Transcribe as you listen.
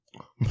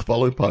The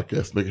following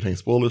podcast may contain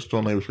spoilers,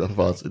 strong language, graphic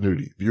violence, and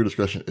nudity. Viewer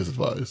discretion is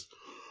advised.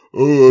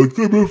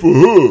 Except for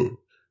her.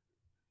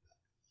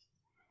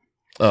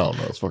 I don't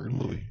know. It's a fucking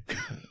movie.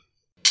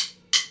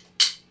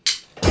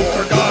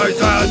 Four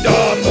guys and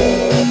a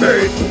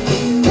movie.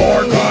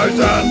 Four guys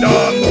and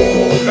a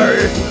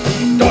movie.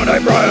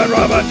 Donnie, Brian,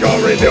 Rob, and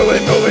Joe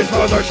reviewing movies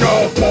for the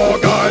show. Four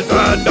guys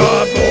and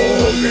a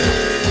movie.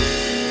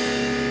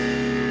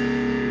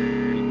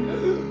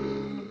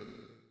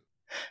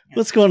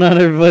 What's going on,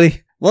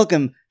 everybody?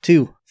 Welcome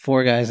to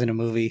Four Guys in a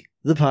Movie,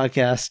 the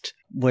podcast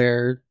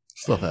where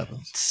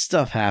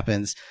Stuff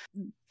happens.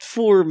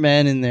 Four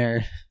men in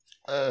there.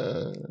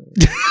 Let's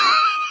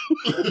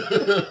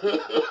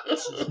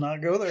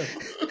not go there.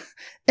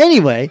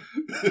 Anyway,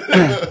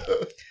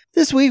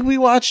 this week we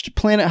watched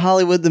Planet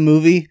Hollywood, the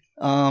movie.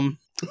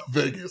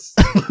 Vegas.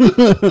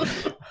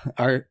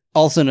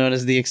 Also known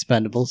as The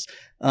Expendables.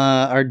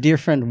 Our dear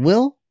friend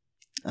Will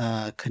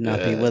could not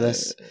be with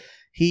us.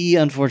 He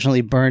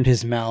unfortunately burned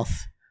his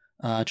mouth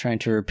trying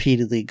to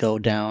repeatedly go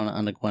down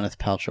on a Gwyneth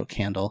Paltrow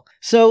candle.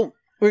 So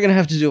we're going to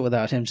have to do it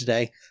without him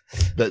today.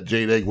 That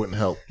jade egg wouldn't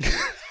help. It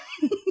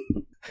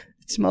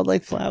smelled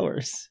like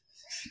flowers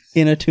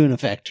in a tuna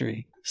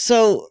factory.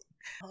 So,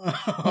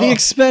 The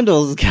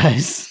Expendables,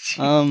 guys.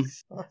 Did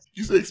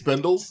you say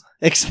Expendables?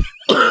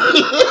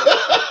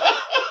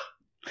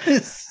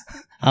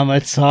 I'm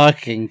a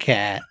talking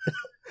cat.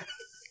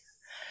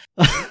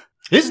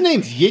 His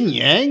name's Yin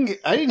Yang?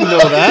 I didn't know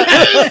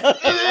that.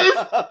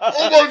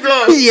 Oh my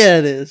god! Yeah,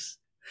 it is.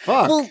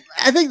 Fuck. Well,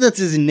 I think that's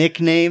his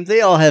nickname.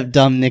 They all have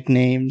dumb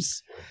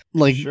nicknames.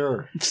 Like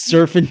Sure.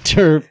 Surf and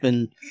Turf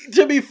and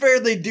To be fair,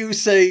 they do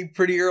say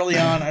pretty early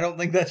on, I don't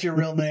think that's your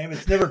real name.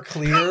 It's never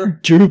clear.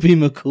 Droopy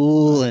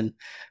McCool and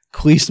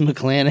Queese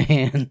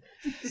McClanahan.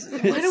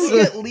 Why do we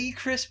get Lee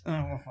Crisp?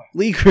 Oh, fuck.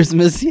 Lee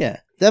Christmas, yeah.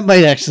 That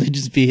might actually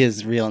just be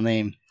his real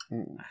name.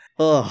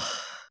 Oh,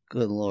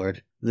 good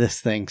lord. This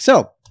thing.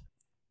 So,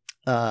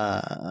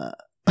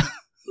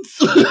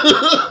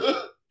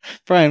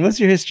 Brian, what's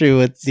your history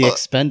with The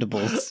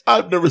Expendables?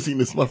 I've never seen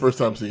this. It's my first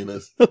time seeing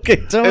this. Okay,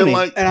 Tony. And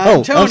like, And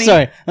I'm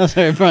Tony. I'm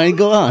sorry, Brian,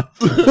 go on.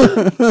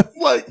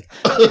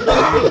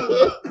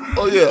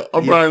 Oh yeah,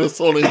 I'm Brian and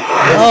Tony.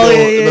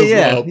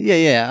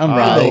 Yeah, I'm I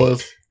Brian. know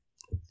us.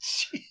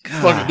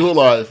 Fucking do it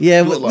live.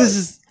 Yeah, Do well, it live.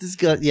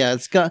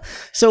 it's got,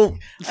 so,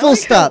 I full like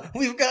stop. how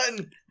We've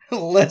gotten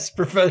less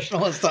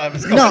professional as time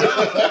has gone on.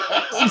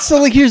 No, so,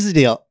 like, here's the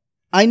deal.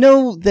 I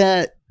know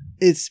that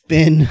it's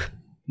been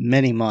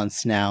many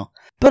months now,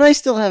 but I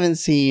still haven't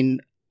seen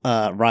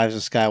Rise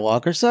of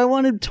Skywalker, so I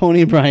wanted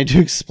Tony and Brian to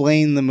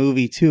explain the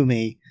movie to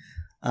me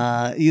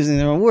using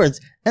their own words.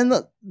 And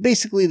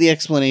basically, the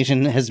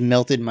explanation has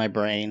melted my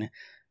brain,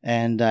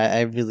 and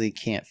I really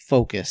can't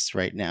focus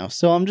right now.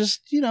 So I'm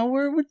just,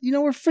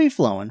 we're free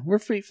flowing. We're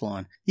free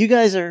flowing. You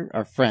guys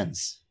are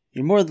friends.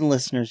 You're more than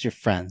listeners. You're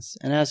friends,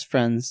 and as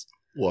friends,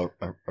 Well,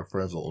 our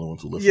friends are the only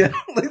ones who listen. Yeah,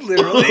 like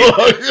literally.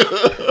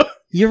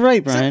 you're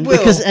right, Brian. Will.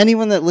 Because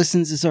anyone that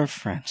listens is our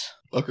friend.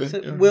 Okay. Is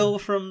it yeah. Will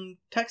from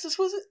Texas,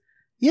 was it?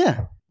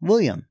 Yeah,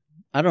 William.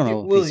 I don't know Yeah,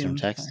 if he's from William.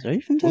 Texas. Are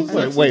you from Well,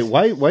 Texas? Wait,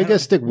 why you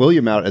guys stick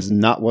William out as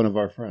not one of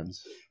our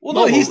friends? Well,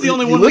 No, no, he's but the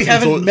only he one we listens,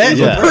 haven't so met he's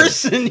in a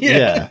person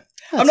yet.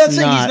 I'm not That's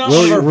saying he's not Will-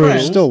 one of our We're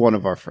friends. still one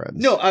of our friends.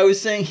 No, I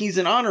was saying he's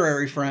an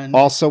honorary friend.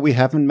 Also, we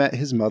haven't met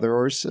his mother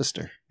or his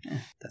sister.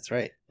 That's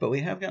right. But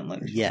we have gotten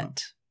letters. from him.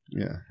 Yet.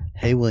 Yeah.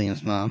 Hey,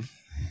 William's mom.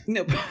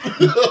 No.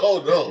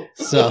 Oh no.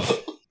 So,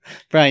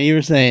 Brian, you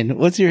were saying,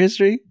 what's your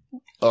history?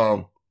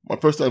 My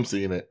first time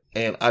seeing it,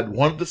 and I'd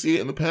wanted to see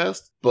it in the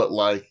past, but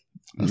like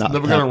I just Not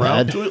never that got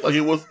around bad. to it. Like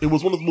it was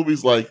one of those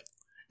movies. Like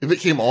if it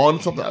came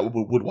on something, I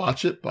would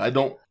watch it, but I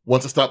don't.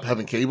 Once I stopped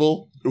having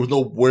cable, there was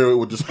nowhere it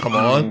would just come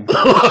on.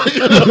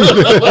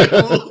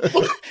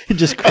 You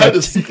just I had to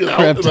crept, seek it out.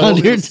 crept And I onto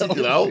was your able to seek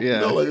it out.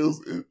 Yeah. Like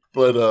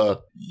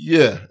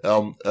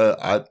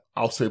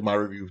I'll save my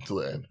review until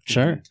the end.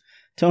 Sure.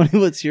 Tony,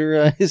 what's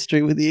your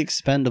history with The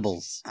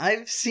Expendables?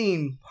 I've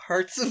seen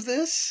parts of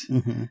this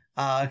Mm-hmm.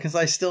 because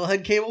I still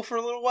had cable for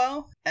a little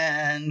while.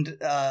 And,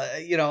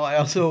 I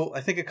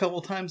think a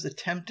couple times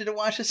attempted to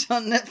watch this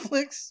on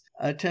Netflix.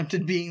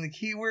 Attempted being the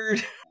key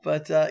word.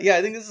 But,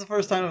 I think this is the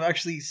first time I've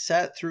actually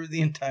sat through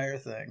the entire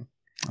thing.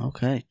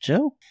 Okay.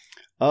 Joe?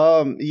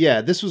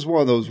 Yeah, this was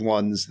one of those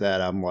ones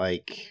that I'm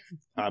like,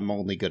 I'm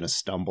only going to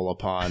stumble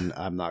upon.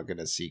 I'm not going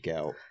to seek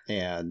out.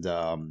 And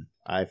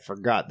I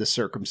forgot the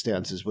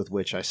circumstances with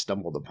which I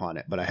stumbled upon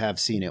it, but I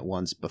have seen it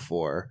once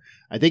before.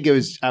 I think I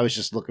was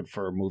just looking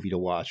for a movie to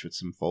watch with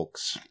some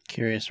folks.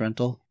 Curious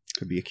Rental?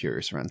 Could be a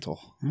curious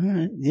rental. All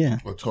right. Yeah.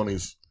 Or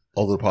Tony's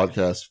other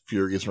podcast,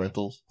 Furious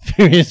Rentals.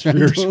 Curious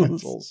Curious Rentals.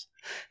 rentals.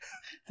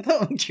 I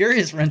thought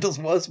Curious Rentals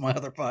was my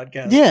other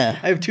podcast. Yeah.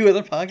 I have two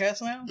other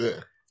podcasts now?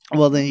 Yeah.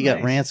 Well, then you got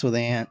Nice. Rants with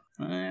Ant.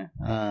 Yeah.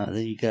 Then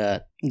you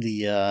got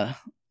the I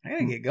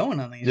gotta get going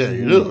on these. Yeah,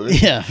 you do.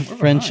 yeah, Where am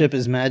Friendship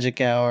is Magic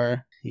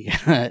Hour. You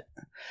got.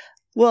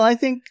 Well,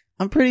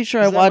 I'm pretty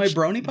sure Is I that watched.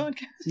 my Brony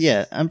podcast?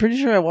 Yeah, I'm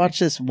pretty sure I watched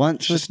this It's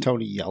once with just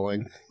Tony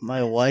yelling.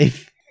 my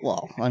wife.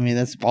 Well, I mean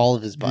that's all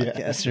of his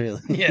podcasts,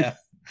 really. Yeah,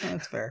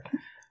 that's fair.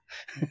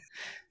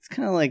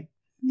 kind of like,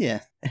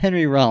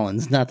 Henry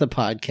Rollins, not the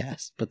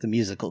podcast, but the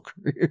musical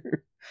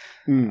career.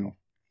 Mm.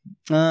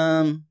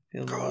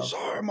 Feel the Cause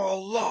love. I'm a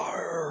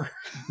liar.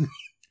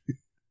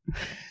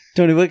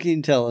 Tony, what can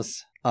you tell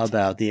us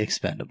about the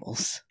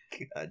Expendables?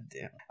 God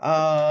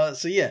damn.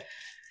 So yeah,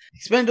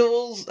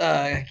 Expendables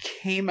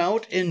came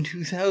out in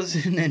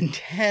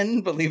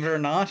 2010, believe it or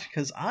not,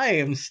 because I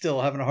am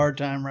still having a hard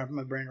time wrapping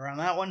my brain around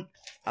that one.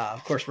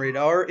 Of course, Rated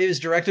R is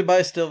directed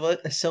by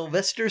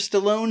Sylvester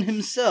Stallone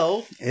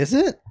himself. Is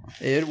it?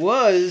 It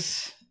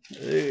was.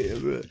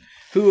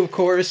 Who, of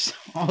course,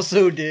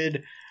 also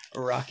did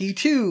Rocky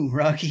 2,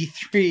 Rocky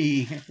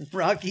 3,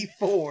 Rocky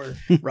 4,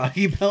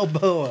 Rocky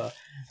Balboa,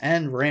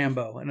 and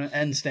Rambo,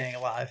 and Staying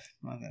Alive.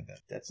 Well,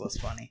 that's less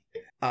funny.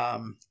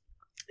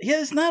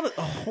 There's not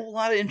a whole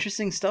lot of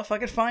interesting stuff I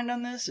could find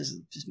on this. It's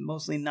just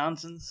mostly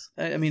nonsense.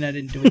 I mean, I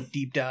didn't do a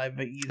deep dive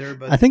either,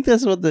 but I think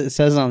that's what it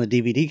says on the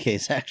DVD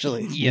case,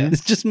 actually. Yeah.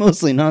 It's just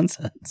mostly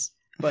nonsense.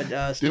 But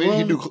Didn't Stallone,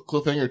 he do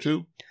Cliffhanger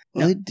too?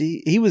 Well,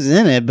 he was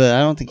in it, but I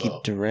don't think he Oh.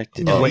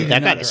 directed No, it. Wait, he's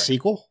that not got a direct.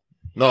 sequel?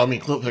 No, I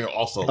mean Cliffhanger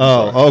also.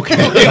 Oh, okay.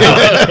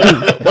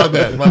 my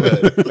bad.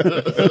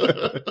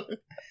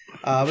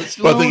 but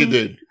Stallone, But I think it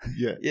did.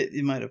 Yeah.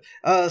 It might have.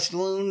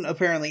 Stallone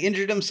apparently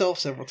injured himself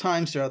several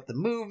times throughout the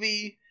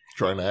movie.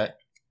 Trying to act.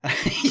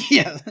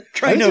 Yeah,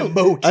 trying to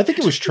emote. I think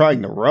it was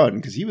trying to run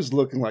because he was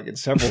looking like in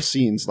several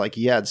scenes like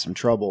he had some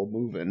trouble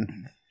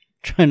moving.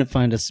 Trying to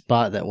find a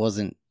spot that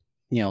wasn't,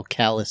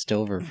 calloused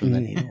over from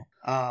the needle.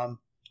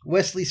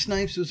 Wesley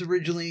Snipes was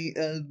originally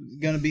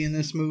going to be in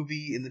this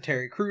movie in the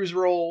Terry Crews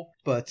role,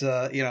 but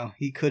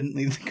he couldn't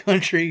leave the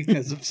country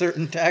because of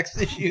certain tax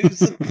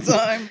issues at the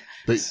time.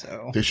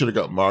 They should have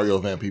got Mario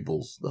Van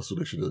Peebles. That's what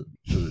they should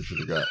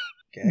have got.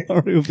 Okay.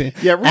 Mario Van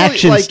Yeah, really,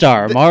 Action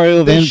star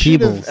Mario they Van should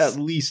have Peebles. at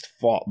least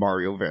fought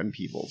Mario Van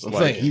Peebles. I'm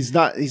Like saying.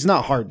 he's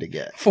not hard to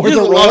get. For He has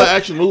the a lot role, of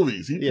action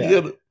movies. He Yeah.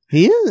 had,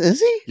 He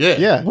is he? yeah.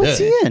 Yeah. What's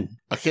yeah. he in?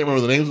 I can't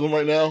remember the names of them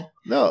right now.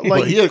 No, But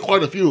like he had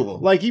quite a few of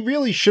them. like he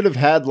really should have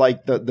had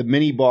like the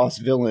mini boss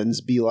villains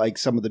be like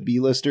some of the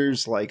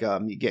B-listers. Like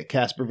you get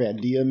Casper Van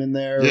Diem in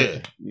there.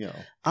 Yeah.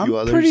 I'm few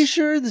others. pretty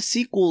sure the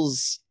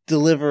sequels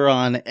deliver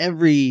on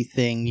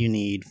everything you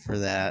need for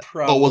that.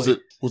 probably. Oh, was it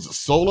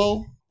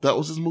Solo? That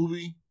was his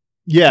movie?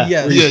 Yeah,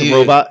 Yeah. where he's a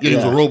robot. Yeah, he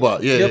was a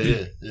robot. Yeah,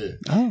 Yep. yeah.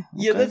 Oh,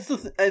 Yeah, okay.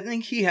 that's I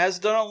think he has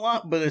done a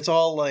lot, but it's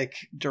all like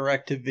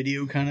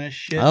direct-to-video kind of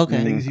shit.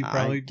 Okay. Things you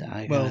probably,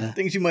 I gotta-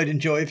 things you might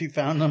enjoy if you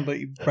found them,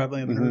 but you probably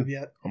haven't heard of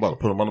yet. I'm about to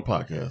put him on the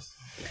podcast.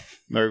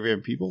 Mario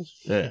Van Peebles.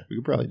 Yeah, We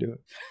could probably do it.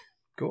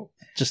 Cool.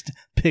 Just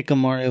pick a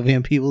Mario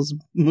Van Peebles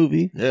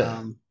movie.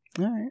 yeah.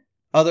 All right.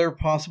 Other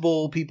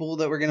possible people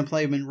that were going to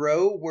play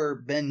Monroe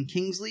were Ben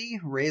Kingsley,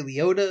 Ray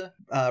Liotta,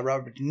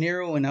 Robert De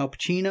Niro, and Al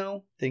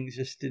Pacino. Things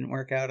just didn't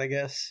work out, I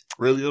guess.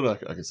 Really, I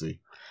can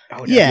see.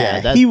 Oh, Yeah,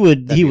 that- he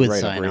would that'd be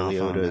sign right up Ray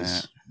off on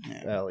Liotta's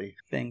that. Yeah. alley.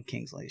 Ben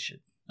Kingsley should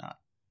not.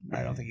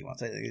 I don't think he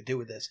wants anything to do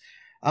with this.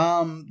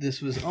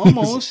 This was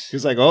almost.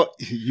 He's like, oh,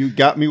 you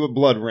got me with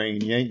Blood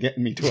Rain. You ain't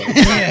getting me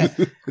twice.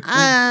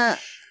 Yeah.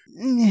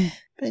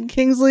 Ben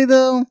Kingsley,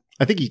 though?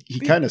 I think he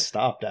kind of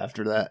stopped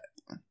after that.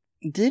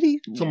 Did he?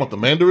 Talking about the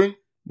Mandarin?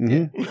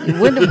 Mm-hmm.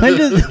 When did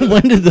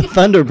the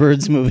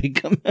Thunderbirds movie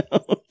come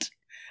out?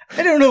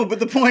 I don't know, but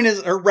the point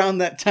is, around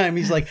that time,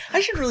 he's like, I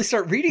should really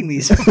start reading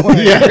these before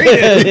I Yeah.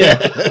 read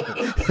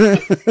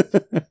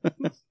it.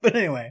 But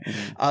anyway,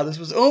 this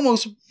was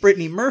almost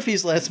Brittany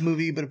Murphy's last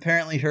movie, but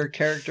apparently her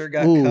character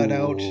got cut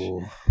out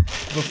Ooh.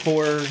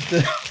 before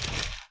the.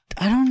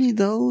 I don't need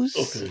those.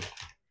 Okay.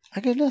 I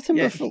got nothing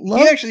Yeah, but he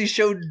love. actually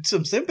showed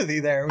some sympathy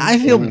there. I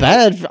feel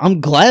bad. I'm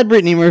glad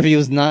Brittany Murphy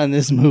was not in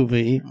this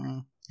movie.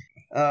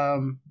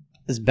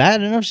 It's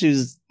bad enough she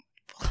was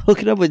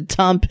hooking up with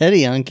Tom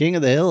Petty on King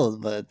of the Hill,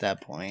 but at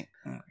that point.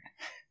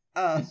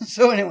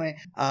 So anyway,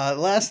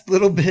 last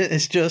little bit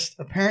is just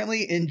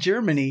apparently in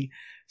Germany,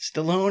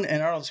 Stallone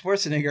and Arnold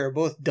Schwarzenegger are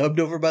both dubbed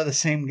over by the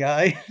same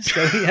guy,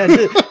 so he had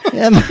to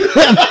Yeah,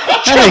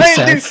 that try makes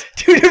and do sense.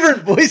 two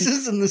different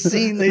voices in the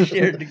scene they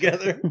shared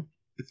together.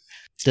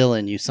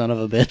 Dylan, you son of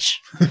a bitch.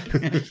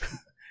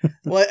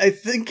 Well, I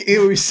think he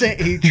was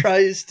saying he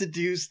tries to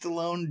do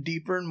Stallone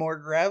deeper and more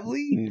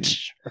gravelly.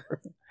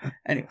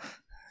 Anyway,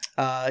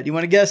 do you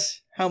want to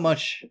guess how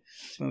much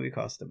this movie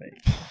cost to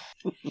make?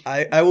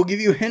 I will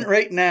give you a hint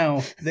right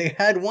now. They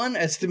had one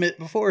estimate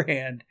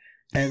beforehand,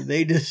 and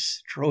they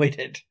destroyed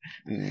it.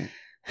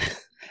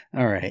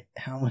 All right.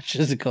 How much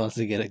does it cost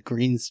to get a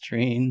green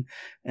screen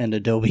and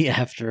Adobe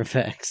After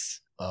Effects?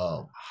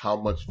 How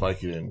much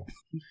Vicodin?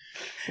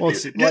 Well,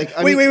 it's like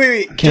I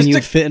wait. Can Just you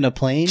to- fit in a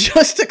plane?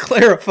 Just to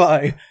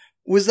clarify,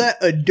 was that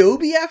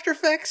Adobe After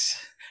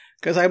Effects?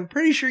 Because I'm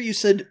pretty sure you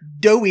said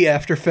Doughy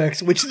After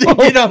Effects, which they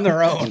did on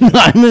their own. No,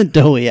 I meant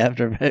Adobe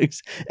After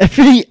Effects.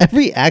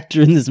 Every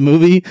actor in this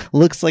movie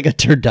looks like a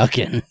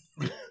turducken.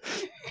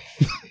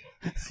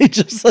 They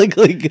just like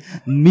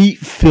meat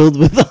filled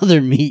with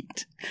other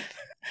meat.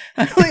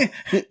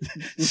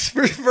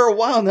 For a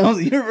while now,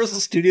 the Universal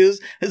Studios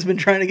has been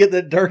trying to get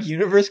that dark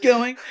universe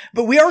going,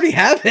 but we already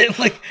have it.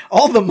 Like,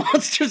 all the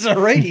monsters are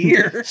right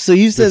here. So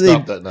you They said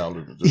stopped that now.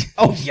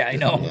 Oh, yeah, I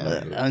know.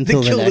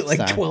 until They the killed next it like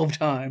time. 12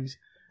 times.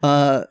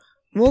 Well,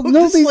 This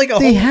no, is they, like a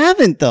they whole-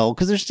 haven't though,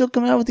 because they're still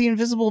coming out with the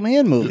Invisible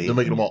Man movie. They're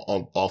making them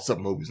all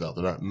separate movies now.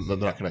 They're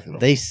not connecting them.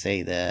 They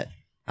say that.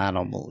 I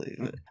don't believe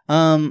it.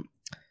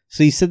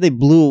 So you said they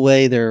blew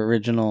away their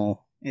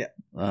original. Yeah.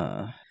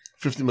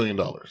 $50 million.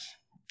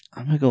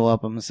 I'm gonna go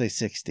up. I'm gonna say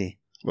 60.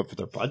 What, for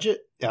their budget?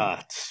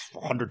 It's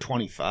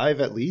 125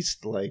 at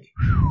least. Like,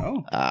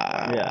 Oh.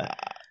 yeah.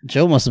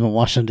 Joe must have been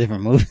watching a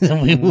different movie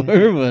than we Mhm.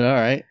 were, but all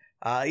right.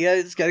 Yeah,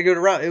 it's got to go to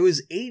Rob. It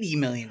was $80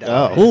 million.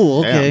 Oh. Oh,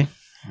 okay.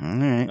 All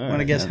right. I want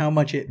to guess how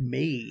much it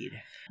made.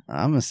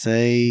 I'm gonna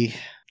say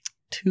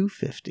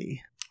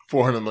 250.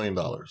 $400 million.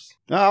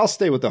 I'll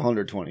stay with the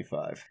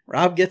 125.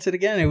 Rob gets it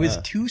again. It was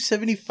Yeah.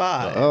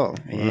 275. Oh,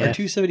 Yeah. Or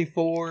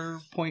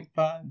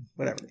 274.5,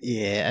 whatever.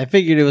 Yeah, I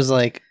figured it was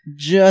like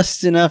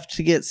just enough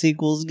to get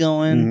sequels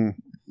going,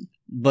 Mhm.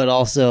 but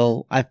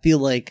also I feel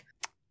like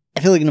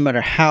no matter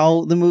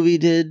how the movie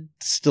did,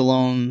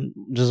 Stallone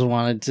just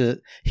wanted to.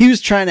 He was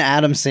trying to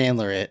Adam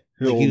Sandler it.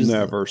 He'll he was,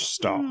 never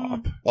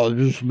stop. I'll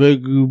just make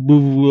a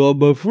movie with all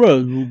my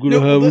friends. We're No,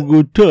 have a that-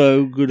 good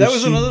time. We're gonna that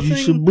was see another you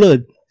thing. some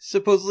blood.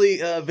 Supposedly,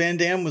 Van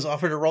Damme was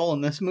offered a role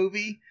in this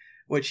movie,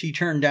 which he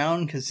turned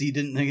down because he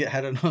didn't think it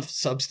had enough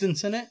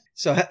substance in it.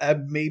 So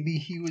maybe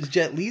he was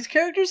Jet Li's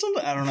character or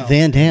something? I don't know.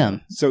 Van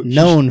Damme, So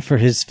known for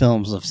his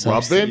films of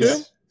Rob Van substance.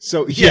 Dam?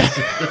 So yeah.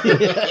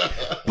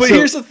 But So-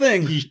 here's the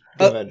thing.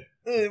 Go ahead.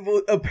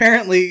 Well,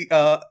 apparently,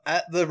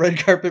 at the red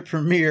carpet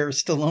premiere,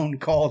 Stallone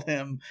called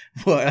him.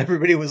 Well,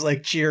 everybody was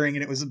like cheering,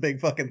 and it was a big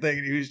fucking thing.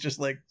 And he was just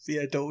like, "See,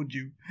 I told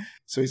you."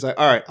 So he's like,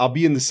 all right, I'll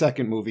be in the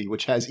second movie,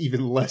 which has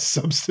even less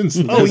substance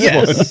than Oh this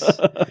yes.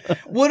 one.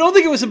 Well, I don't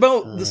think it was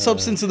about the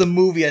substance of the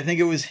movie. I think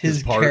it was his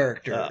His part?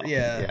 character. Oh,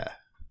 yeah.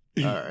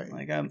 Yeah. All right.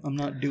 Like I'm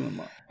not doing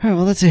much. All right,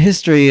 well, that's a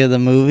history of the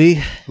movie.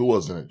 Who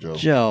was in it, Joe?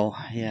 Joe,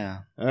 yeah.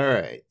 All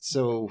right.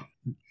 So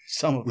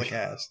Some of the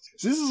cast.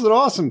 this is an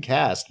awesome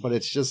cast, but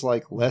it's just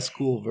like less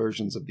cool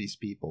versions of these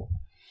people.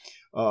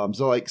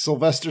 So like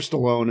Sylvester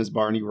Stallone as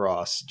Barney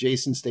Ross,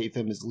 Jason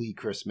Statham as Lee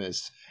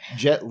Christmas,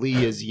 Jet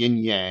Li as Yin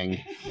Yang,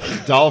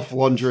 Dolph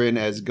Lundgren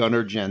as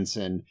Gunnar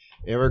Jensen,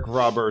 Eric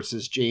Roberts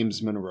as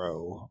James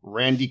Monroe,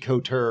 Randy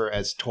Couture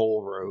as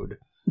Toll Road,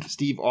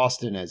 Steve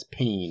Austin as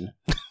Payne,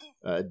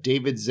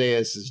 David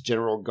Zayas as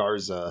General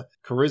Garza,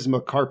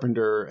 Charisma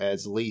Carpenter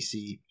as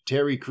Lacey,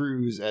 Terry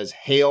Crews as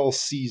Hail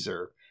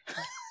Caesar,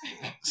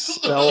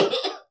 spelled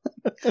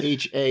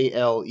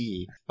Hale,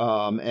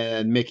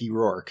 and Mickey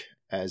Rourke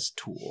as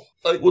Tool.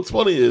 Like, what's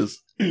funny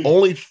is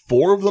only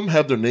 4 of them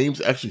have their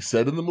names actually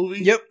said in the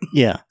movie. Yep.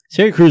 Yeah.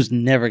 Terry Crews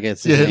never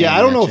gets his Yeah. name Yeah,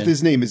 I don't know if mentioned.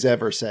 his name is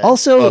ever said.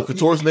 Also,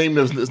 Couture's name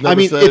is never I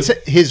mean, said. it's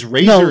his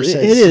razor no, it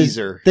says is.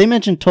 Caesar. They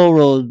mentioned Toll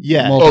Road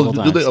Yeah. multiple oh,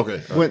 times. did they?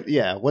 Okay. all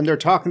right. When they're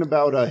talking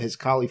about his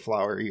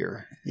cauliflower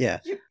ear. Yeah.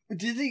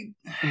 Did they?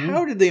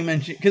 How did they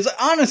mention? Because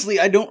honestly,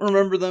 I don't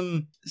remember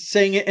them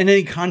saying it in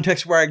any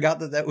context where I got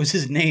that was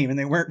his name, and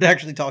they weren't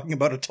actually talking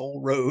about a toll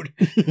road.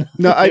 No,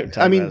 They were I talking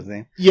about mean, his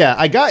name. yeah,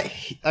 I got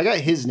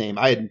his name.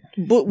 I had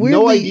But no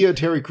weirdly- idea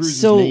Terry Crews'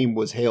 so- name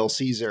was Hail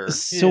Caesar.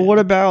 So Yeah. what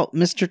about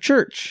Mr.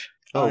 Church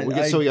Oh, I-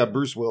 we got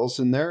Bruce Willis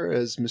in there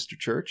as Mr.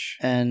 Church,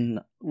 and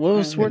what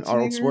was And and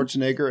Arnold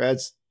Schwarzenegger? Schwarzenegger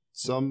as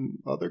some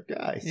other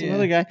guy. Some Yeah.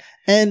 other guy,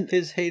 and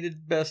His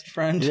hated best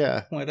friend. Yeah.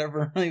 Mm-hmm.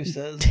 Whatever he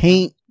says.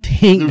 Taint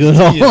There good was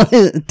a T all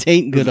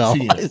Taint good There's a all.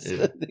 T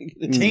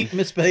in it, Taint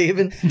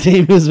misbehaving.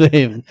 Taint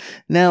misbehaving.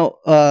 Now,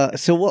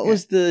 so what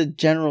was the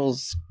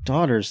general's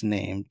daughter's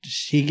name? Did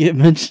she get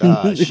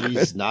mentioned?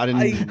 She's not in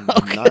I-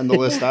 not in the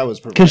list I was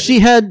provided. Because she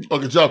had Oh,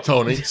 good job,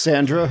 Tony.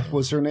 Sandra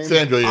was her name.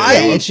 Sandra. Yeah.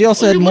 and she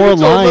also Look had at- more look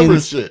at Joe remember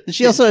lines. shit.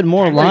 She also had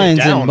more write it lines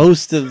down. than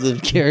most of the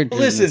characters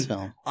in this Listen,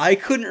 film. I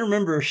couldn't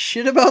remember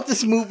shit about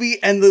this movie,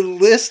 and the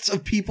list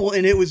of people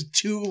in it was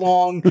too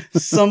long.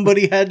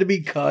 Somebody had to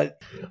be cut.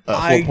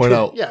 I will point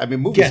out, Yeah, I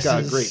mean, movie's got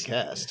a Guesses. great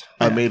cast.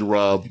 I made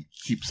Rob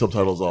keep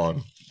subtitles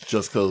on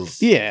just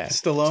because Yeah,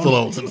 Stallone.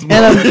 Stallone's in this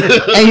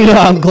and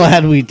I'm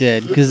glad we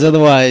did because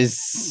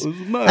otherwise,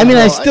 I mean,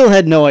 I still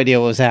had no idea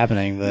what was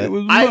happening. But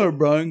was I-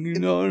 Brian. You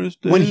know,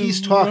 understand. When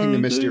he's talking to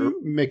Mr.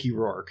 Mickey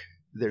Rourke,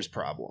 there's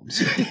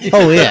problems.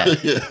 oh yeah,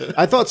 yeah.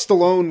 I thought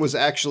Stallone was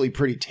actually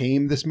pretty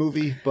tame this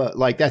movie, but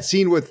like that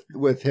scene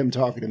with him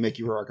talking to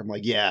Mickey Rourke, I'm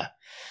like, yeah,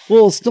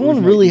 well, We Stallone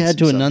might really need had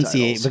to some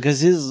enunciate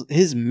subtitles. because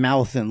his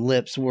mouth and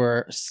lips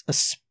were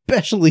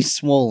especially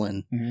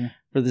swollen Mhm.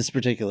 for this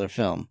particular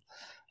film.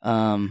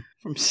 From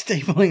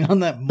stapling on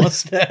that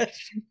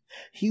mustache.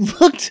 He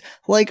looked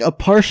like a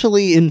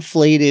partially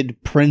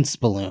inflated Prince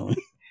balloon.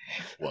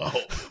 Wow.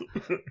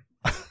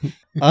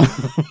 Um,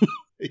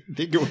 I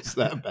think it was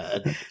that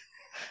bad.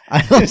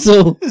 I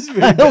also This is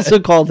very I bad. also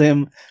called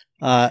him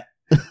a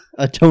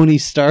Tony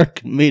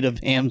Stark made of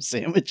ham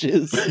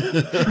sandwiches.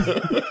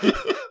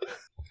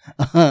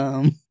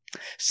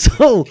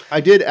 So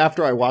I did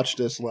after I watched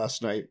this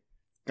last night.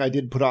 I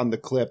did put on the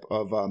clip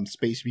of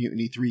Space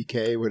Mutiny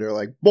 3K where they're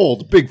like,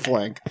 bold, big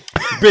flank,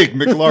 big,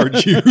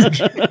 McLarge,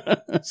 huge,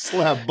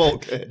 slab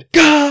bulkhead.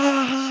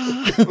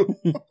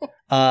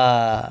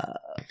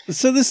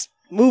 So this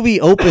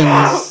movie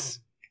opens.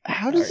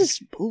 How does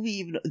this movie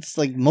even? It's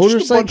like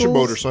motorcycles. Just a bunch of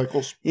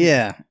motorcycles.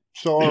 Yeah.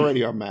 So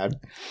already I'm mad.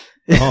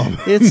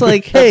 It's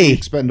like, the hey,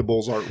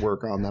 Expendables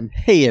artwork on them.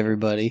 hey,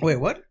 everybody. Wait,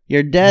 what?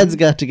 Your dads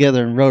got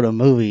together and wrote a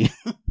movie.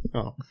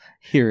 Oh.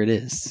 Here it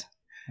is.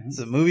 It's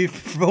a movie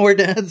for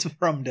dads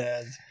from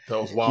dads. That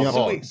was Wild Yeah.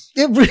 Hogs.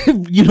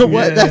 You know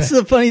what? Yeah. That's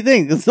the funny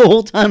thing. Because the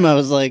whole time I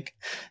was like,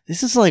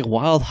 this is like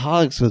Wild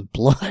Hogs with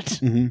blood.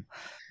 Mm-hmm.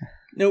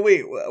 No,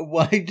 wait.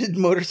 Why did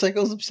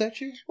motorcycles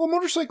upset you? Well,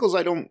 motorcycles,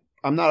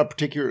 I'm not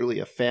particularly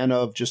a fan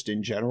of just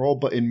in general,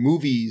 but in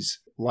movies,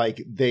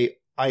 like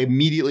I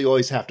immediately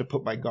always have to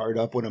put my guard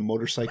up when a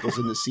motorcycle's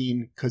in the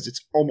scene because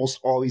it's almost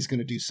always going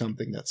to do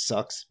something that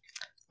sucks.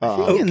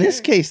 I think in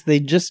this case, they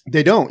just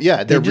They don't,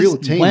 yeah. They're They real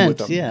just tame went,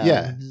 with them.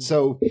 yeah.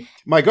 So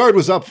my guard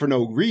was up for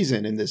no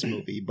reason in this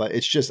movie, but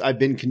it's just I've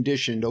been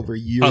conditioned over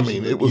years. I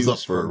mean, of it was up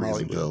abuse for a from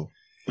reason, Hollywood. Joe.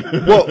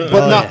 Well,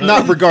 but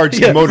not regards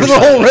Yeah, to for the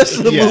motorcycles. whole rest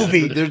of the Yeah,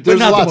 movie, there's but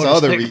not the lots of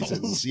other motorcycles.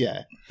 reasons.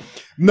 Yeah.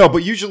 No, but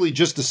usually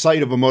just the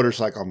sight of a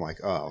motorcycle, I'm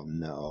like, oh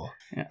no.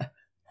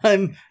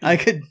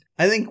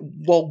 I think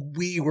while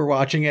we were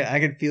watching it, I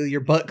could feel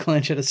your butt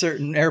clench at a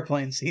certain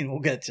airplane scene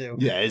we'll get to.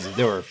 Yeah,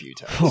 there were a few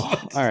times.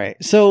 all right.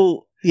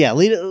 So yeah,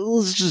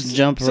 let's just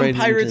jump Some right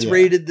pirates into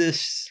raided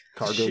this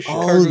Cargo ship.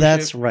 Oh, cargo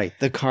that's ship. right.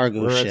 The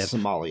cargo We're at ship.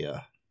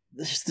 Somalia.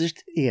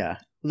 Yeah.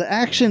 The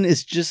action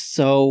is just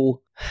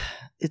so.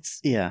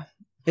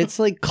 It's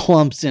like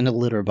clumps in a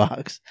litter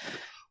box.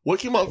 What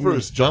came out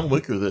first, John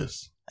Wick or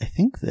this? I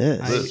think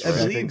this. This, I right?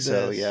 I believe think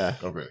so, this. yeah.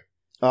 Okay.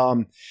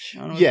 John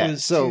Wick Yeah,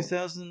 was so-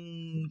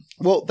 2000.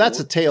 Well, that's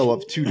a tale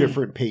of two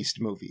different paced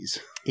movies.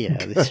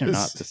 Yeah, these are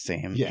not the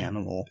same Yeah.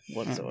 animal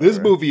whatsoever. This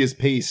movie is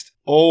paced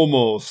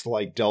almost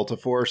like Delta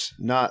Force.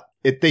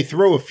 They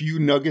throw a few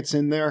nuggets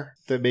in there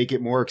that make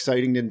it more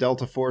exciting than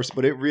Delta Force,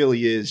 but it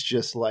really is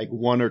just like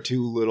one or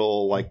two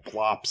little like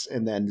plops,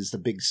 and then there's the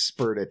big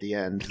spurt at the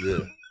end.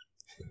 Yeah.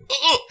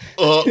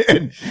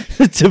 And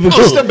typical.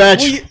 just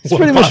imagine it's what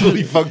pretty much-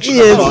 bodily function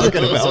Yeah, I'm it's-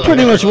 talking about. It's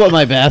pretty much what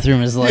my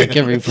bathroom is like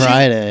every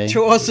Friday.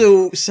 To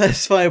also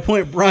satisfy a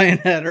point Brian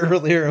had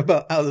earlier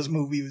about how this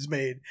movie was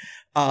made.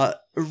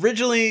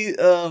 Originally,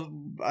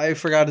 I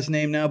forgot his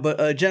name now, but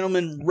a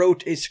gentleman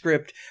wrote a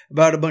script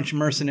about a bunch of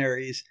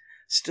mercenaries.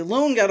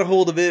 Stallone got a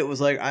hold of it,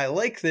 was like, I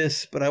like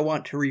this, but I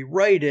want to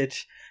rewrite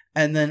it.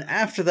 And then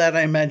after that,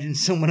 I imagine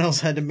someone else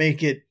had to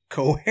make it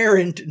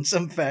coherent in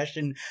some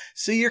fashion.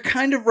 So you're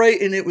kind of right,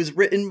 and it was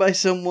written by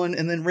someone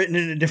and then written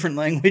in a different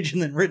language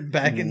and then written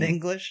back into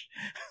English.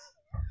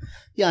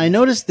 Yeah, I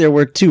noticed there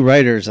were two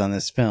writers on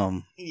this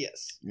film.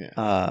 Yes.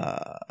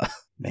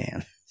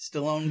 Man.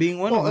 Stallone being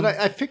one Well, of and them.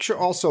 I picture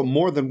also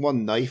more than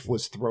one knife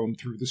was thrown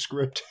through the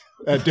script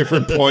at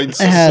different points.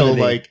 It had to So,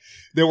 be. like,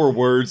 there were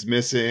words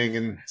missing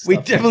and We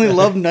stuff definitely like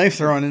that. love knife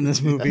throwing in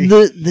this movie.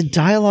 The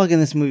dialogue in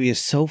this movie is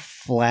so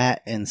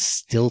flat and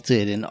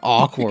stilted and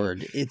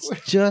awkward. It's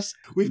just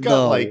We've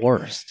got, the like,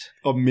 worst.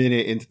 a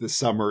minute into the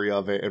summary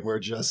of it, and we're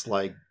just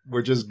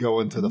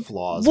going to the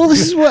flaws. Well,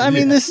 this is what I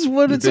mean. This is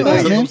what it's They about,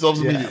 present man.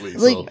 themselves Yeah. immediately.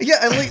 Like- so.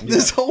 Yeah, and like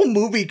this whole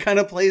movie kind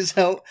of plays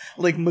out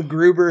like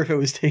MacGruber if it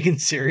was taken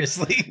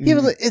seriously. Yeah,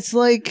 but it's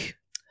like,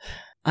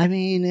 I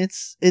mean,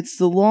 it's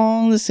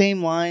along the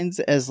same lines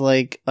as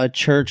like a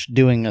church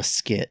doing a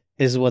skit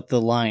is what the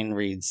line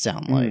reads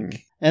sound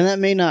like, and that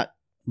may not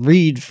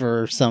read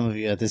for some of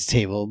you at this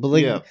table, but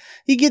like Yeah.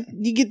 you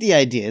get the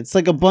idea. It's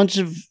like a bunch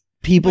of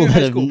people Like a that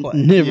high have school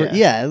play. never,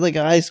 Yeah. like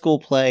a high school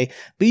play,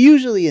 but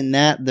usually in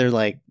that they're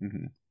like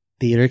Mhm.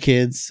 theater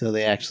kids, so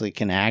they actually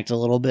can act a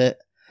little bit.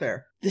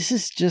 Fair. This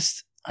is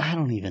just, I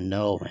don't even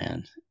know,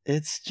 man.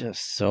 It's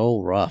just so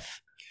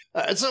rough.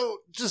 So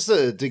just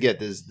to get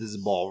this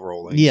ball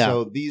rolling. Yeah.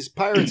 So these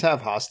pirates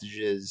have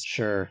hostages.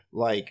 Sure.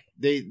 Like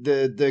the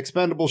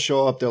Expendables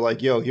show up. They're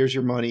like, "Yo, here's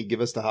your money.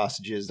 Give us the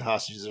hostages." The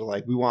hostages are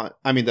like,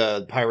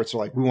 the pirates are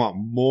like, "We want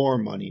more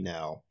money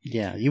now."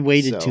 Yeah, you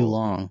waited So- too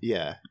long.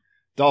 Yeah.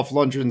 Dolph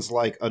Lundgren's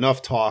like,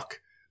 "Enough talk.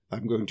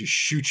 I'm going to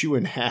shoot you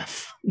in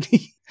half.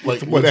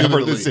 Like Whatever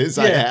this legitimately. is,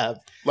 I Yeah. have."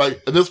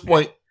 Like at this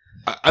point,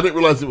 I didn't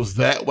realize it was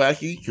that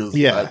wacky because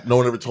Yeah. no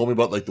one ever told me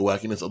about like the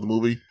wackiness of the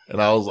movie,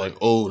 and I was like,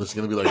 "Oh, this is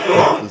gonna be like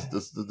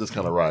this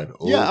kind of ride."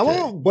 Yeah, I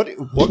Okay. wonder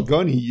what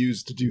gun he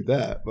used to do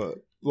that, but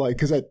like,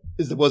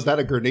 was that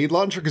a grenade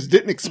launcher? Because it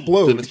didn't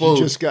explode. Didn't explode.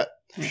 He just got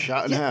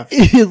shot in half.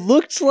 It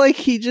looked like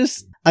he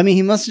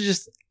must have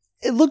just,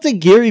 it looked like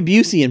Gary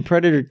Busey in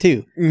Predator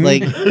 2. Mhm.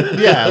 Like,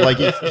 Yeah, like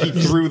he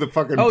threw the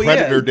fucking Oh, yeah.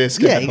 predator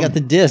disc. yeah, at he him. got the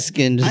disc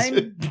and just I'm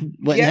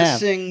went in half.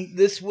 guessing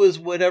this was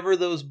whatever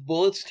those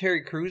bullets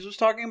Terry Crews was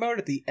talking about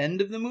at the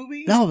end of the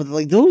movie. No, but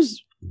like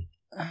those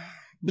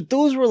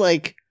were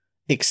like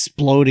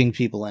exploding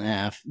people in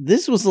half.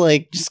 This was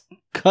like just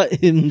cut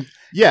him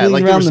Yeah, clean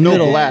like there around was the no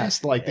middle.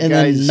 blast. Like the and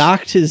guys, then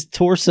knocked his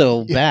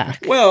torso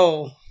back.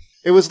 Well,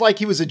 it was like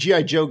he was a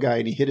GI Joe guy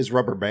and he hit his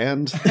rubber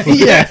band.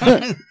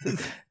 Yeah.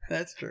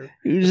 That's true.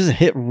 You just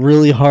hit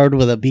really hard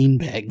with a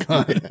beanbag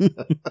gun.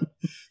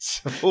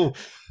 So,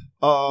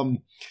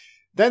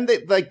 then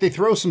they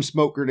throw some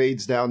smoke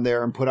grenades down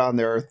there and put on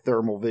their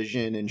thermal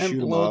vision and shoot them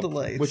blow up, the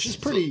lights. which is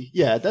pretty.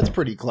 Yeah, that's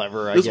pretty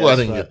clever. I This is guess. what I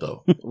didn't but- get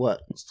though.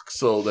 What?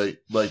 So they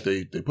put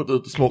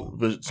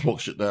the smoke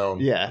shit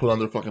down. Yeah. Put on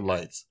their fucking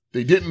lights.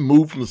 They didn't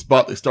move from the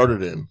spot they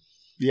started in,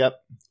 Yep.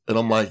 and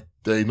I'm like,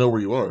 they know where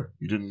you are.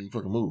 You didn't even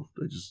fucking move.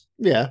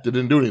 Yeah. They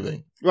didn't do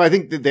anything. Well, I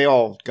think that they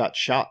all got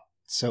shot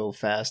so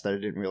fast that it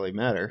didn't really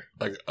matter.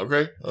 Like,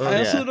 okay, all I right.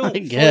 also Yeah. don't I fully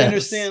guess.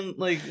 understand.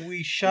 Like,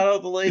 we shot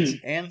out the lights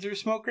and threw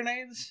smoke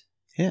grenades.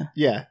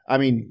 Yeah, I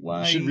mean,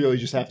 Why- you should really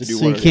just have to do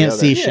So one you or the can't other.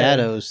 see Yeah.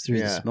 shadows through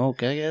the Yeah.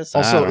 smoke, I guess. I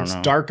Also, don't it's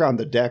know. dark on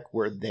the deck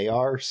where they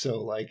are,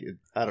 so like,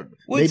 I don't.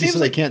 Well, it maybe seems so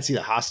they like- can't see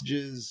the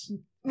hostages.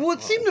 Well,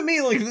 it seemed to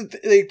me like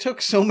that they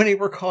took so many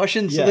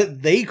precautions Yeah. so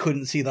that they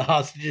couldn't see the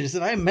hostages,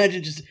 and I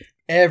imagine just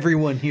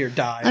everyone here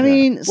died. I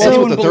mean, Well, so that's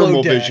what the below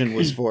thermal deck. vision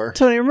was for.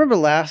 Tony, remember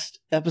last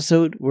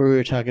episode where we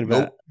were talking about?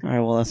 Nope. All right,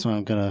 well, that's what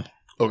I'm gonna.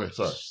 Okay,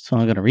 sorry. So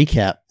I'm gonna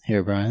recap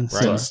here, Brian.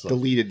 So Brian's Sorry.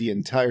 deleted the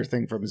entire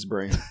thing from his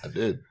brain. I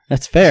did.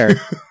 that's fair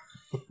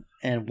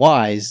and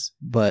wise,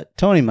 but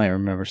Tony might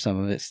remember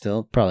some of it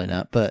still. Probably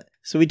not. But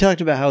so we talked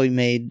about how we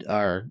made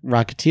our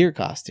Rocketeer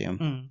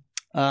costume.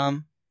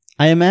 Mm.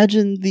 I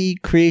imagine the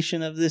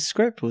creation of this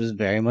script was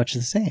very much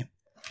the same.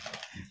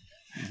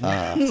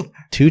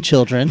 Two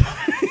children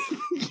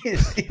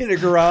in a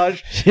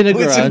garage in a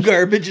with some garage.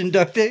 garbage and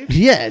duct tape.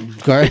 Yeah,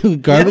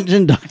 garbage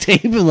and duct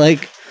tape. And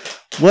like,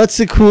 what's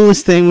the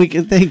coolest thing we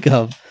can think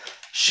of?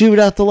 Shoot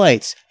out the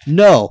lights.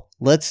 No,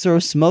 let's throw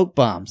smoke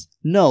bombs.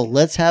 No,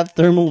 let's have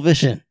thermal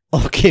vision.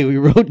 Okay, we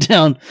wrote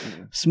down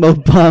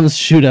smoke bombs,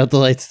 shoot out the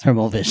lights,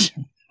 thermal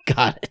vision.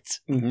 Got it.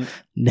 Mhm.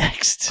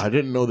 Next. I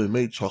didn't know they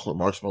made chocolate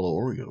marshmallow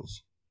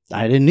Oreos.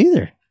 I didn't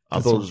either. I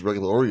thought it was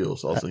regular Oreos.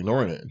 So I was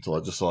ignoring it until I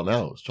just saw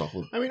now it's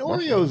chocolate. I mean,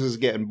 marshmallow. Oreos is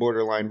getting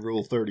borderline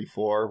Rule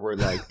 34, where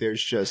like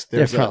there's just There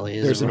there's probably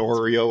is there's an one.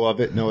 Oreo of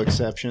it, no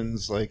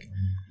exceptions. Like,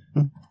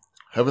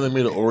 Haven't they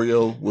made an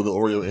Oreo with an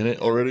Oreo in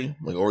it already?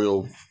 Like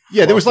Oreo.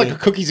 yeah, there was like a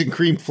frosting? cookies and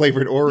cream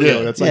flavored Oreo.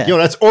 Yeah. That's like, Yeah. yo,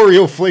 that's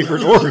Oreo flavored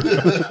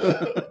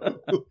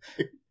Oreo.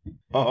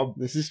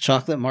 This is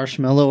chocolate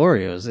marshmallow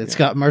Oreos. It's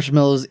got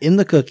marshmallows in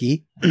the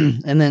cookie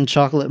and then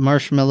chocolate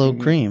marshmallow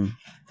Mhm. cream.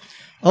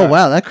 Oh,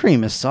 wow, that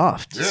cream is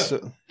soft.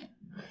 Yeah.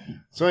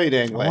 So I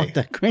anyway, want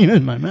that cream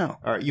in my mouth.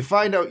 all right, you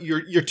find out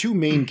your two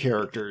main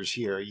characters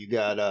here. You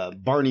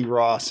got Barney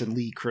Ross and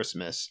Lee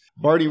Christmas.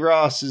 Barney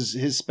Ross is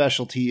his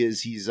specialty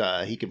is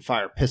he can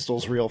fire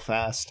pistols real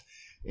fast,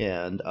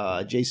 and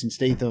Jason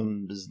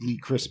Statham's Lee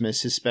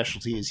Christmas, his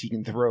specialty is he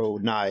can throw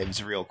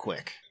knives real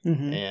quick,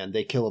 and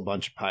they kill a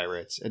bunch of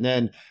pirates. And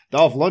then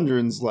Dolph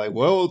Lundgren's like,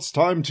 well, it's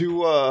time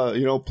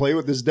to play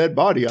with this dead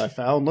body I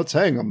found. Let's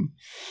hang him.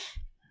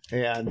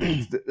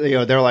 And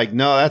they're like,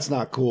 no, that's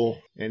not cool.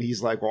 And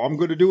he's like, well, I'm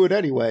going to do it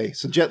anyway.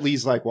 So Jet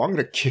Li's like, well, I'm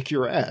going to kick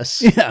your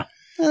ass. Yeah.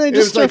 And they It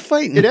just was start like-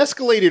 fighting. It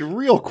escalated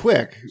real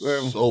quick.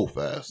 So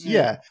fast.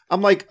 Yeah.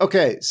 I'm like,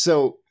 okay,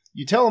 so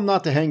you tell him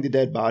not to hang the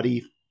dead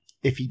body.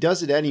 If he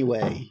does it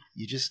anyway,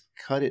 you just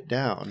cut it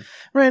down.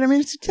 Right. I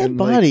mean, it's a dead And,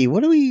 like- body.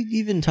 What are we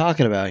even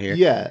talking about here?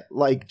 Yeah,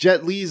 like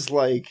Jet Li's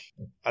like,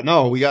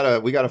 no, we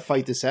gotta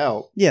fight this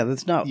out. Yeah,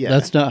 that's not Yeah.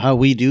 that's not how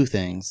we do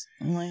things.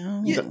 I'm like,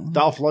 oh, Yeah.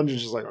 Dolph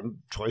Lundgren's just like, I'm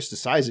twice the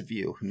size of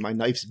you, and my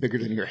knife's bigger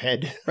than your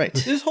head. right.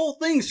 This whole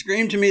thing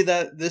screamed to me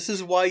that this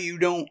is why you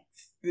don't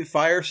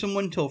fire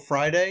someone till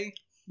Friday,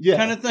 Yeah,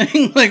 kind of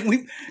thing. Like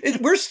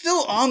we're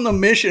still on the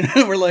mission,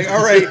 and we're like,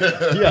 all right,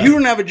 Yeah. you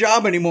don't have a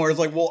job anymore. It's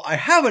like, well, I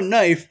have a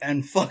knife,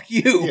 and fuck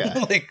you. Yeah.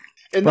 Like,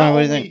 and Brian, not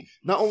what do you only,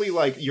 not only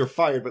like you're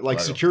fired, but like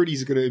Right.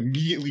 security's gonna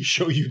immediately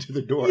show you to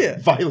the door Yeah.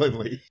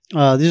 violently.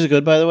 These are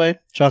good, by the way.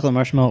 Chocolate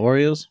marshmallow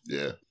Oreos.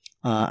 Yeah.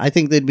 I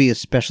think they'd be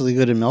especially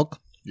good in milk.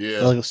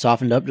 Yeah. Like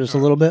softened up just a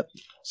little bit.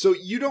 So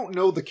you don't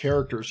know the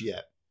characters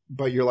yet,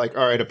 but you're like,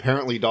 all right,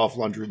 apparently Dolph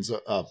Lundgren's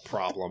a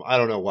problem. I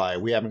don't know why.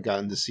 We haven't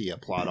gotten to see a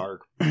plot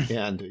arc,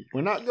 and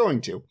we're not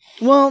going to.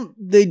 Well,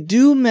 they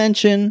do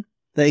mention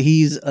that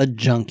he's a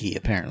junkie,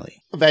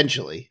 apparently.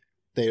 Eventually.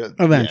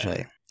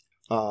 Eventually.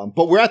 Yeah.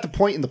 But we're at the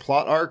point in the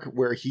plot arc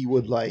where he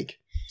would like,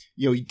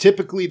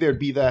 typically there'd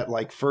be that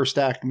like first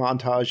act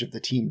montage of the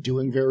team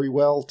doing very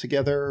well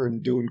together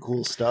and doing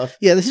cool stuff.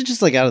 Yeah, this is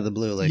just like out of the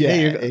blue. Like, Yeah,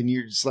 hey, you're, and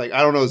you're just like,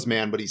 I don't know this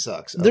man, but he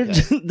sucks. they're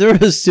Okay. they're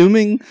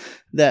assuming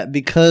that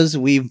because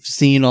we've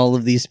seen all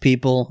of these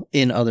people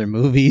in other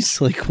movies,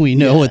 like we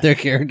know Yeah. what their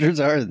characters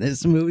are in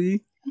this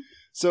movie.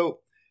 So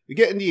we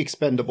get in the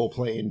expendable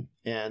plane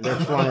and they're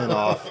flying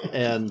off,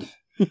 and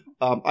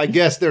I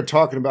guess they're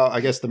talking about,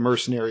 the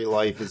mercenary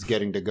life is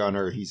getting to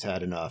Gunner. He's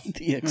had enough.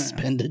 The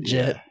expended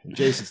jet. Yeah. And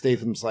Jason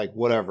Statham's like,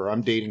 whatever,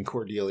 I'm dating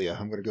Cordelia.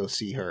 I'm going to go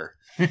see her.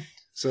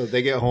 So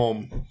they get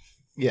home.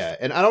 Yeah.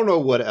 And I don't know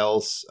what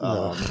else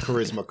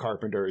Charisma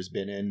Carpenter has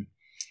been in,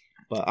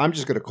 but I'm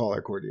just going to call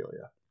her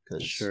Cordelia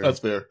because Sure. That's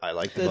fair. I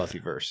like the That's-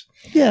 Buffyverse.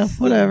 Yeah,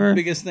 whatever.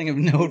 biggest thing of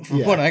note from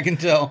Yeah. what I can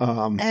tell.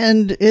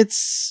 And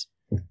it's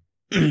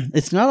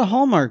not a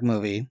Hallmark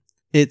movie.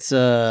 It's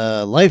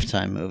a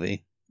Lifetime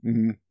movie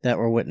mhm. that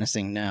we're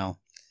witnessing now.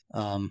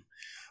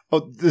 Oh,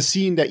 the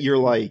scene that you're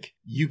like,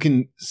 you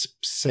can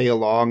say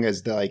along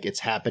as like it's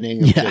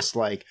happening. Yeah. Just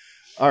like,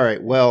 all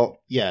right, well,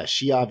 yeah,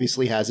 she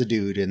obviously has a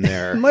dude in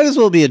there. Might as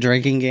well be a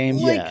drinking game.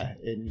 Yeah.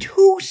 And-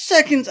 2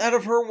 seconds out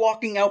of her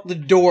walking out the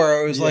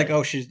door, I was Yeah. like,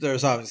 oh,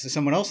 there's obviously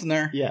someone else in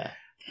there. yeah.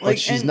 Like, But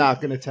she's and-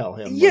 not going to tell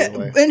him. Yeah, right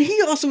away. and he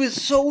also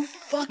is so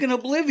fucking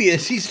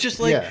oblivious. He's just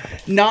like Yeah.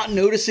 not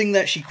noticing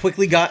that she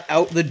quickly got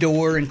out the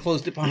door and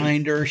closed it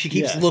behind her. She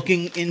keeps Yeah.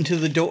 looking into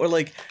the door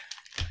like,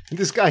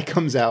 This guy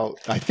comes out.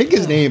 I think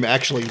his name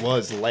actually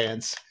was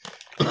Lance.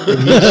 And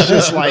he's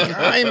just like,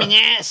 I'm an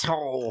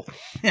asshole.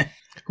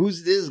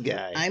 Who's this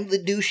guy? I'm the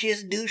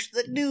douchiest douche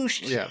that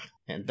douched. Yeah.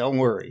 And don't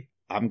worry,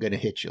 I'm going to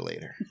hit you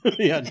later.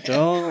 Yeah,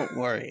 don't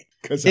worry.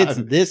 Because It's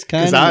this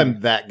kind of.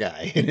 I'm that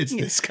guy. And it's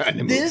this kind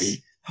of This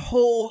movie.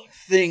 whole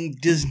thing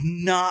does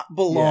not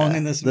belong Yeah.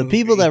 in this The movie.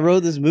 people that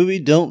wrote this movie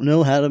don't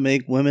know how to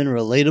make women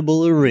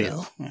relatable or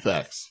real.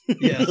 Facts.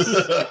 Yes.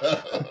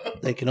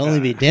 They can only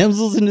be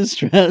damsels in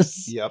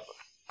distress. Yep.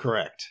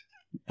 Correct.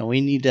 And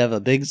we need to have a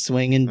big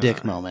swing and dick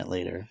Ah. moment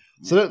later.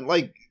 So then,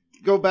 like,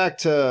 go back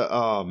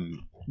to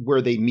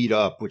where they meet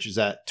up, which is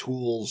at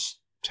Tool's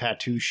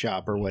tattoo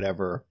shop or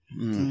whatever.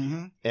 Mm.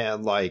 Mm-hmm.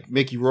 And like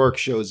Mickey Rourke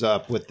shows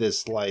up with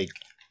this like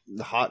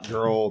hot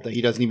girl that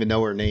he doesn't even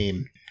know her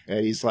name.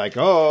 And he's like,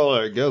 oh,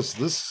 I guess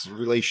this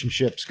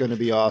relationship's going to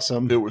be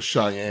awesome. It was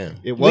Cheyenne.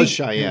 It was Wait,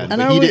 Cheyenne, and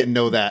but are he we- didn't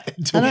know that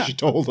until and she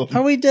told him.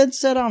 Are we dead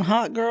set on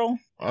hot girl?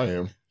 I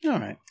am. All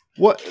right.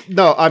 What?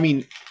 No, I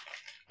mean,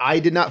 I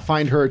did not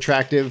find her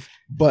attractive,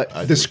 but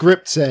I the did.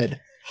 script said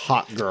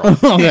hot girl.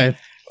 Okay.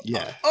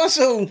 Yeah.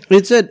 Also,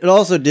 It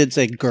also did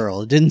say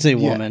girl. It didn't say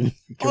Yeah. woman.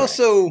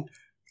 also,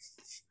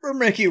 for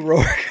Mickey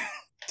Rourke,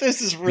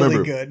 this is really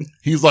Remember, good.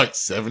 He's like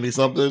 70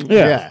 something.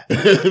 Yeah.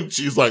 And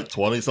she's like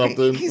 20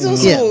 something. He's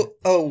also Yeah.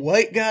 a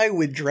white guy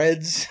with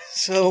dreads,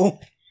 so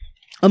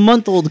A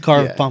month-old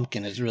carved Yeah.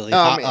 pumpkin is really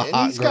And a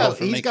hot he's girl got,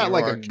 for he's Mickey got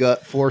like a Rourke.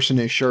 gut forcing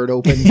his shirt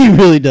open. He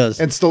really does.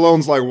 And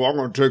Stallone's like, well, I'm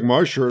going to take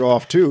my shirt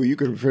off too. You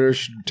can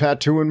finish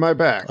tattooing my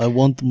back. I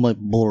want my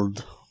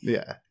board.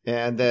 Yeah.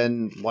 And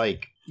then,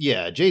 like,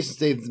 yeah, Jason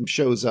Statham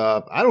shows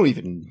up. I don't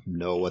even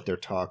know what they're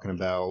talking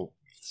about.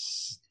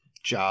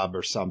 Job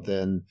or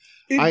something.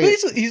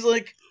 basically he's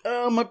like,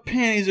 my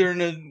panties are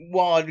in a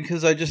wad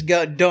because I just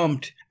got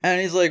dumped. And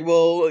he's like,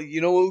 well,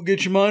 you know what will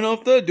get your mind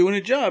off that? Doing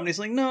a job. And he's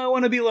like, no, I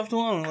want to be left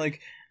alone. I'm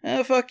like,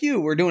 fuck you,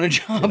 we're doing a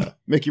job.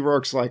 Mickey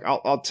Rourke's like,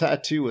 I'll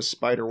tattoo a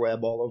spider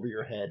web all over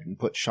your head and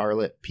put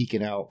Charlotte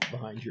peeking out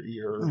behind your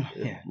ear.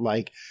 Yeah.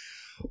 Like,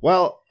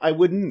 well, I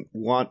wouldn't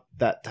want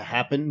that to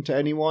happen to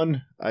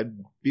anyone. I'd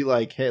be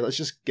like, hey, let's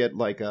just get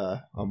like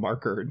a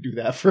marker and do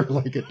that for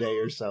like a day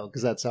or so,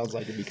 because that sounds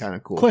like it'd be kind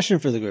of cool. Question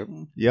for the group.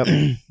 Yep.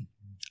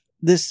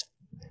 This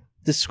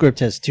script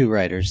has two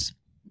writers.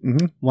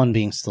 Mhm. One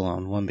being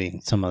Stallone, one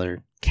being some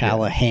other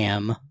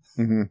Callahan.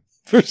 Mm-hmm.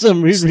 For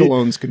some reason,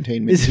 Stallone's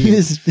containment team.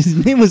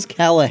 his name was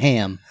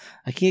Callahan.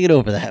 I can't get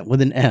over that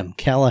with an M.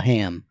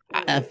 Callahan.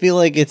 I feel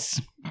like it's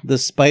the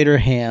Spider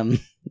Ham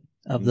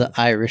of the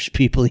Irish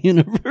people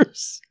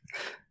universe.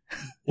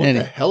 What the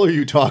Anyway, hell are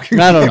you talking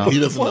I don't about? know. He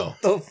doesn't know.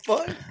 What the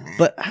fuck?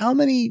 but how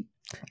many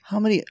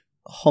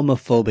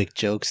homophobic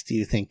jokes do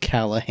you think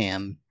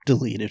Callahan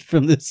deleted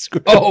from this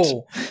script?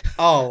 Oh,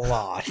 a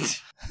lot.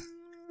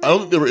 I don't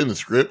think they were in the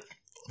script.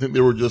 I think they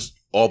were just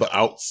all the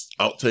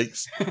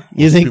outtakes.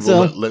 you think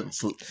People so?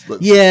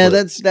 let Yeah,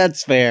 slip.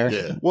 that's fair.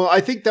 Yeah. Well, I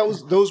think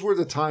those were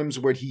the times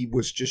where he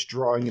was just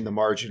drawing in the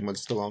margin when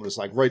Stallone was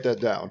like, write that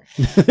down.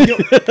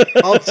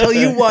 I'll tell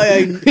you why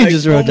I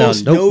just wrote down,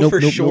 almost nope, know nope, for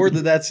nope, sure nope.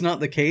 that that's not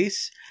the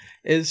case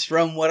is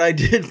from what I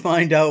did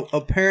find out.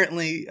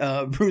 Apparently,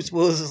 Bruce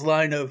Willis's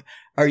line of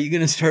 "Are you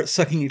going to start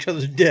sucking each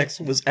other's dicks?"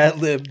 was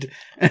ad-libbed,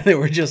 and they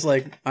were just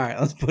like, "All right,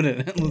 let's put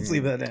it in. Let's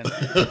leave that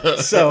in."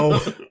 So,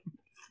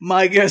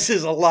 my guess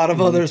is a lot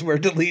of others were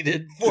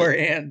deleted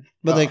beforehand.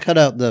 But they cut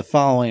out the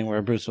following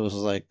where Bruce Willis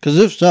was like, because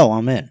if so,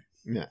 I'm in.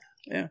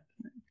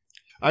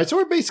 All right, so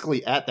we're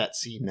basically at that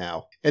scene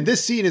now. And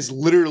this scene is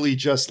literally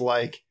just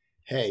like,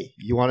 hey,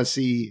 you want to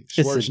see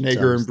the Schwarzenegger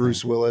dumbest and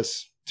Bruce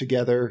Willis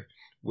together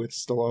with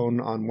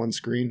Stallone on one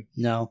screen?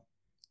 No.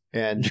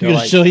 And I'm they're going to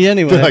like, show you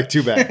anyway. they're like,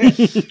 too bad.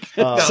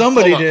 Now,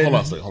 Somebody hold on, did. Hold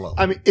on a second. Hold on.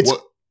 I mean, it's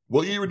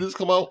What year did this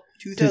come out?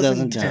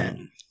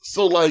 2010.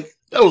 So, like,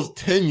 that was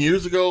 10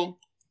 years ago.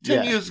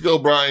 10 Yeah. years ago,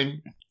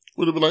 Brian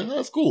would have been like,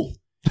 that's cool.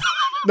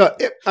 no.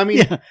 I mean,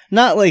 Yeah.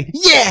 Not like,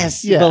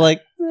 yes! Yeah. But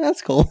like,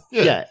 that's cool.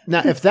 yeah.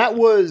 Now, if that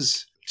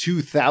was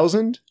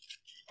 2000,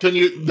 10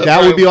 years.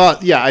 that would be all.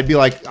 Yeah, I'd be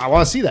like, I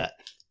want to see that.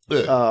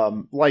 Yeah.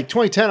 Like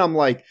 2010, I'm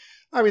like,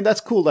 I mean,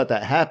 that's cool that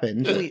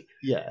happened. Yeah.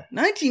 Yeah.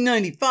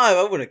 1995,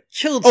 I would have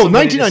killed Oh,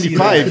 somebody to see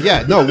 1995. that.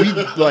 Yeah. No, we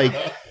like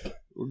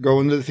we're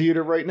going to the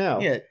theater right now.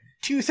 Yeah.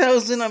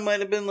 2000, I might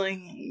have been like,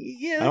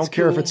 yeah, I that's don't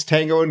care if cool. it's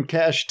Tango and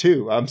Cash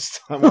too. I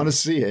want to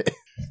see it.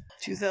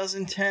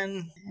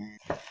 2010.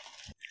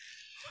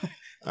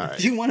 All right.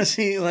 Do you want to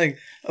see like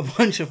a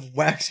bunch of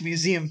wax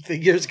museum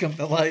figures come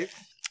to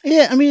life?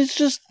 Yeah, I mean, it's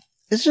just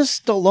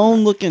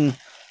Stallone looking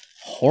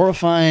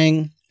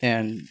horrifying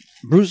and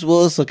Bruce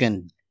Willis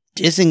looking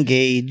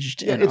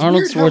disengaged, Yeah, and it's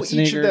Arnold weird how each of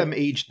Schwarzenegger. them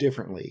age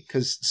differently.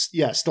 Because,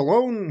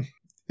 Stallone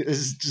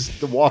is just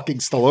the walking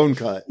Stallone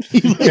cut. he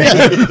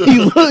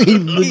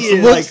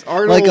is. looks Like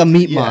Arnold- like a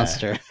meat yeah.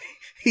 monster.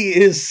 He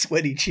is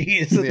sweaty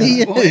cheese at Yeah. this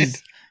He point.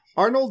 is.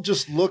 Arnold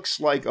just looks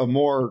like a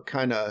more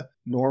kind of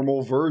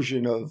normal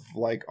version of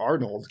like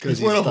Arnold.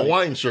 He's wearing a like-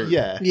 Hawaiian shirt.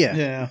 Yeah. Yeah.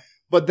 Yeah,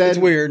 But then it's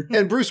weird.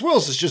 And Bruce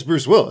Willis is just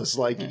Bruce Willis.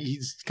 Like Yeah.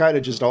 he's kind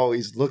of just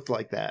always looked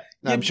like that.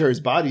 Yeah. I'm sure his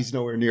body's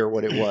nowhere near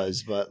what it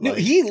was, but No, like,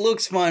 he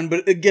looks fine,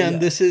 but again, Yeah.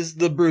 this is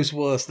the Bruce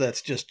Willis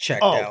that's just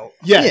checked out.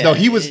 yeah, Yeah. no,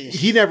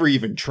 he never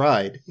even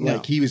tried. No.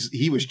 Like he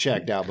was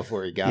checked out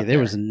before he got Yeah, there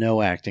was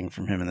no acting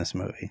from him in this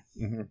movie.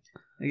 Mhm.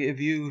 Like,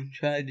 if you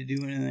tried to do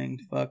anything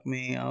to fuck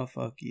me, I'll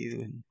fuck you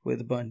and with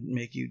a bunch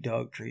make you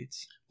dog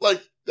treats. Like,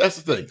 that's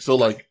the thing. So,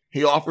 like,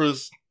 he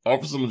offers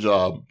him a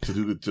job to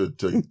do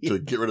to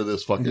get rid of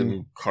this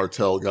fucking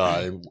cartel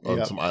guy on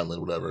Yep. some island,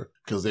 whatever,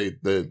 because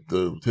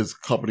his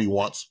company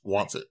wants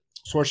it.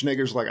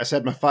 Schwarzenegger's like, I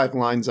said my 5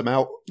 lines, I'm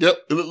out. Yep,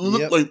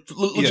 Yep. like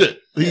legit.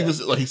 He Yeah.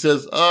 just like he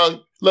says,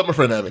 let my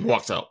friend have it. And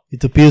walks out.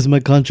 It appears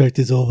my contract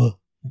is over.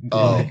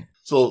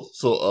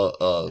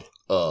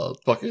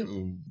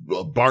 Fucking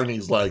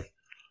Barney's like,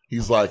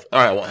 he's like, all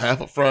right, I want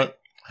half up front,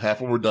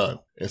 half when we're done.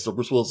 And so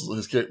Bruce Willis,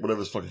 his character, whatever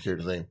his fucking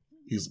character's name,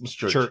 he's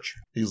Mr. Church.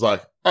 He's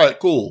like, all right,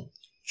 cool.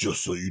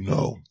 Just so you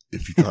know,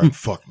 if you try and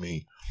fuck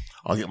me,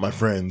 I'll get my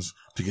friends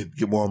to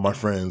get more of my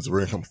friends. We're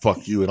gonna come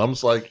fuck you. And I'm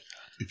just like,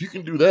 if you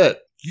can do that,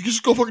 you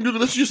just go fucking do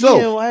this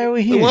yourself. Yeah, why are we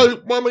Like,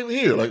 here? why am I even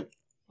here? Like,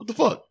 what the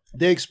fuck?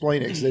 They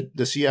explain it because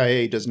the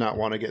CIA does not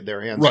want to get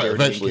their hands Right, dirty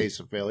eventually. in case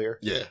of failure.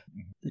 Yeah.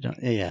 They don't,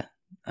 yeah.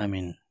 I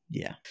mean,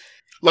 yeah.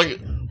 Like,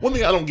 one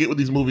thing I don't get with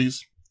these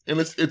movies, and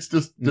it's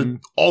just Mhm.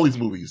 all these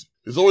movies,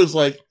 it's always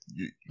like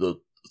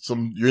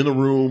you're in a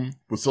room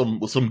with some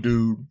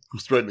dude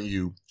who's threatening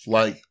you.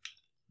 Like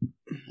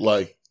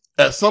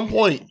at some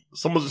point,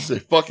 someone's just say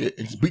fuck it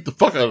and just beat the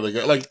fuck out of the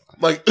guy. Like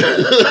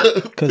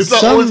it's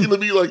not always gonna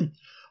be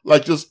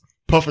like just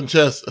puffing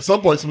chest. At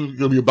some point, something's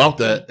gonna be about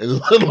that, and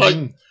it's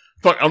like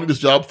fuck, I don't need this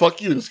job.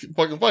 Fuck you, and just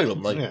fucking fight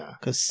him. Like, Yeah.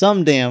 Because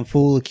some damn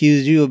fool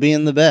accused you of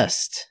being the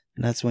best.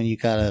 And that's when you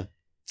gotta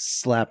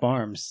slap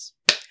arms.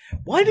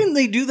 Why didn't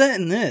they do that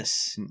in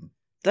this?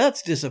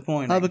 That's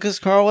disappointing. Because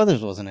Carl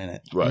Weathers wasn't in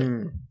it. right?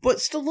 Mm. But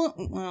still,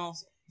 well,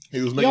 He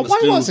was Yeah, making why a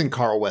stew. wasn't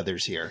Carl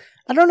Weathers here?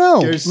 I don't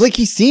know. There's- Like,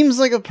 he seems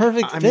like a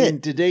perfect I fit. mean,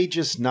 did they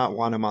just not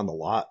want him on the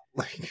lot?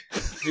 Like,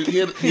 He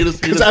had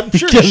because I'm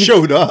sure he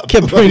showed up.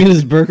 Kept bringing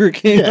his Burger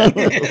King Yeah. out.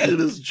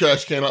 his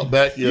trash can out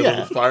back. He had a Yeah.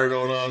 little fire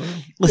going on.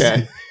 Listen,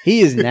 Yeah.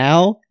 he is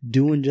now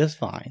doing just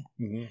fine.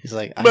 Mhm. He's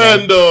like, I got-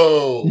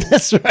 Mando.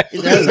 that's right. He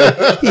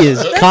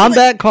is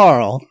Combat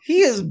Carl.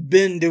 he has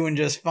been doing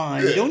just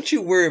fine. Don't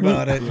you worry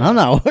about it. I'm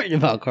not worried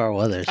about Carl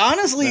Weathers.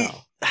 Honestly,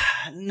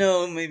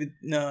 no, maybe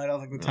no. I don't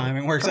think the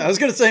timing works. I was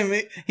gonna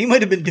say he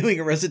might have been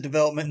doing Arrested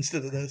Development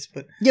instead of this,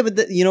 but Yeah,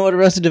 but you know what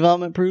Arrested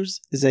Development proves?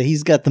 Is that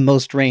he's got the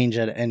most range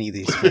out of any of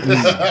these films.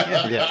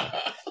 Yeah.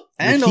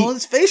 and all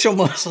his facial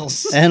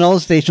muscles. And all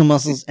his facial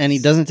muscles, and he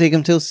doesn't take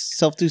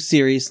himself too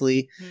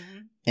seriously.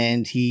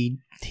 And he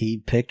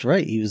picked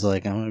right. He was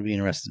like, I'm going to be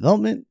in Arrested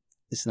Development.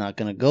 It's not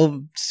going to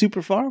go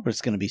super far, but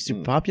it's going to be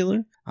super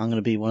popular. I'm going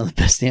to be one of the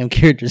best damn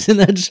characters in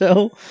that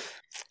show.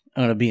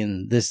 I'm going to be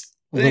in this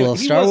But little anyway,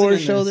 he Star wasn't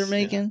Wars in show this. they're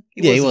making.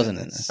 Yeah. He wasn't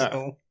in this.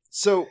 So,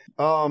 So,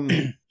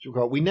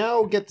 we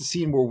now get the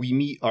scene where we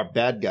meet our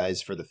bad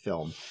guys for the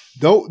film.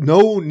 Though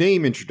no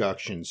name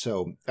introduction,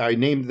 so I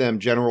named them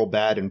General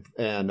Bad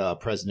and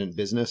President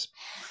Business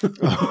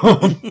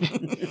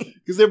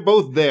because they're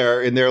both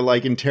there and they're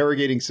like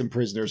interrogating some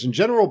prisoners. And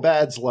General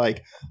Bad's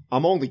like,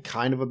 "I'm only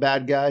kind of a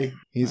bad guy."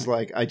 He's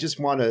like, "I just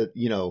want to,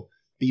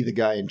 be the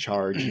guy in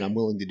charge, and I'm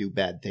willing to do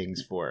bad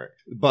things for it."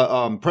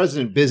 But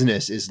President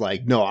Business is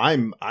like, "No,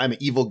 I'm an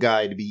evil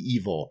guy to be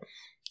evil."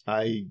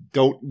 We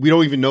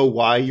don't even know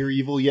why you're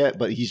evil yet,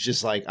 but he's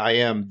just like, I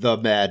am the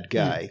bad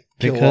guy.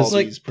 Kill all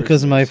these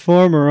Because my prisoners.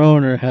 former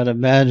owner had a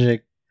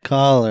magic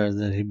collar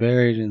that he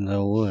buried in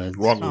the woods.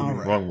 Wrong movie. All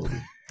right. Wrong movie.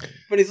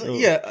 but he's like,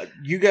 yeah,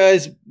 you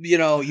guys, you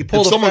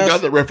pulled If a someone fast.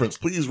 got that reference,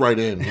 please write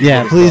in.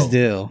 Yeah, please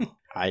do.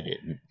 I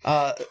didn't.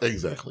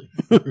 Exactly.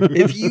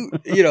 If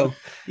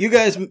you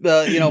guys,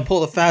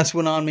 pulled a fast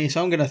one on me,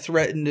 so I'm going to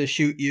threaten to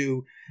shoot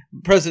you.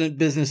 President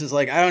Business is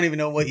like, I don't even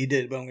know what you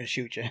did, but I'm going to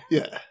shoot you.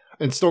 Yeah.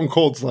 And Stone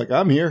Cold's like,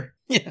 I'm here.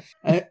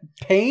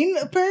 Pain,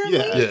 apparently?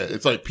 Yeah. Yeah,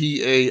 it's like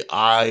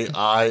PAIIINE,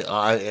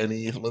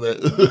 something like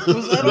that.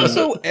 Was that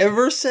also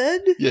ever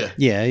said? Yeah.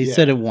 Yeah, he Yeah.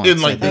 said it once.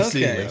 In like I this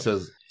think. scene, Okay. it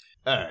says,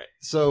 All right.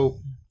 So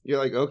you're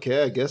like,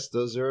 okay, I guess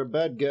those are our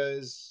bad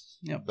guys.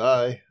 Yep.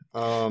 Bye.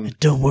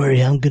 Don't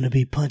worry, I'm going to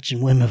be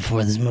punching women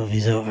before this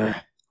movie's over.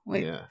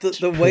 Wait, Yeah.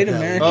 the white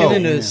American Oh,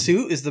 in a man.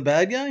 suit is the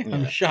bad guy?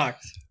 I'm Yeah.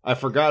 shocked. I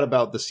forgot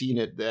about the scene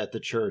at the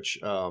church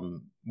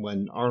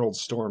when Arnold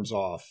storms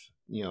off.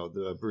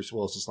 The Bruce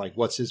Willis is like,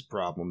 what's his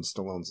problem?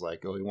 Stallone's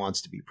like, oh, he wants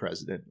to be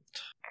president.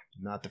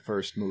 Not the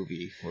first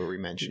movie where we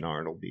mention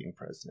Arnold being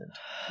president.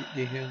 Do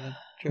you hear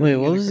that? Wait,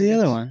 what was the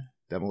other one?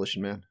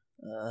 Demolition Man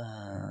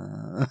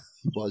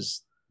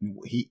was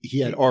he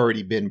had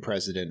already been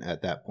president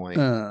at that point.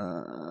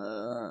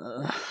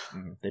 Uh,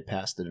 They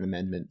passed an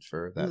amendment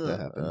for that to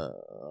happen.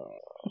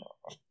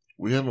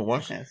 We haven't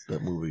watched Yes.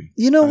 that movie.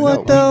 You know I what,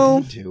 we though?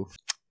 need to.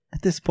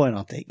 At this point,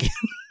 I'll take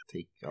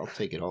it. I'll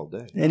take it all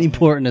day. Any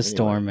port in a Anyway.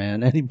 storm,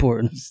 man. Any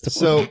port in a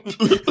storm.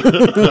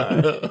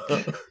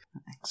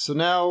 So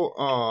now,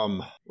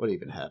 what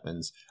even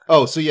happens?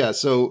 Oh, so yeah,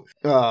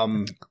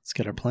 Let's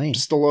get our plane.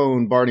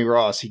 Stallone, Barney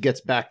Ross, he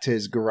gets back to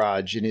his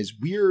garage in his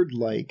weird,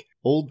 like,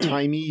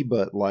 old-timey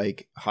but,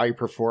 like,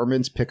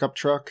 high-performance pickup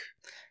truck.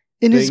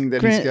 In thing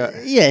that he's got.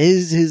 Yeah,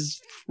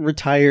 his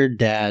retired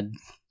dad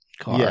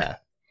car. Yeah.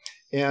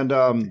 And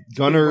working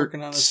Gunner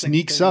on this thing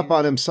sneaks for up years.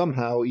 on him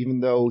somehow, even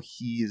though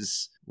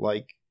he's,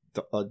 like,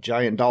 a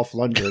giant Dolph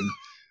Lundgren.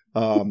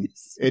 And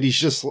he's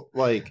just,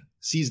 like...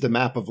 sees the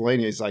map of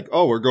Valenia. He's like,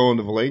 "Oh, we're going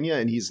to Valenia,"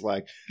 and he's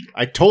like,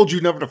 "I told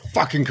you never to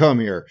fucking come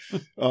here."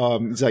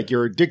 He's like,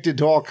 "You're addicted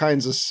to all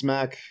kinds of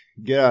smack.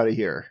 Get out of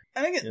here."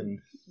 I think And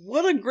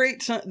what a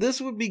great time.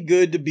 This would be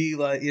good to be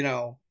like,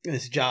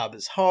 this job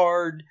is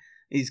hard.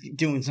 He's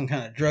doing some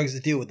kind of drugs to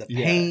deal with the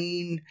Yeah.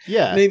 pain.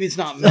 yeah, Maybe it's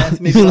not meth.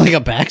 Maybe it's like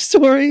a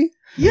backstory?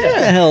 Yeah. What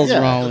the hell's Yeah,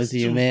 wrong That's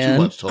with you, too man?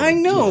 much, Tony. I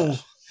know. Yeah.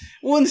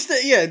 Well,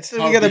 instead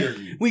How we dare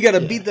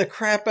gotta you. beat the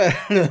crap out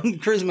of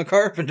Charisma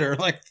Carpenter.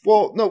 Like,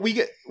 well, no,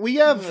 we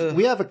have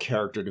a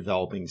character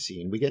developing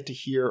scene. We get to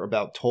hear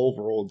about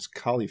Tolverold's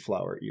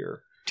cauliflower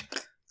ear,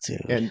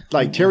 Dude. and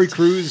like Terry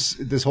Crews,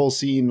 this whole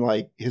scene,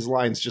 like his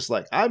line's just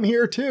like, "I'm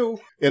here too,"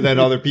 and then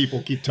other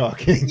people keep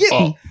talking.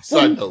 Oh,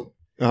 side note.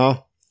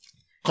 Uh-huh.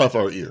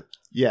 Cauliflower ear.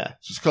 Yeah.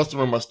 Just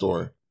customer in my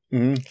store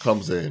Mm-hmm.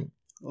 comes in.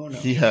 oh no,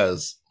 He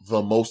has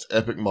the most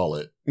epic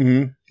mullet.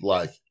 Mm-hmm.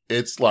 Like,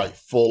 it's like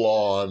full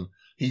on.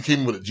 He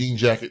came with a jean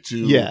jacket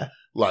too. Yeah.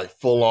 Like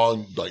full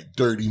on, like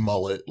dirty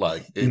mullet.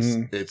 Like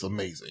it's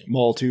amazing.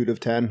 Multitude of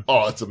 10.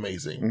 Oh, it's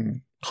amazing.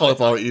 Mhm.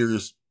 Cauliflower ear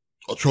is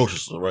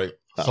atrocious, right?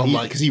 So I'm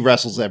like, Because he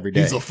wrestles every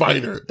day. he's a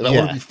fighter, and I Yeah.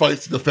 want to be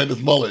fights to defend his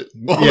mullet.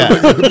 Yeah.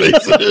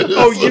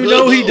 Oh, you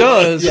know he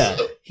does. Yeah.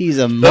 He's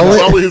a That's mullet.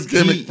 probably his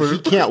gimmick He for.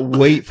 can't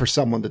wait for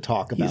someone to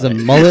talk about He's a it.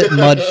 mullet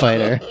mud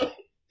fighter.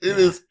 It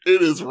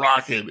is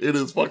rocking. It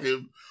is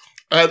fucking.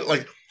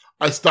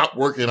 I stopped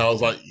working. I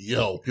was like,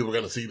 yo, people are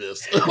gonna see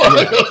this.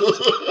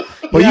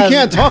 But Yeah. you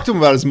can't talk to him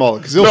about his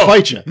mullet because he'll No.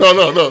 fight you.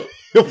 No.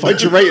 He'll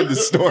fight you right in the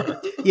store.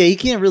 Yeah, you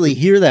can't really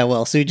hear that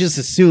well, so he just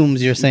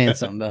assumes you're saying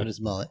something about his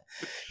mullet.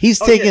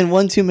 He's Oh, taken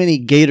one too many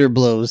gator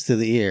blows to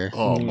the ear.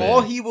 Oh man.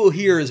 all he will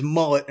hear is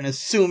mullet and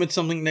assume it's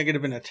something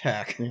negative and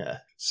attack. Yeah.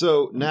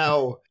 So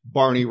now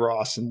Barney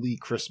Ross and Lee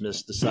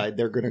Christmas decide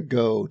they're going to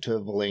go to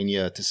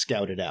Valenia to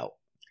scout it out.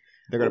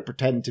 They're going to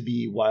pretend to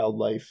be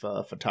wildlife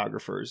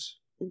photographers.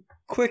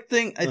 Quick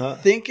thing, I Uh-huh.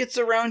 think it's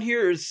around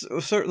here. It's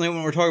certainly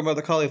when we're talking about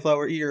the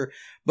cauliflower ear,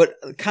 but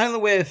kind of the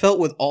way I felt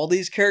with all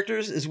these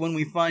characters is when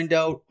we find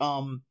out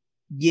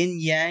Yin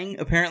Yang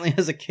apparently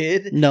has a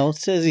kid. No, it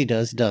says he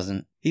does,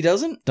 doesn't. He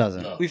doesn't?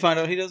 Doesn't. No. We find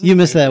out he doesn't? You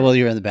missed that while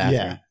you were in the bathroom.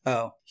 Yeah.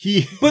 Oh.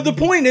 He, But the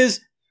point is,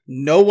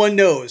 no one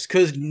knows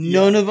because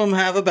none of them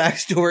have a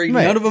backstory.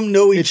 Right. None of them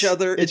know each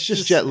other. It's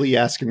just Jet Li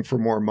asking for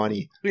more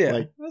money. Yeah,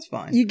 like- that's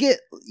fine. You get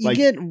Like-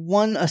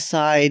 one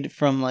aside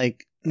from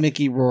like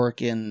Mickey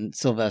Rourke and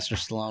Sylvester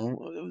Stallone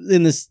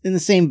in the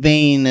same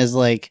vein as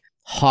like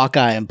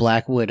Hawkeye and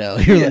Black Widow.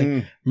 You're Yeah.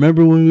 like,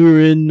 remember when we were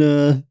in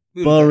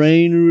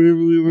Bahrain or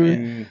wherever we were?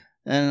 Mm.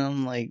 And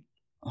I'm like,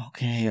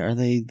 okay, are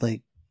they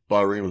like?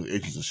 Bahrain was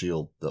Agents of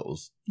S.H.I.E.L.D. That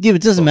was. Yeah, but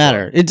it doesn't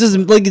matter. It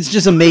doesn't like it's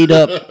just a made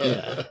up.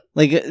 Yeah.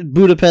 Like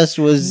Budapest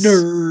was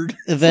Nerd.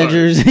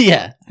 Avengers.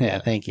 Yeah,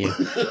 thank you.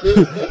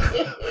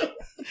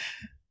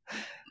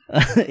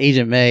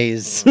 Agent May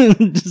is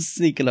just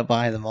sneaking up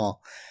behind them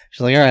all.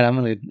 She's like, all right, I'm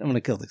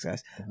gonna kill these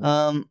guys.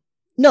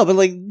 No, but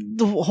like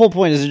the whole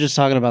point is they're just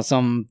talking about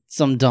some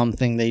dumb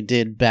thing they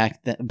did back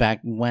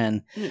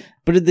when,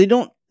 but they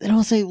don't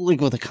say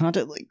like what the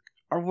content like.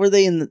 Or were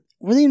they in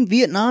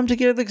Vietnam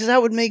together? Because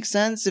that would make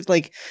sense if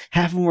like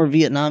half of them were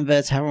Vietnam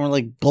vets, half of them were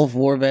like Gulf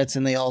War vets,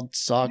 and they all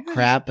saw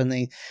crap. And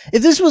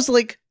if this was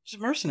like Just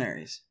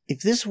mercenaries.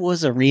 if this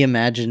was a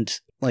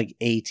reimagined like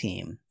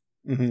A-Team,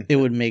 Mhm. it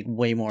would make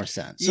way more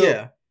sense. So-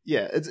 Yeah.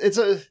 Yeah, it's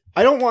a.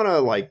 I don't want to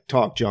like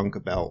talk junk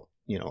about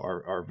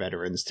our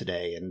veterans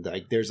today, and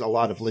like there's a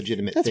lot of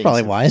legitimate. That's things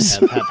probably wise.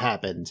 have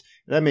happened.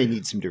 That may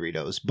need some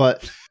Doritos,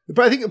 but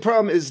I think the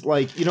problem is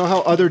like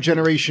how other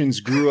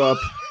generations grew up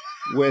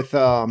with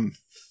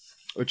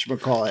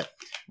whatchamacallit,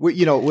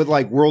 with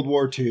like World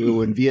War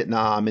II and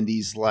Vietnam and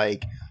these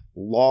like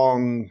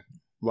long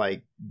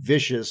like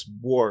vicious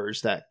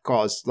wars that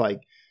caused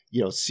like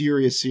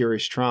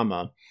serious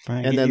trauma.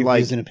 Brian, And get then, your like-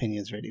 views and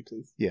opinions ready,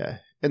 please. Yeah.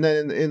 And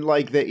then in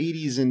like the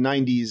 80s and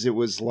 90s, it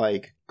was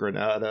like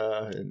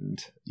Grenada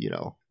and,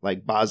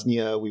 like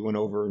Bosnia. We went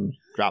over and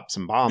dropped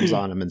some bombs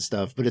on them and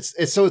stuff. But it's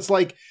one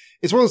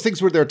of those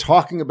things where they're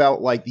talking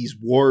about like these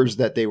wars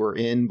that they were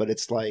in, but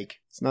it's like,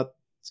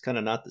 it's kind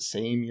of not the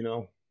same,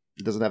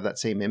 It doesn't have that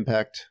same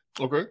impact.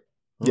 Okay.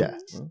 Yeah.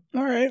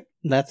 All right,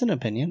 that's an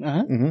opinion.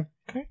 Uh-huh.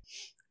 Mm-hmm. Did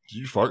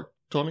you fart,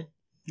 Tony?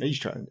 He's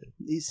trying to.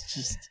 He's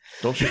just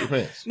Don't shit your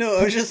pants. No,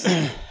 I was just.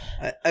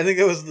 I think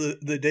that was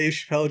the Dave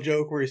Chappelle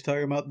joke where he's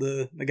talking about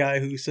the guy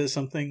who says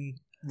something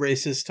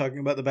racist, talking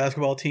about the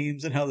basketball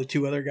teams and how the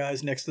two other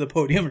guys next to the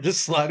podium are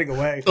just sliding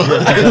away.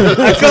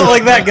 I felt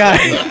like that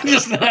guy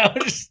just now,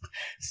 just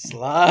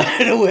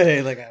slide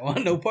away. Like, I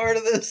want no part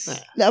of this.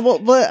 well,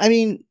 but I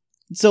mean,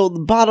 so the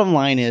bottom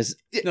line is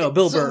No,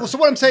 Bill Burr. So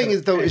what I'm saying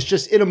is, though, it's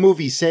just in a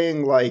movie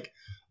saying like,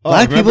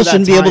 black remember people that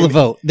shouldn't be able to time-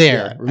 vote. There,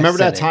 Yeah,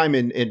 remember I that said it. time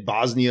in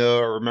Bosnia,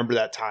 or remember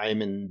that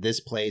time in this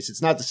place.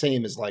 It's not the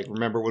same as like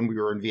remember when we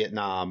were in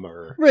Vietnam,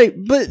 or Right,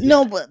 but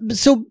no, but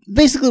so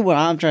basically what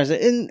I'm trying to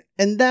say,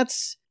 and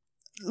that's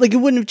like, it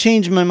wouldn't have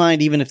changed my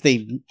mind even if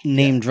they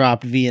name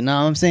dropped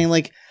Vietnam. I'm saying,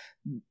 like,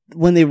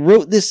 when they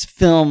wrote this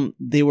film,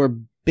 they were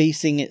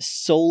basing it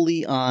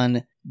solely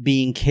on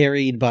being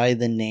carried by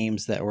the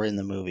names that were in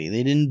the movie.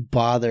 They didn't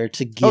bother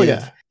to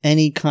give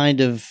any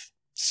kind of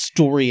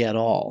story at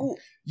all.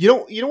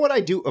 You know what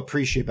I do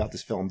appreciate about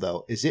this film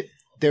though is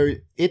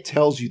it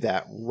tells you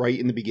that right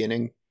in the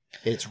beginning.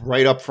 It's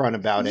right up front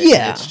about it.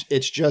 Yeah.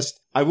 It's just,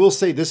 I will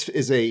say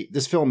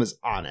this film is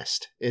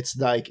honest. It's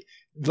like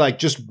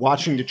just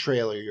watching the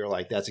trailer, you're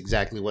like, that's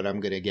exactly what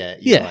I'm gonna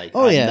get. You're Yeah. like,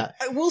 Oh, I'm yeah. not-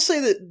 I will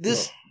say that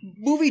this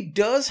movie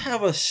does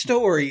have a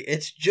story.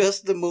 It's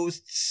just the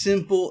most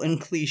simple and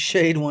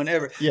cliched one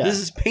ever. Yeah. This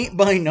is paint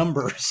by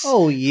numbers.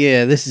 Oh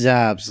yeah, this is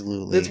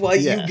absolutely. That's why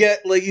Yeah. you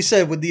get, like you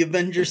said, with the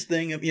Avengers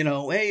thing of,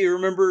 hey, you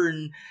remember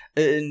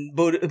in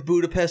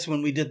Budapest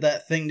when we did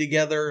that thing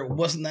together? It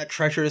wasn't that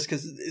treacherous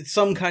because it's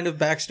some kind of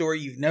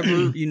backstory you never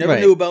Right.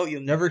 knew about,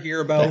 you'll never hear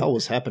what the about. hell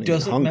was happening in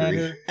Doesn't Hungary?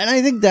 matter. And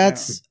I think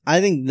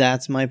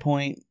that's my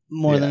point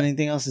more than Yeah.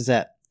 anything else, is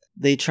that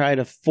they try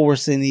to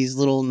force in these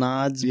little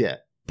nods, Yeah.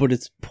 but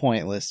it's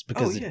pointless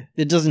because Oh, yeah.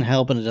 it doesn't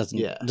help and it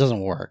Yeah.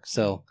 doesn't work.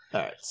 So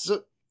All right.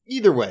 So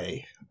either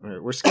way, all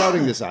right, we're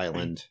scouting this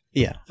island.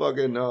 Yeah.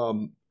 Fucking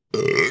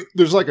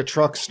there's like a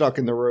truck stuck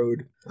in the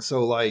road.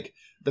 So like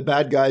the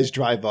bad guys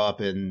drive up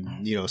and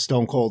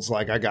Stone Cold's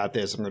like, I got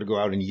this. I'm gonna go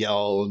out and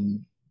yell,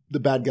 and the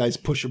bad guys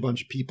push a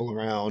bunch of people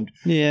around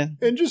yeah,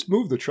 and just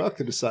move the truck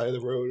to the side of the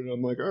road. And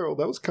I'm like, oh,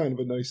 that was kind of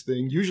a nice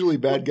thing. Usually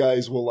bad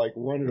guys will like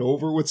run it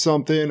over with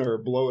something or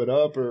blow it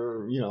up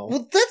or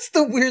Well, that's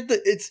the weird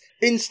that it's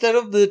instead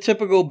of the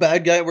typical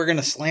bad guy, we're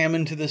gonna slam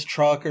into this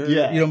truck or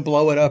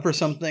blow it up or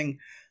something.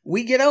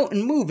 We get out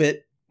and move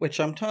it, which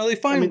I'm totally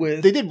fine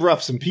with. They did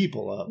rough some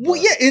people up. Well,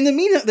 but- yeah, in the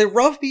meantime, they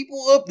rough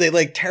people up. They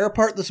like tear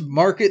apart this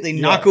market. They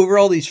knock over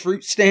all these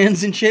fruit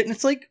stands and shit. And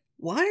it's like,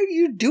 why are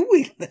you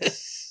doing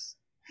this?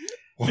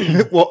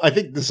 Well, I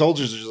think the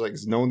soldiers are just like,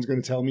 no one's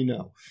going to tell me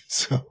no.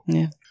 So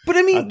But I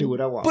I'll mean, do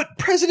what I want. but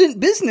President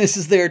Business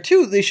is there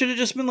too. They should have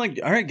just been like,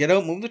 all right, get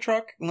out, move the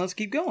truck, and let's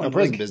keep going. No,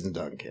 President Like, Business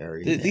doesn't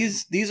care.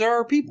 these are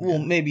our people. Well,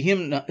 maybe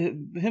him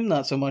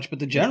not so much, but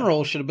the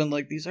general should have been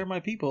like, these are my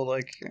people.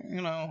 Like,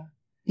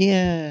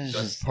 yeah.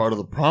 That's part of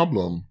the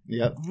problem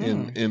Yep.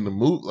 in the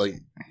movie. Like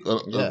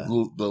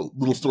the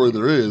little story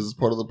there is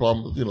part of the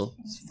problem.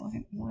 It's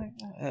fucking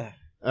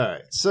All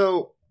right.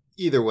 So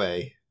either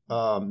way,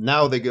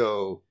 now they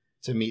go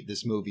to meet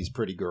this movie's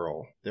pretty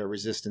girl, their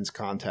resistance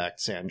contact,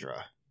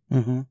 Sandra.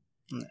 Mm-hmm.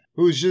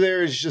 Who's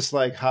there is just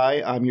like,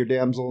 hi, I'm your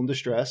damsel in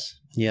distress.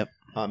 Yep.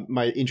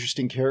 My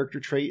interesting character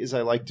trait is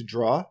I like to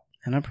draw.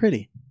 And I'm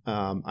pretty.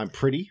 I'm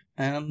pretty.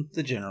 And I'm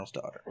the general's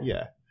daughter.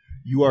 Yeah.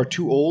 You are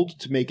too old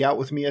to make out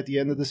with me at the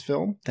end of this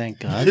film. Thank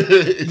God.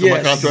 It's in my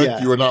Yes. contract.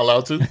 Yeah. You are not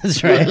allowed to.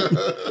 That's right.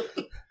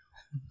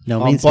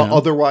 No means But no.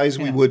 otherwise,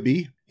 we Yeah. would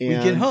be. We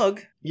And, can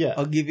hug. Yeah.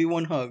 I'll give you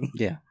one hug.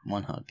 Yeah,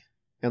 one hug.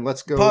 And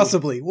let's go.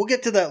 Possibly. We'll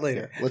get to that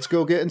later. Let's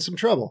go get in some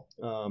trouble.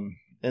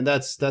 And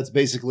that's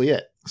basically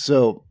it.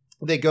 So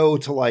they go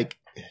to like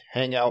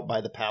hang out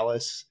by the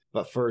palace,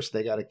 but first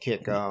they got to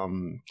kick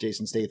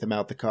Jason Statham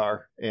out the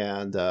car,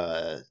 and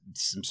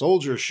some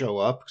soldiers show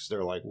up because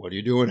they're like, "What are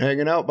you doing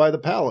hanging out by the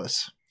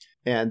palace?"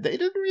 And they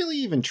didn't really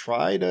even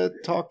try to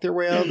talk their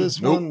way out of this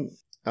Nope. one.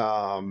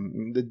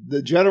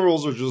 The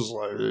generals are just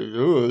like,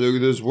 oh, look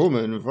at this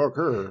woman, fuck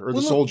her, or the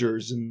Well, no,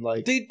 soldiers, and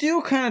like, They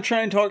do kind of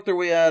try and talk their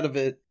way out of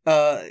it,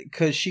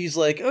 because she's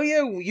like, "Oh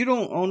yeah, you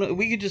don't own it.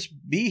 We could just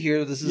be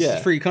here. This is a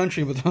free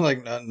country." But they're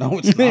like, "No,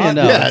 it's not."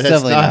 No, yeah, it's that's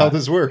definitely not how not.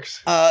 this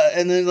works.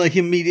 And then like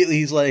immediately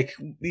he's like,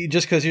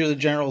 "Just because you're the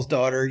general's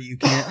daughter, you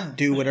can't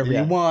do whatever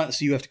Yeah. you want.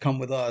 So you have to come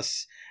with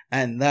us."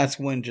 And that's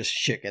when just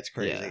shit gets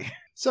crazy.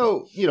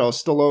 So,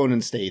 Stallone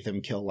and Statham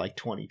kill like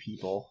 20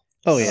 people.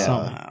 Oh, yeah.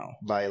 Somehow.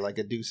 By like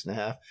a deuce and a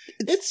half.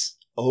 It's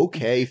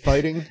okay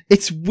fighting.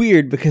 It's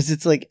weird because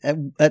it's like at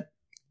the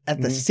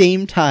Mhm.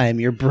 same time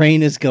your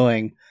brain is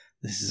going,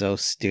 "This is so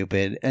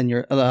stupid," and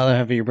the other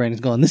half of your brain is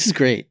going, "This is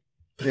great."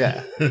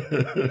 Yeah.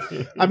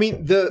 I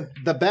mean, the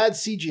bad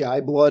CGI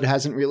blood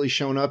hasn't really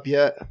shown up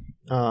yet.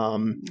 We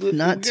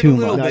Not get too a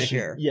little much. bit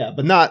here. Yeah,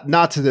 but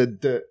not to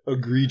the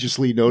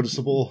egregiously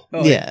noticeable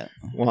Oh, Yeah.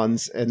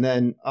 ones. And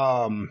then,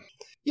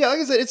 yeah, like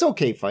I said, it's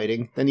okay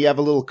fighting. Then you have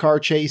a little car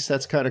chase.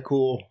 That's kind of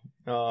cool.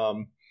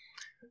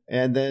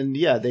 And then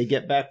they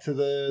get back to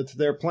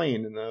their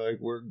plane, and they're like,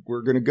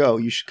 "We're gonna go.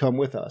 You should come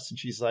with us." And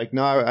she's like,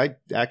 "No, I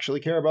actually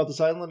care about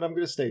this island. I'm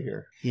gonna stay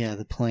here." Yeah,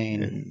 the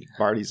plane. And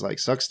Barty's like,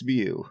 "Sucks to be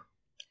you."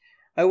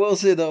 I will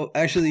say though,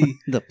 actually,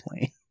 The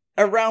plane.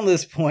 around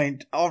this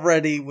point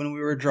already, when we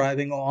were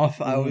driving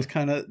off, I was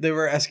they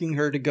were asking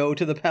her to go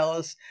to the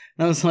palace,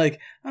 and I was like,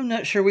 I'm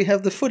not sure we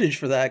have the footage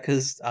for that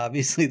because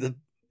obviously the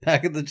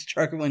back of the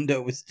truck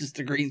window was just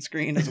a green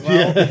screen as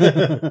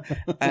well.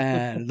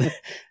 And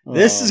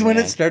this is when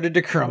it started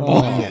to crumble.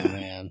 Oh,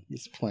 man.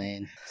 This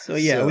plane. So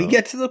we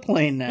get to the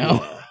plane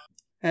now.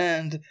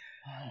 And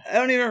I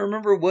don't even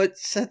remember what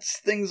sets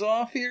things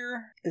off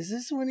here. Is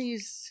this when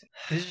he's...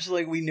 It's just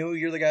like, we know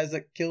you're the guys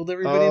that killed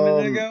everybody a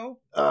minute ago.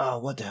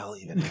 What the hell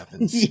even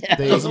happens? Yeah.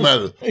 Doesn't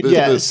matter.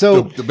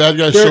 So the bad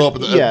guys show up.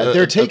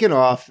 They're taking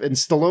off, and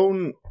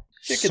Stallone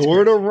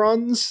sort of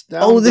runs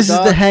down. Oh, this the is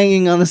dock. the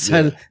hanging on the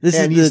side. Of, this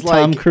And is the he's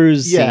Tom like,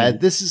 Cruise scene. Yeah,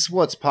 this is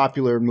what's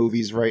popular in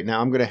movies right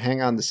now. I'm going to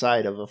hang on the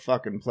side of a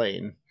fucking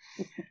plane.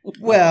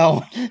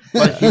 Well,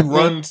 Like he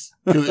runs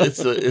because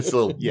it's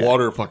a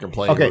water fucking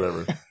plane Okay. or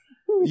whatever.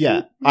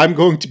 Yeah, I'm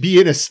going to be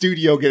in a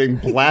studio getting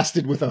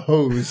blasted with a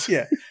hose.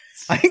 yeah.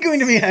 I'm going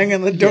to be hanging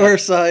on the door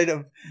side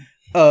of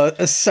a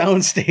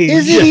soundstage.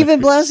 Is it even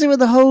blasted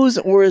with a hose,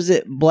 or is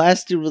it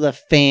blasted with a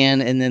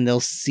fan and then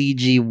they'll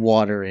CG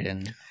water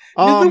in?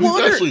 The He's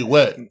water- actually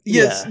wet.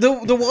 Yes,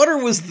 the water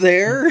was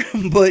there,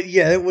 but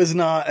it was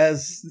not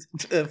as.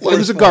 It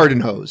was a garden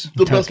hose.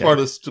 The best Okay. part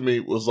is to me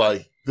was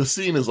like the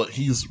scene is like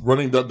he's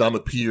running down the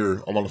pier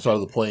along the side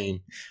of the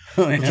plane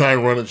Oh, to yeah. try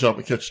and run and jump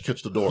and catch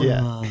the door.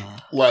 Yeah.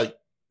 Like,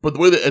 but the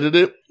way they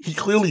edited it, he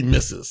clearly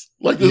misses.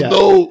 Like there's Yeah.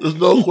 no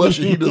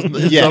question he doesn't.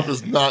 His Yeah. jump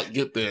does not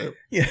get there.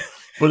 Yeah.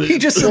 But He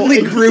just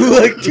suddenly grew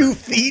like 2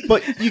 feet.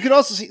 But you can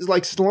also see,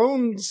 like,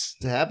 Stallone's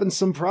having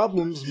some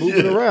problems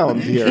moving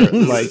around here.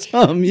 Like,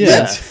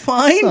 That's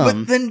fine, Some.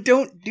 but then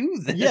don't do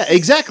this. yeah,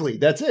 exactly.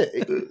 That's it.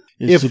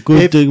 It's If- a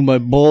good if- thing my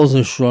balls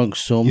are shrunk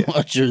so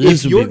much, or this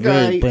If would your be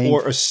very guy painful.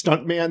 or a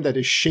stuntman that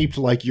is shaped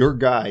like your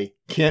guy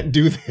can't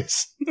do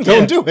this,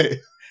 don't do it.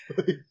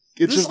 It's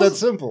This just was- that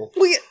simple.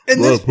 Well, yeah,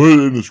 and well, this, put it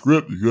in the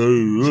script.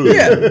 You gotta,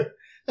 yeah.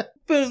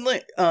 But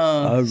like,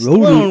 wrote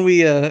Stallone,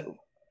 we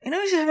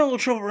he's having a little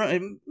trouble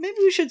running. Maybe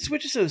we should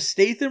switch it so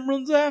Statham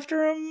runs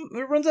after him.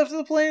 Runs after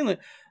the plane. Like,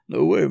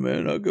 no way,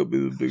 man! I gotta be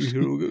the biggest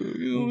hero.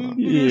 I'm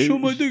gonna show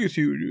my diggest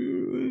to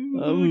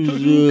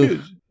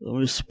you. I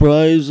was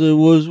surprised I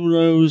was when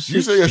I was.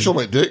 You say I show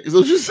my dick? Is that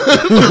what you said?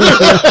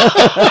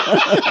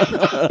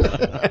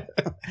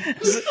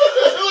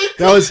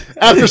 That was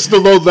after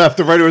Stallone left.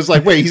 The writer was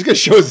like, "Wait, he's gonna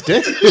show his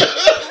dick."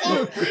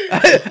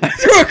 I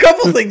threw a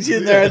couple things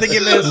in there. I think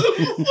you missed.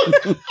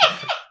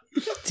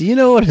 Do you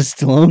know what a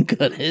Stallone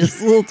cut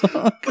is, little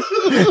dog?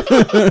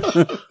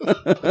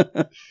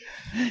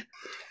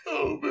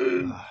 Oh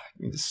man.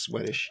 The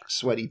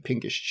sweaty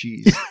pinkish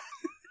cheese.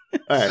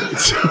 All right,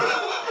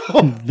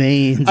 so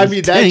Veins. I of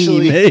mean, tangy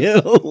actually-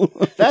 mayo.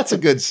 that's a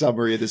good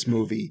summary of this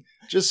movie.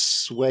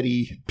 Just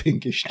sweaty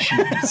pinkish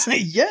cheese.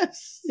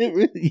 Yes.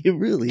 It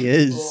really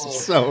is.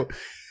 So,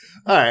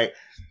 all right.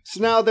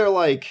 So now they're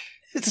like,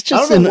 It's I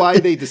just don't know why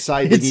they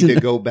decide they it's need to an-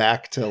 go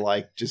back to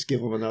like just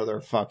give them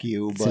another fuck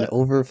you, It's an but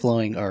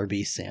overflowing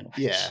Arby's sandwich.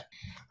 yeah,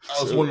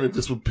 I was wondering if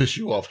this would piss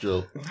you off,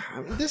 Joe.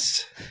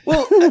 this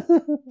Well,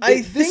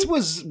 I this think.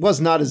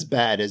 was not as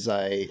bad as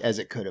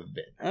it could have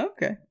been.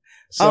 Okay.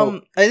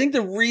 So I think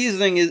the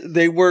reasoning is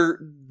they were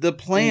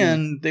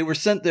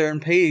sent there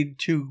and paid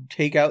to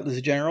take out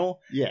this general,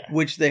 yeah,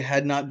 which they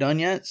had not done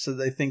yet. So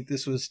they think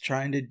this was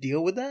trying to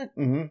deal with that,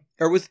 hmm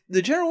or was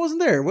the general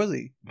wasn't there? Was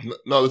he?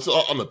 No, it's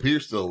on the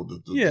pier still.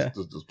 Yeah.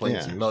 The plane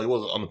Yeah. scene. No, he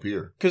wasn't on the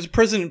pier. Because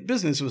President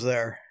Business was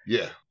there.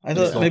 Yeah. I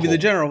Just thought maybe the Stone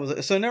Cold. general was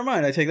there. So never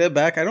mind. I take that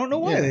back. I don't know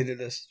why Yeah. they did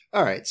this.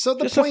 all right. So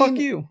the Just so fuck plane,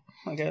 you,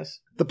 I guess.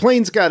 the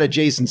plane's got a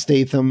Jason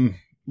Statham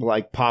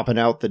like popping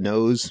out the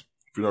nose.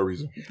 For no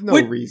reason. No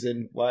Wait.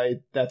 reason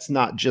why that's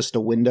not just a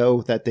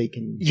window that they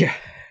can. Yeah.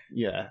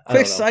 Yeah. I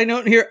Quick don't know. side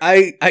note here.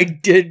 I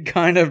did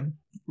kind of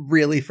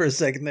really for a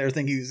second there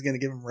think he was going to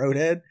give him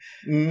Roadhead.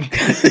 Mm.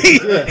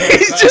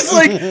 He's just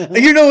like,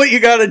 you know what you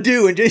got to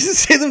do. And Jason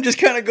Statham just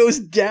kind of goes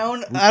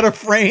down out of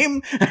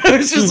frame. I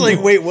was just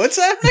like, wait, what's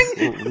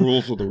happening?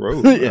 Rules of the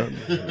road. Yeah.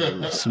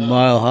 man. It's a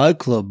Mile High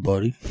Club,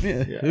 buddy.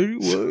 Yeah. Yeah.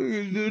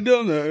 What,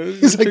 down there.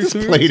 He's like, this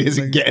plane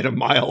isn't getting a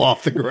mile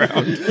off the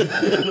ground.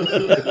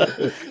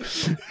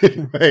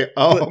 Anyway,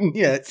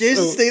 Yeah,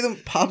 Jason so- Statham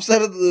pops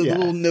out of the Yeah.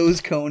 little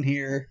nose cone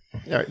here.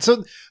 All right,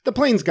 so the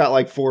plane's got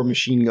like 4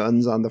 machine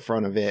guns on the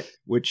front of it,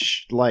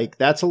 which like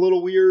that's a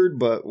little weird,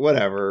 but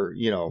whatever.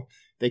 You know,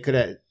 they could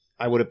have.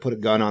 I would have put a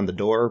gun on the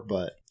door,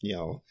 but you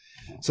know.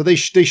 So they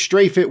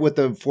strafe it with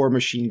the 4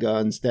 machine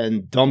guns,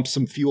 then dump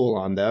some fuel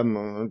on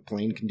them.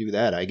 Plane can do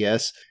that, I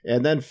guess,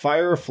 and then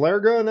fire a flare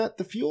gun at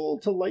the fuel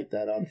to light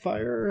that on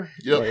fire.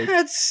 Yep. Like,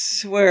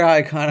 That's where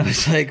I kind of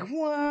was like,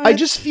 what? I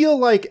just feel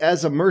like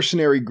as a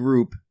mercenary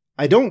group,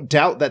 I don't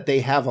doubt that they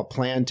have a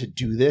plan to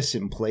do this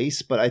in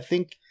place, but I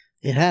think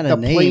It had a the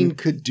name. plane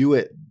could do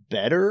it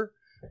better.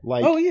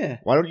 Like, Oh yeah,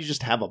 why don't you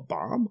just have a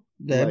bomb?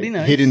 that'd Like, be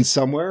nice. hidden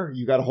somewhere.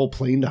 You got a whole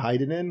plane to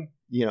hide it in,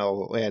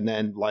 and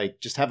then like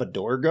just have a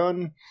door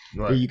gun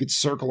where Right. you could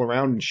circle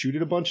around and shoot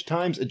it a bunch of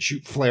times and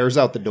shoot flares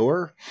out the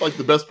door. Like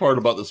the best part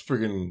about this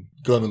freaking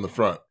gun in the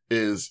front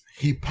is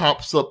he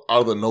pops up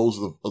out of the nose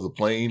of the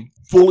plane,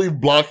 fully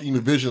blocking the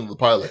vision of the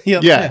pilot.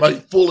 Yep. Yeah.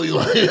 Like fully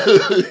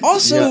like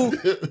Also,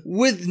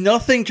 with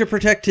nothing to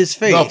protect his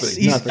face.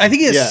 Nothing. Nothing. I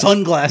think he has Yeah.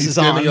 sunglasses he's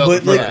on, standing up but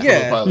in front like, of the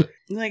yeah, pilot.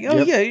 like, oh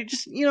Yep. yeah, you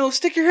just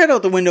stick your head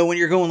out the window when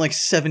you're going like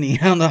 70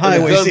 on the the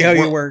highway, guns see how you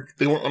weren't- work.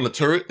 They weren't on the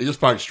turret. They just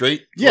fired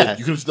straight. Yeah. Like,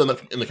 you could have done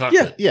that in the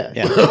cockpit. Yeah.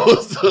 Yeah.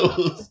 So,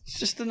 It's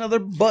just another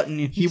button.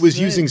 He was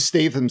using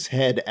Statham's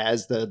head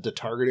as the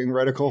targeting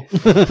reticle.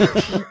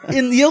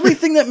 And the only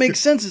thing that makes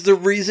sense is the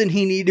reason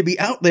he needed to be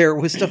out there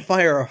was to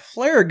fire a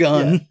flare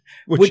gun,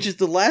 which is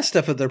the last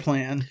step of their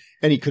plan.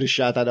 And he could have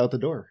shot that out the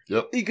door.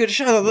 He could have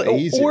shot Way it,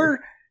 easier. or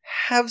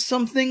have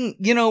something,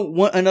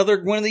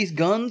 another one of these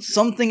guns,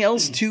 something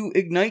else to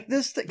ignite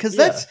this, because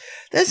that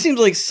seems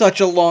like such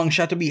a long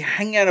shot to be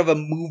hanging out of a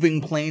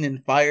moving plane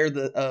and fire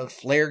the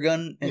flare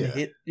gun and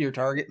hit your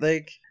target.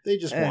 Like, They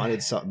just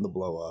wanted something to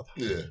blow up.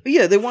 yeah. but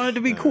yeah, they wanted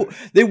to be cool.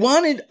 They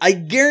wanted, I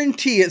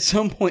guarantee, at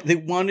some point they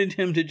wanted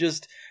him to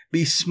just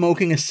be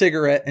smoking a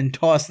cigarette and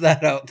toss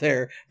that out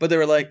there. But they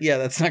were like, yeah,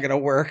 that's not going to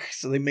work.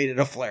 So they made it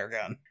a flare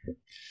gun.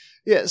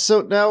 Yeah,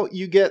 so now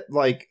you get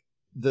like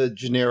the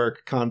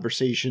generic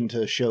conversation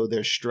to show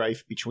their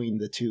strife between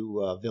the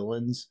two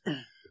villains,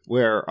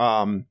 where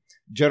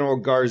General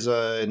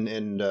Garza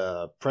and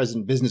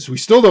President Business, we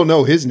still don't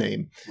know his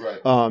name,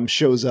 Right.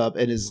 shows up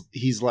and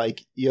he's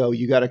like, yo,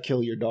 you got to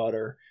kill your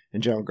daughter.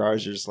 And General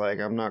Garza's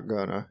like, I'm not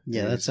gonna.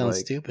 Yeah, And that he's sounds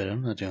like, stupid.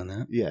 I'm not doing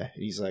that. Yeah,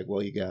 he's like,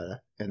 well, you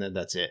gotta, and then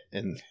that's it.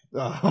 And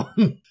I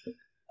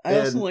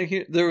also And-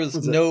 like there was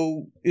What's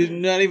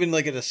not even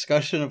like a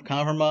discussion of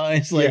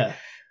compromise. Like, yeah,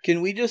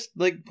 can we just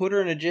like put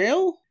her in a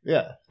jail?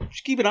 yeah,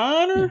 Just keep it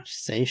on her?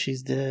 Just say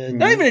she's dead.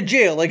 Not even a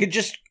jail. Like,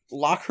 just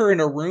lock her in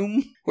a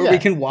room where we Yeah.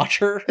 can watch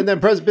her. and then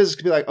President Business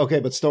could be like, okay,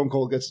 but Stone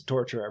Cold gets to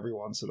torture every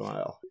once in a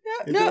while.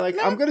 And they're like,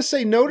 I'm gonna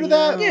say no to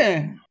that.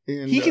 Yeah,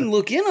 And, he can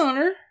look in on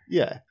her.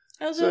 Yeah.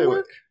 How's So that anyway.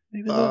 work?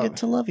 Maybe they'll get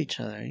to love each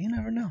other. You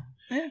never know.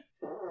 Does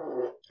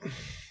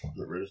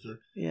it register?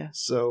 Yeah,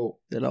 So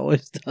it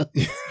always does.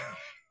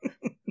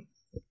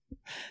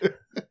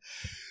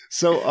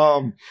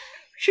 so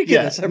Should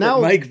get Yeah, a separate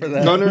now mic for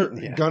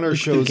that. Gunner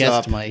shows Guest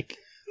up. Mike.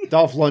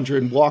 Dolph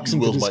Lundgren walks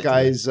into Will's this mic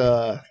guy's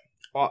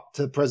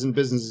to President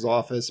Business's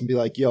office and be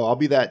like, "Yo, I'll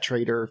be that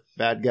traitor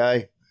bad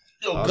guy."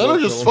 Yo, I'll Gunner go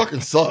just kill him.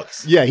 fucking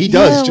sucks. Yeah, he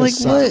does. Yeah, just like,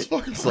 suck. what? Just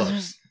fucking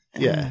sucks.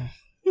 Yeah.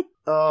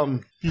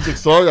 He's like,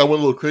 sorry, I went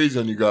a little crazy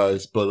on you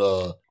guys, but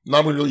now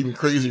I'm going to go even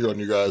crazier on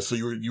you guys. So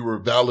you were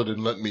valid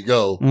in letting me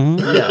go. Mhm.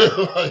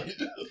 Yeah.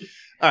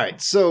 All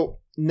right, so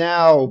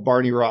now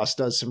Barney Ross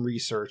does some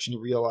research and he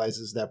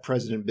realizes that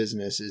President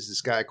Business is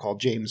this guy called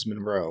James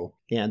Monroe,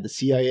 and the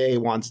CIA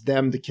wants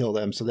them to kill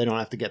them so they don't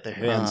have to get their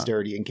hands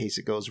dirty in case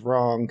it goes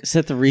wrong. Is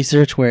that the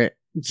research where it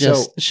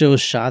just So- shows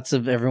shots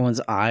of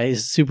everyone's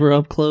eyes super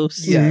up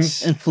close?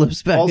 Yes. And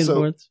flips back Also-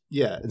 and forth?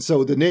 Yeah, and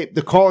so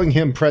the calling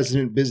him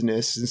President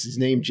Business, since his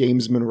name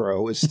James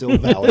Monroe, is still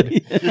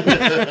valid.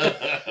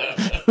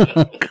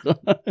 Oh,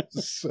 God.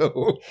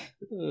 So,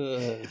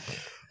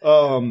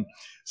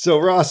 so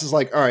Ross is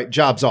like, all right,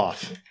 job's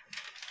off.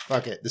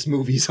 Fuck it, this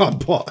movie's on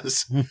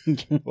pause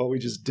while we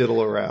just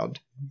diddle around.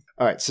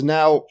 All right, so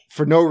now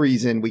for no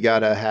reason we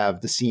gotta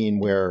have the scene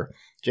where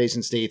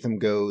Jason Statham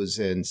goes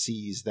and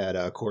sees that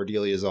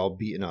Cordelia's all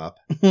beaten up,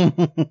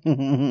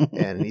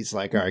 and he's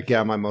like, all right, get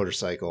on my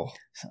motorcycle.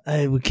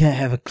 Hey, we can't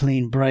have a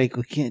clean break.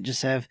 We can't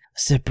just have a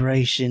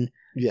separation.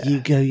 Yeah, You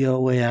go your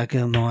way, I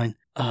go mine.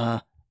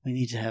 We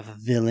need to have a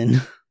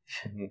villain.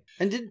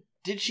 And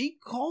did she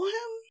call him?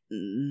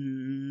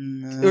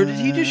 Or did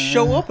he just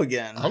show up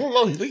again? I don't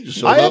know. He think he just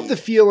showed I up. have the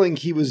feeling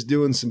he was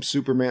doing some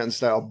Superman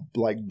style,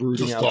 like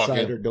brooding Just outside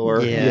talking. her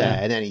door. Yeah.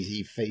 And then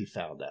he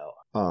found out.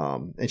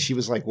 And she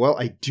was like, "Well,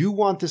 I do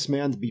want this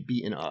man to be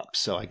beaten up,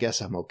 so I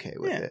guess I'm okay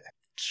with Yeah. it."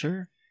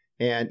 Sure.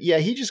 And yeah,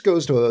 he just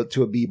goes to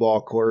a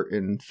b-ball court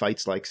and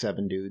fights like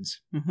 7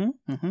 dudes. Mm-hmm.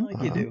 Mm-hmm.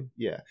 Like you do.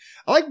 Yeah,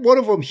 I like one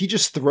of them. He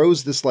just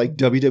throws this like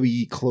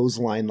WWE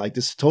clothesline, like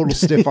this total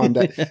stiff arm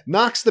that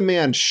knocks the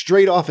man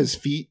straight off his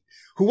feet.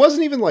 Who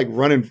wasn't even like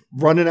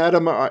running at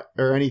him or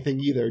anything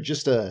either.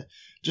 Just a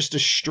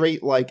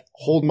straight like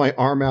hold my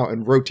arm out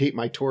and rotate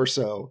my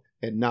torso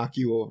and knock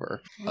you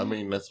over. I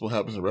mean, that's what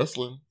happens in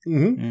wrestling.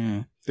 Mm-hmm.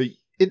 Mm.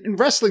 In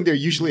wrestling, they're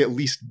usually at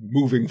least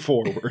moving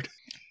forward.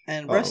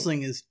 And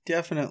wrestling is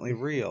definitely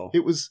real.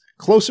 It was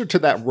closer to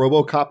that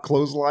RoboCop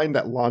clothesline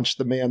that launched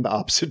the man the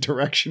opposite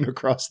direction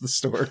across the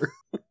store.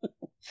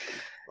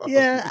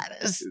 Yeah.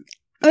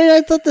 I mean,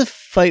 I thought the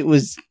fight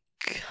was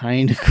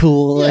kind of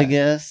cool, I Yeah.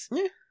 guess.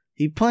 Yeah.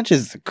 He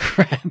punches the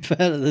crap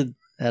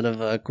out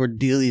of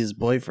Cordelia's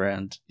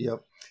boyfriend. Yep.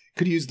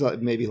 Could use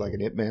maybe like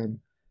an Ip Man.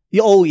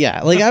 Yeah, oh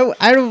yeah, like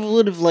I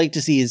would have liked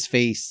to see his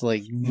face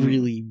like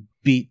really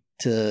beat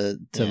to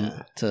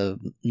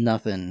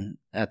nothing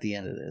at the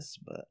end of this,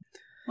 but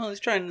Well, he's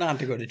trying not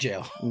to go to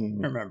jail.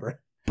 Mm.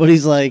 Remember?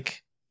 he's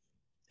like,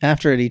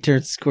 after it, he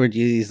turns toward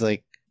you. He's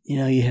like,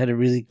 you had a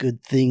really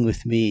good thing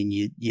with me, and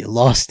you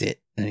lost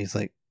it. And he's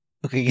like,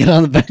 okay, get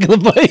on the back of the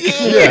bike.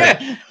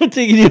 Yeah. I'm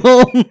taking you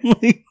home.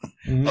 Like,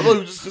 I thought he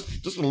was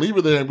just gonna leave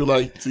her there and be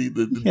like, see,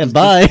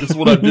 bye. This is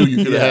what I do. You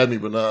could have Yeah. had me,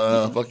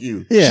 but fuck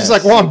you. yeah. She's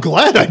like, well, I'm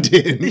glad I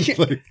did.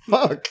 Like,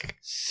 fuck.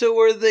 So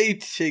are they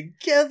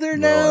together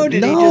now? No,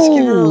 Did he just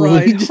give her a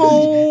ride he just-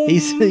 home?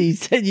 he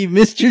said you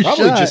missed your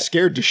Probably shot. just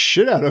scared the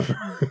shit out of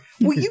her.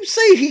 Well, you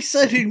say he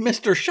said he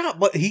missed her shot,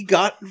 but she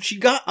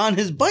got on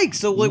his bike.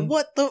 So like,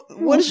 what the?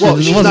 What is Well,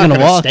 She she's wasn't not gonna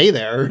going to walk. stay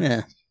there.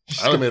 Yeah.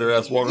 I done made her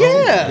ass walk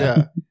Yeah.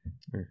 home.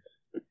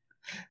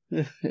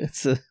 Yeah.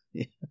 It's a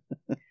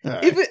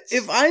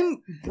If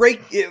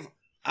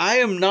I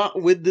am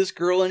not with this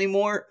girl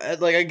anymore,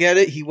 like I get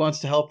it, he wants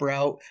to help her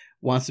out,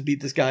 wants to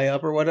beat this guy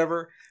up or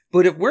whatever.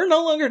 But if we're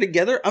no longer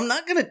together, I'm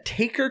not gonna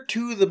take her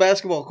to the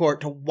basketball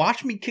court to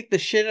watch me kick the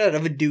shit out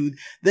of a dude,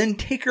 then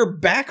take her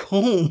back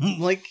home.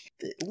 Like,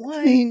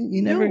 why? I mean,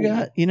 you never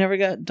No.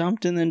 got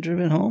dumped and then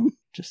driven home.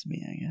 Just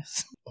me, I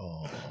guess.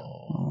 Oh.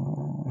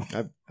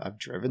 Oh. I've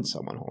driven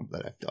someone home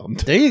that I've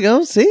dumped. There you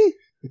go. See,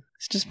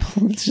 it's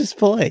just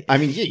polite. I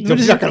mean, yeah, But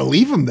you're not going to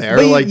leave them there.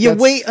 But Like, you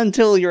that's- wait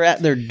until you're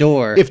at their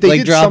door, if they like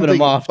did dropping them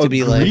something off to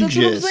be like, That's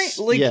what I'm egregious,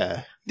 saying, like-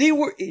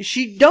 yeah.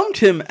 She dumped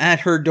him at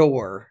her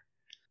door.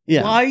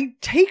 yeah, Why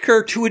take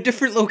her to a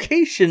different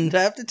location to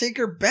have to take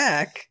her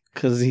back?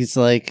 because he's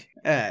like,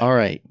 Eh. all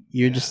right,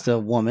 you're just a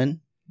woman.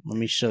 Let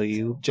me show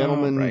you.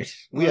 Gentlemen, right.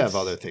 we Let's- have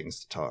other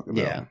things to talk about.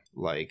 Yeah.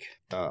 Like,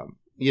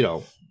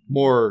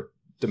 more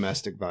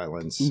domestic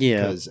violence.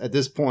 Yeah. Because at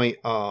this point,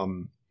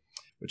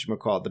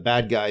 whatchamacallit, the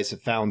bad guys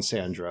have found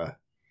Sandra.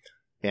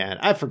 And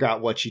I forgot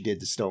what she did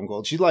to Stone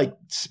Cold. She, like,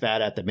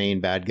 spat at the main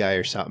bad guy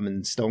or something,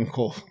 and Stone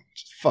Cold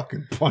just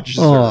fucking punches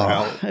her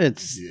out.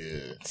 It's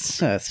Yeah.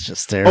 that's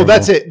just terrible. Oh,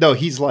 that's it. No,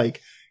 he's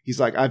like,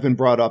 I've been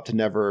brought up to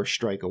never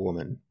strike a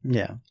woman.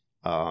 Yeah,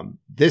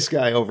 This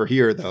guy over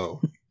here,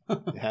 though,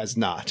 has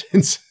not.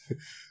 And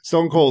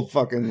Stone Cold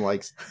fucking,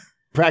 like,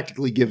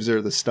 practically gives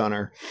her the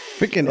stunner.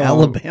 freaking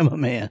Alabama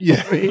man.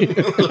 Yeah.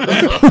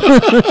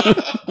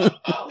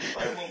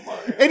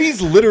 And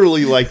he's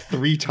literally like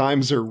 3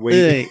 times her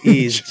weight.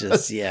 He's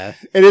just yeah.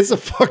 And it's a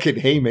fucking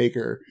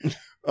haymaker.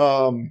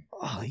 Oh,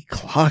 he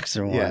clocks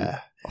her one.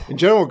 Yeah. And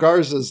General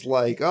Garza's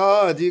like,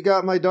 oh, you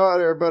got my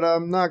daughter, but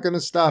I'm not going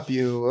to stop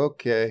you.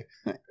 Okay.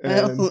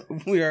 And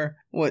We are,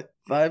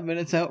 5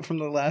 minutes out from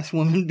the last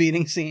woman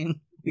beating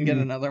scene? We get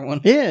Mhm. another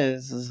one. Yeah,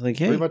 it's just like,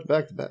 hey, pretty much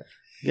back to back.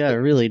 you gotta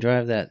really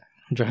drive that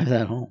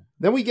home.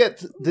 Then we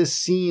get this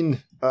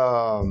scene.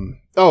 Oh,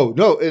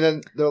 no. And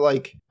then they're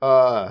like,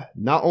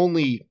 not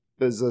only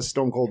does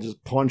Stone Cold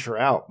just punch her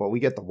out, but we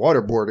get the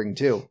waterboarding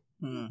too.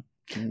 Hmm.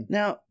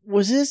 Now,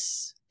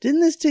 didn't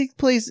this take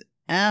place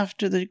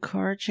after the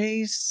car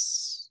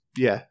chase?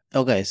 Yeah.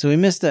 Okay, so we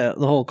missed the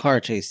whole car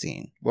chase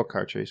scene What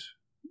car chase?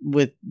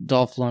 with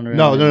Dolph Lundgren.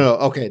 No.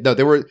 Okay, no,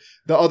 there were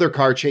the other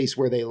car chase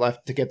where they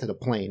left to get to the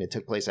plane. It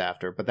took place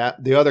after, but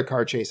the other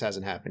car chase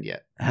hasn't happened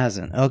yet.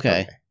 Hasn't.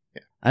 Okay.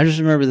 Yeah. I just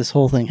remember this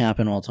whole thing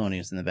happened while Tony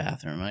was in the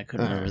bathroom. I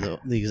couldn't remember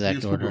the He exact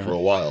was order. pooping for a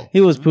while.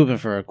 He was pooping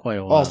for quite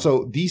a while.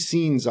 Also, these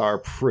scenes are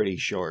pretty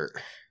short.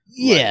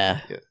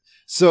 yeah.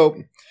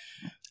 So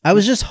I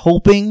was just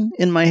hoping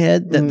in my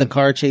head that the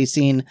car chase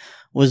scene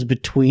was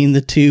between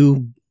the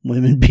two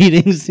women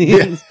beating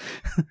scenes.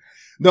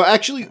 no,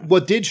 actually,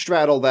 what did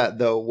straddle that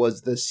though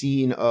was the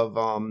scene of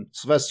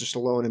Sylvester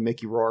Stallone and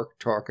Mickey Rourke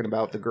talking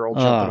about the girl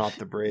jumping off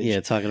the bridge.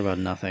 Yeah, talking about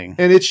nothing.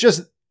 And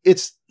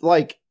it's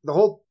like the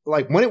whole,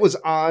 like when it was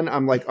on,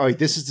 I'm like, all right,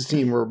 this is the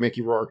scene where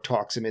Mickey Rourke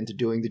talks him into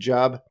doing the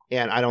job.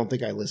 And I don't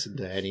think I listened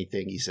to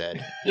anything he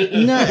said.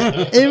 No,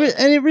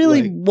 it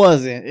really Like-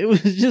 wasn't. It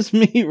was just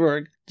me,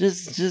 Rourke,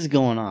 just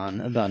going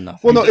on about nothing.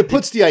 Well, no, it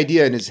puts the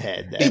idea in his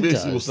head. He That,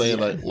 basically does, was saying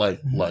yeah.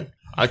 like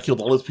I killed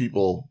all these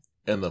people,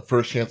 and the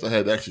first chance I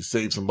had to actually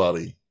save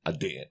somebody, I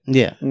did.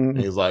 Yeah. And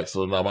he's like,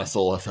 so now my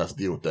soul has to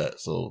deal with that.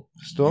 So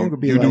Stone could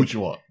be you do like, what you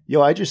want.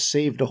 yo, I just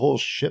saved a whole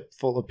ship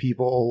full of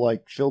people,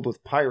 like filled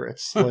with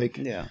pirates. Like,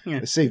 Yeah.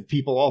 I save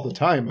people all the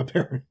time,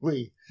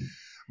 apparently.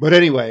 But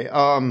anyway,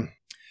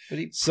 But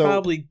he So-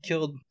 probably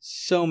killed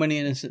so many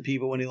innocent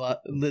people when he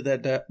lit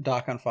that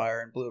dock on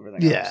fire and blew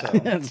everything Yeah. up. So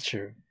That's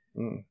true.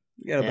 you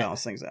gotta Yeah.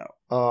 balance things out.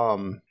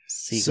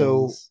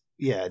 Seagulls.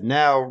 yeah,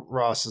 now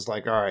Ross is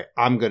like, all right,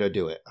 I'm going to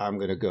do it. I'm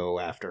going to go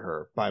after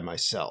her by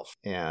myself.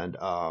 And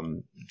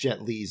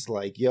Jet Li's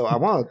like, yo, I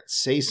want to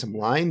say some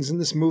lines in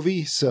this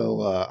movie.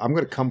 So I'm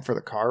going to come for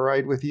the car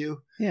ride with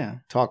you. Yeah,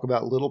 Talk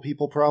about little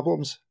people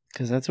problems.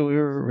 because that's what we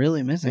were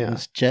really missing Yeah.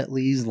 was Jet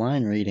Li's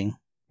line reading.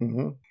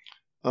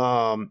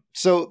 Mm-hmm.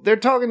 So they're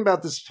talking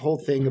about this whole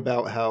thing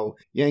about how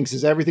Yang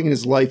says everything in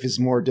his life is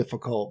more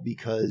difficult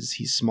because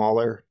he's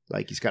smaller.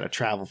 Like he's got to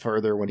travel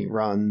further when he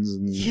runs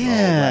and all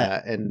Yeah.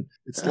 that. And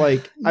it's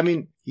like, I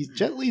mean,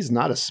 Jet Li's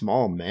not a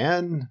small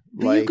man.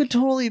 But Like, you could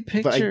totally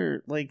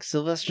picture like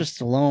Sylvester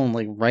Stallone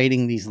like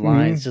writing these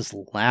lines, just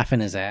laughing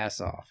his ass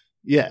off.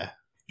 yeah.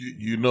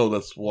 You know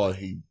that's why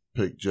he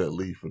picked Jet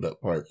Li for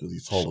that part because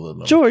he's taller than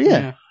them. Sure,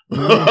 yeah.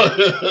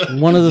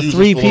 One of the Use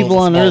three Stallone people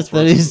as a on small Earth that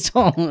person. he's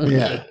talking.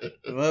 Yeah.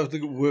 If I have to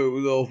go away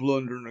with Dolph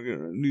Lundgren,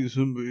 I need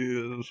somebody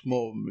here that's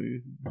small for me.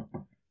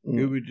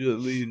 Give me Jet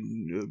Li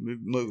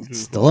and Michael J.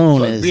 Stallone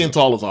Like, is being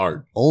tall is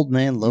hard. old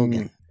man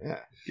Logan.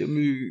 Give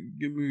me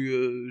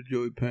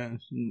Joey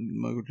Pants and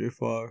Michael J.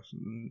 Fox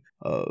and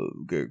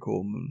Gary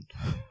Coleman.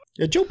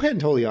 Yeah, Joe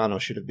Pantoliano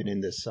should have been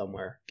in this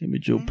somewhere. Give me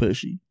Joe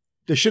Pesci.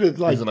 They should have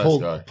like He's a nice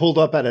guy. pulled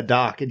up at a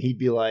dock and he'd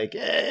be like,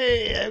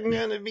 "Hey, I'm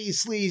gonna be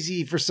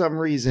sleazy for some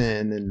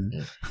reason," and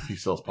Yeah. He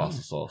sells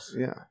pasta sauce.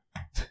 yeah,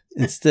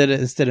 Instead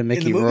of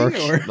Mickey In the movie,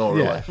 Rourke. or- No,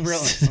 real Yeah. life. Really?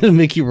 Instead of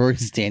Mickey Rourke,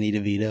 it's Danny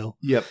DeVito.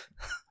 yep.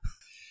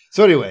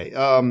 So anyway,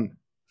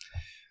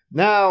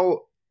 now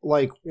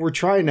like we're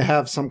trying to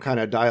have some kind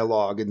of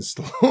dialogue, and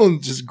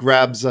Stallone just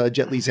grabs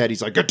Jet Li's head.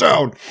 He's like, "Get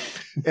down!"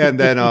 And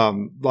then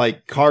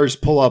like cars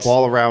pull up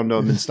all around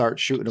him and start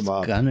shooting him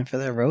up. Gunning for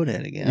that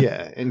roadhead again.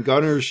 Yeah, and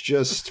Gunner's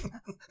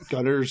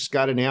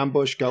got an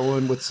ambush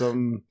going with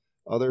some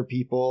other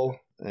people,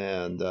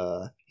 and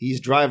he's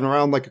driving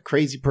around like a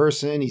crazy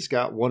person. He's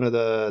got one of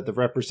the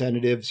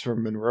representatives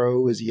from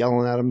Monroe is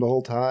yelling at him the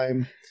whole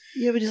time.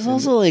 Yeah, but he's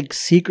also like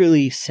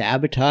secretly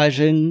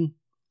sabotaging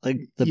like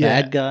the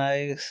Yeah. bad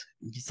guys.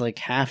 He's like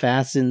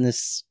half-assing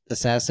this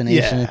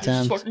assassination Yeah, It's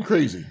attempt. fucking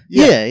crazy.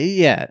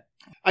 Yeah.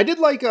 I did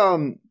like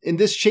in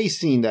this chase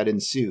scene that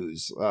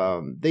ensues,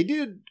 they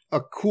did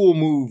a cool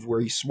move where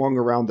he swung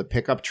around the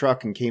pickup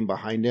truck and came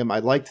behind him. I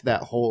liked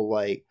that whole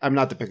like I'm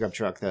not the pickup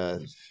truck,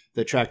 the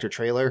tractor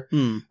trailer.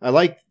 I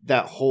liked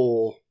that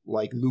whole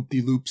like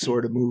loop-de-loop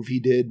sort of move he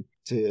did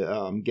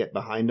to get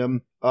behind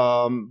him.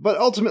 But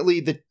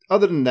ultimately,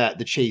 other than that,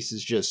 the chase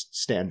is just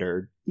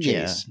standard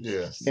chase.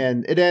 Yeah.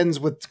 And it ends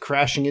with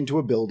crashing into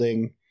a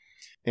building.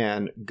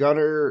 And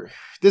Gunner,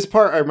 this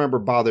part I remember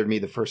bothered me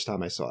the first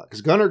time I saw it.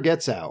 Because Gunner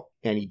gets out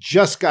and he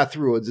just got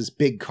through with this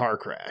big car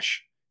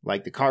crash.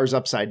 Like the car's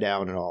upside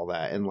down and all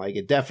that. And like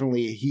it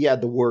definitely, he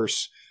had the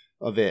worst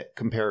of it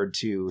compared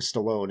to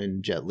Stallone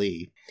and Jet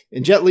Li.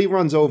 And Jet Li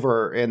runs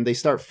over and they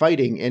start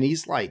fighting. And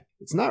he's like,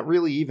 it's not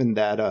really even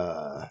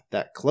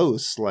that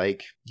close.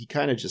 Like he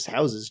kind of just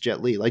houses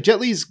Jet Li. Like Jet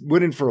Li's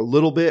winning for a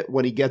little bit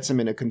when he gets him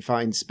in a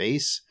confined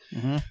space.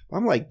 Mm-hmm.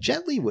 I'm like,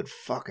 Jet Li would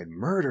fucking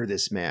murder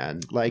this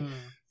man. Like,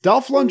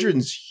 Dolph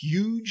Lundgren's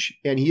huge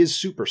and he is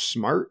super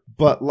smart,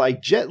 but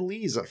like Jet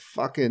Li's a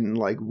fucking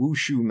like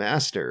wushu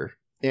master.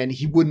 And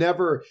he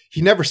never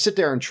sit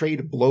there and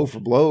trade blow for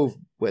blow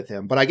with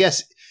him. But I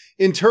guess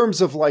in terms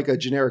of like a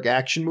generic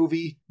action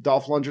movie,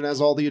 Dolph Lundgren has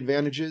all the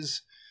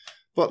advantages.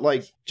 But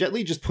like Jet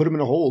Li just put him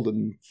in a hold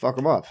and fuck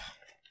him up.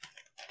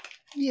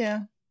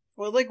 Yeah.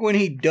 Well, like when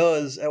he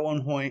does at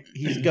one point,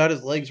 he's got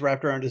his legs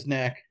wrapped around his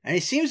neck, and he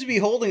seems to be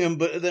holding him.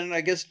 But then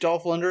I guess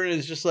Dolph Lundgren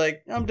is just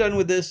like, "I'm done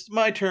with this,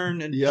 my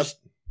turn," and Yep. just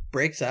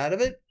breaks out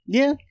of it.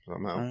 Yeah.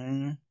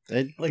 Somehow.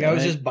 Like I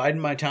was just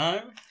biding my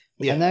time.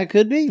 Yeah. And that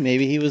could be.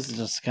 Maybe he was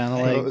just kind of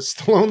You know, like,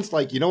 Stallone's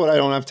like, you know what? I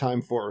don't have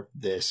time for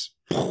this.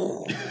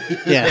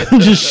 yeah,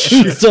 just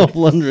shoots Dolph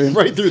Lundgren.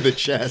 Right through the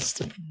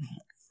chest.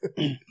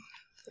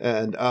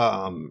 And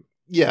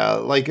yeah,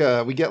 like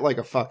we get like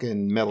a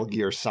fucking Metal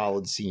Gear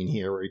Solid scene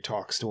here where he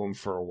talks to him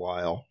for a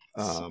while.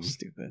 So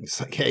stupid. It's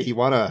like, hey, you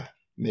want to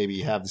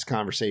maybe have this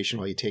conversation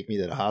while you take me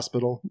to the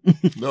hospital?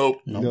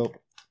 Nope. Nope.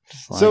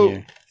 Just lie So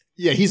here.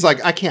 yeah, he's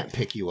like, I can't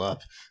pick you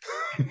up.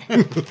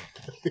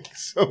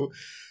 So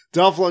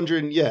Dolph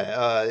Lundgren,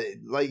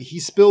 like he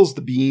spills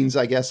the beans,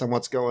 I guess, on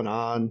what's going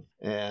on,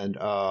 and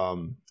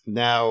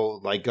now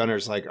like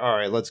Gunner's like, all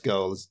right, let's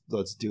go,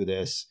 let's do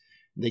this.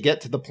 They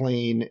get to the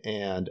plane,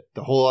 and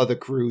the whole other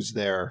crew's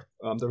there.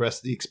 The rest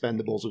of the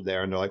Expendables are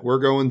there, and they're like, we're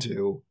going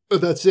to.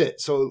 But that's it.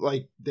 So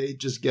like they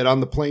just get on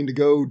the plane to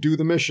go do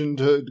the mission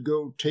to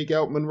go take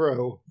out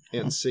Monroe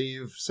and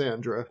save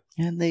Sandra.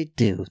 And they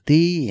do.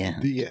 The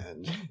end. The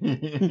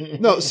end.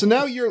 No, so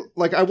now you're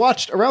like, I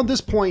watched around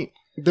this point,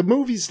 the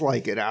movie's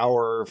like an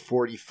hour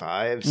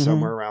 45,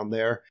 somewhere around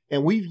there.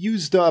 And we've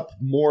used up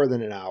more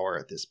than an hour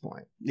at this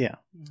point. Yeah.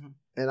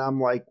 And I'm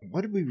like,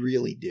 what did we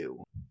really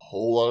do?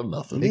 Whole lot of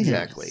nothing.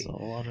 Exactly. It's a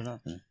lot of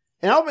nothing.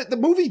 And I'll admit, the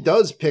movie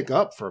does pick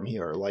up from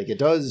here. Like it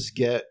does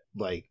get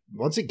like,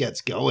 once it gets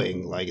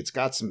going, like it's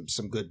got some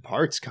good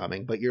parts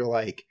coming, but you're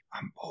like,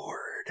 I'm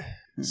bored.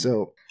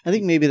 So I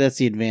think maybe that's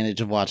the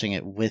advantage of watching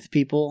it with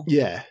people.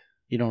 yeah.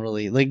 You don't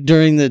really like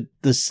during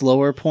the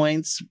slower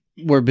points,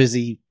 we're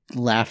busy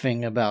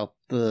laughing about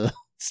the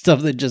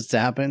stuff that just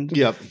happened.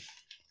 Yep.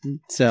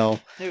 So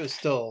It was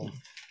still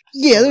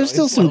yeah, there's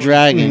still some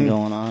dragging Mhm.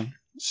 going on.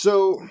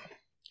 So,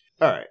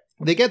 all right.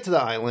 They get to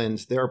the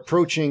island. They're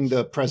approaching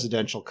the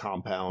presidential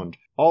compound.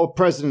 All of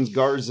President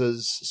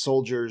Garza's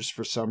soldiers,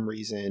 for some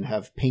reason,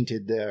 have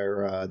painted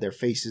their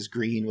faces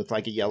green with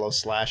like a yellow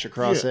slash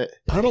across Yeah. it.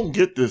 I don't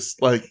get this.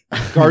 Like,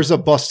 Garza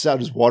busts out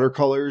his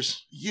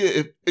watercolors.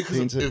 yeah,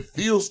 Means it. it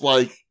feels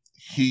like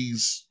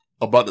he's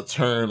about to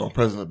turn on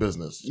president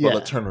business. About Yeah.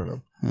 to turn on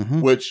him,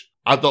 Mm-hmm. which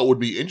I thought would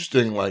be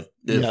interesting. Like,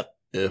 if Yep.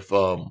 if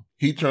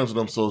he turns on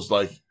him, so it's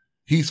like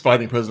he's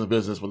fighting President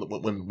Business when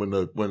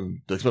the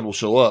Expendables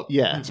show up.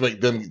 Yeah. To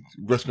make them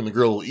rescuing the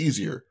girl a little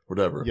easier,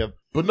 whatever. Yep.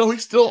 But no,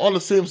 he's still on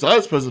the same side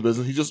as President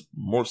Business. He's just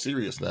more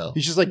serious now.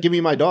 He's just like, give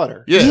me my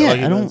daughter. Yeah, Yeah, like,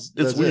 I don't- it's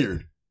that's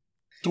weird.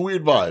 It's a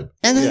weird vibe.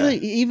 And then Yeah.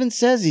 he even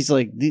says he's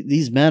like,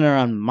 these men are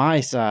on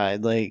my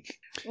side. Like,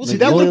 Well, See, like,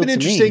 that would loyal have been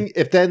to me. interesting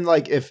if then,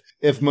 like, if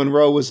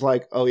Monroe was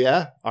like, oh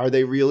yeah, are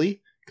they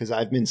really? Because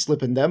I've been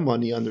slipping them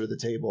money under the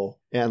table.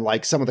 And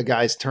like some of the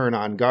guys turn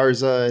on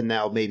Garza, and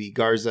now maybe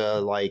Garza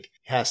like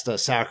has to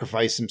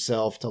sacrifice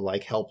himself to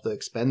like help the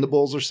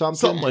Expendables or something.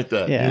 Something like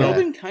that. Yeah. You That know? would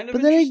have been kind of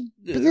But then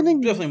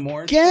definitely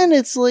more again,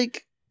 it's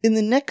like in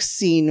the next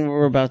scene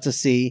we're about to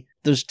see,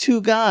 there's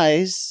two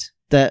guys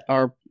that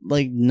are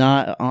like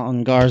not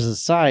on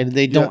Garza's side.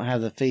 They don't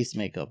have the face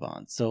makeup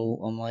on. So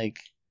I'm like,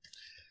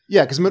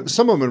 Yeah, because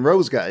some of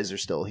Monroe's guys are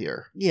still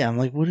here. yeah, I'm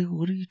like, what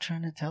are you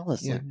trying to tell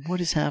us? Yeah. Like, what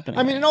is happening?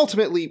 I mean, and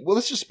ultimately, well,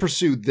 let's just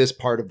pursue this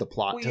part of the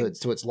plot Well, to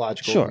its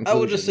logical Sure. conclusion. I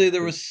would just say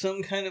there was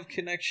some kind of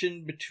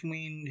connection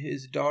between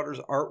his daughter's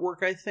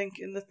artwork, I think,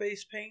 in the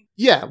face paint.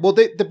 Yeah, well,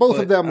 they both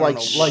But of them I like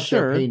don't know. like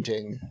Sure. their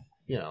painting,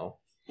 you know.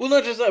 Well,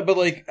 not just that, but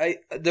like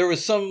there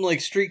was some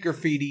like street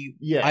graffiti.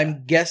 Yeah.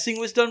 I'm guessing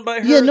was done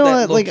by her. Yeah, no,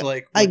 that like, looked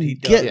like I what he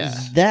get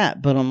does.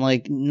 that, but I'm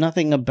like,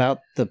 nothing about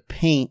the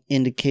paint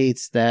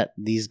indicates that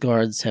these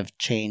guards have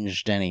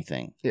changed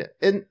anything. Yeah,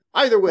 and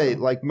either way,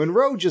 like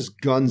Monroe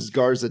just guns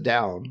Garza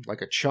down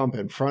like a chump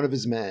in front of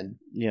his men,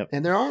 Yep.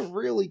 and there aren't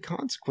really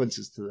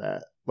consequences to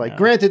that. Like, No.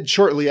 granted,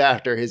 shortly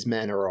after, his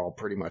men are all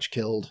pretty much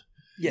killed.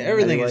 Yeah,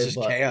 everything Anyway, is just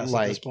but, chaos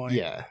like, at this point.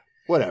 Yeah,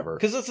 whatever.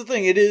 Because that's the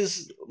thing. It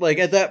is like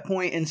at that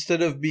point,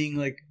 instead of being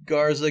like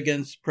Garza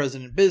against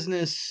President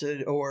Business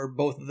or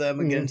both of them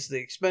Mhm. against the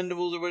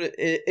Expendables or what,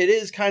 it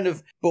is kind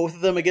of both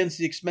of them against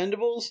the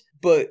Expendables.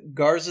 But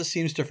Garza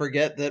seems to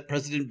forget that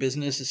President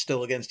Business is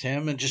still against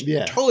him and just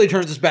Yeah. totally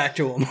turns his back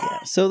to him.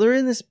 So they're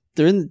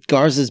in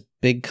Garza's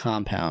big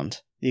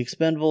compound. The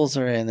Expendables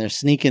are in, they're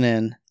sneaking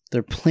in,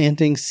 they're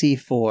planting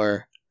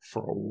C4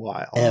 For a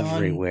while.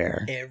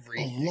 everywhere. A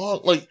Everything.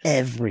 lot, like,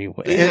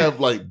 Everywhere. they have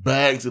like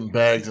bags and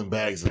bags and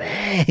bags of it.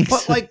 Bags.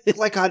 But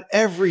like on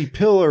every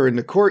pillar in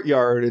the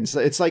courtyard, and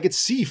it's like it's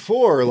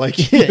C4. Like,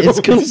 yeah, it's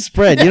gonna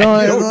spread. You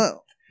know,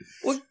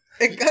 Well,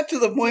 it got to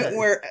the point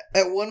where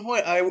at one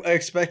point I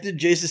expected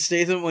Jason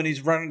Statham when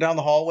he's running down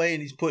the hallway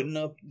and he's putting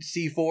up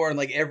C4 on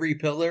like every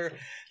pillar.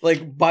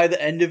 Like by the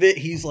end of it,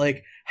 he's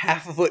like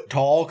half a foot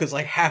tall because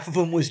like half of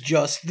them was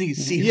just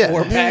these C4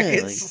 Yeah.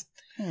 packets.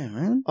 yeah,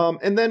 man.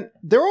 And then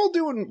they're all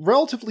doing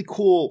relatively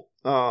cool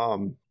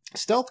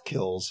stealth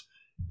kills,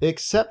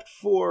 except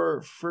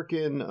for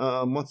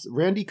freaking what's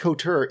Randy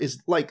Couture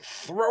is like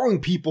throwing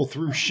people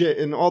through shit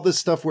and all this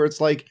stuff where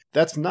it's like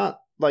that's not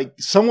like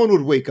someone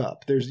would wake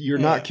up. You're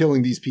Yeah. not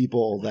killing these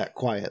people that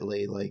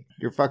quietly. Like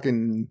you're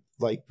fucking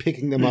like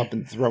picking them up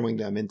and throwing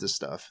them into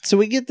stuff. So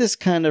we get this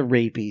kind of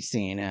rapey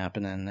scene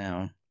happening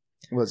now.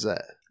 What's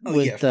that? Oh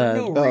With, yeah, for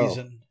no oh.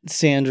 reason.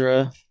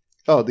 Sandra,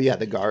 Oh,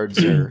 the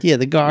guards are. yeah,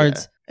 the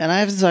guards, and I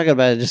have to talk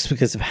about it just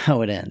because of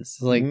how it ends.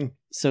 Like, Mhm.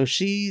 so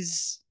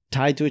she's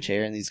tied to a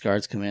chair, and these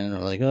guards come in and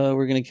are like, "Oh,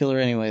 we're gonna kill her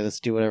anyway. Let's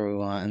do whatever we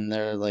want." And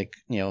they're like,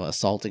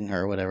 assaulting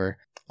her, or whatever.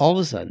 All of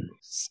a sudden,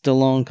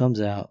 Stallone comes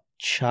out,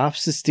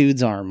 chops this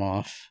dude's arm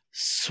off,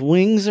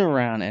 swings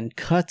around, and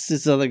cuts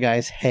this other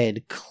guy's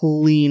head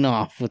clean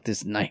off with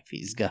this knife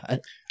he's got.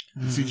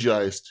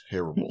 CGI is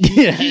terrible.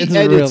 Yeah, He it's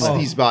real edits bad.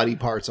 these body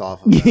parts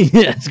off of them.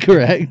 Yes,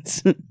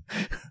 correct.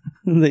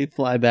 They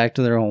fly back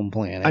to their home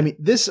planet. I mean,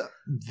 this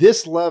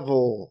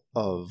level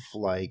of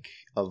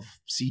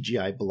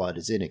CGI blood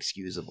is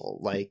inexcusable.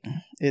 Like,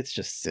 it's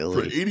just For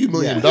silly. $80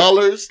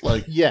 million,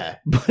 like, yeah,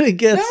 But it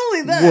gets Not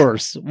only that-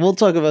 worse. We'll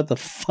talk about the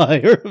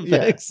fire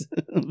effects.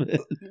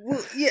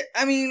 Well, yeah,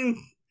 I mean,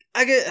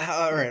 I get.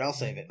 All right, I'll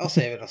save it.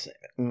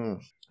 all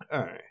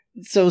right,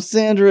 So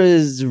Sandra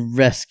is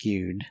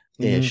rescued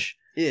ish.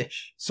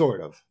 Ish.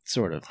 sort of.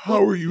 Sort of.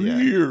 how are you Yeah.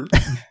 here?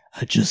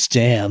 I just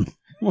am.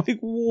 Like,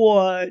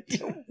 what?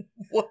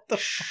 What the?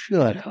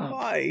 Shut up.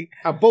 Why?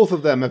 Both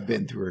of them have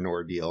been through an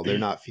ordeal. They're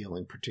not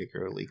feeling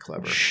particularly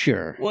clever.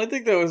 Sure. Well, I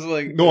think that was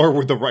like. Nor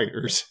were the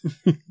writers.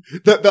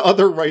 the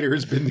other writer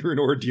has been through an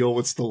ordeal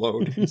with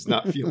Stallone. He's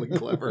not feeling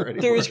clever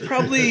anymore. There was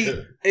probably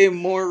a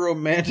more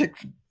romantic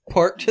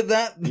part to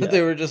that, but Yeah.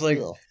 they were just like,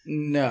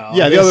 no.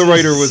 yeah, the this other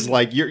writer is- was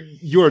like,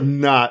 "You're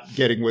not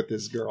getting with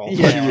this girl."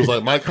 Yeah. She was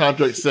like, my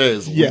contract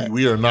says Yeah.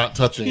 we are not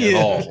touching at Yeah.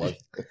 all. Like,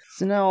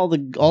 So now all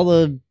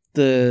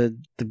the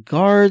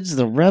guards,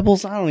 the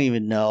rebels, I don't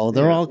even know.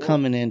 They're Yeah, all well-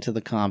 coming into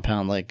the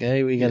compound like,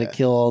 hey, we gotta Yeah.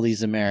 kill all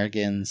these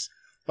Americans.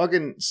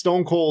 Fucking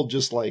Stone Cold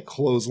just like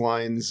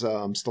clotheslines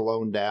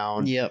Stallone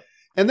down. Yep.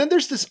 And then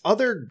there's this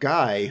other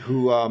guy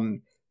who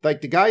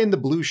like the guy in the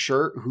blue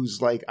shirt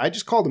who's like, I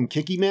just called him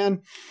Kicky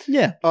Man.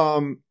 Yeah.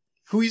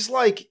 Who he's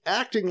like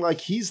acting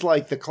like he's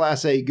like the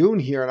Class A goon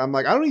here, and I'm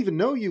like, I don't even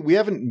know you. We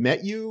haven't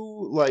met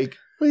you. Like,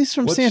 Well, he's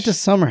from What's- Santa's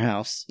Summer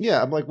House.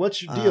 yeah, I'm like,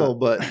 what's your deal?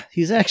 But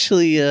He's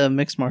actually a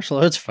mixed martial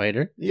arts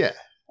fighter. yeah,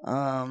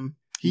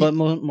 He- But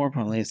more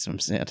importantly, he's from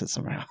Santa's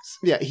Summer House.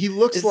 yeah, he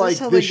looks Is this like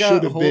how this they got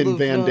should have hold been of,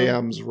 Van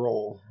Damme's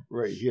role.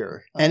 right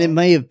here. And it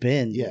may have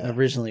been Yeah.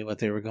 originally what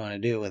they were going to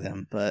do with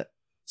him, but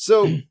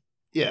So,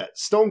 yeah,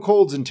 Stone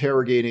Cold's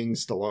interrogating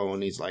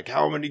Stallone. He's like,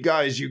 how many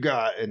guys you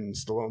got? And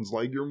Stallone's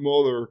like, your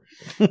mother.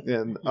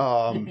 And,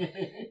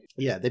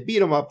 yeah, they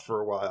beat him up for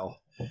a while.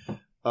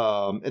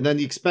 And then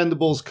the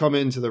Expendables come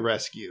in to the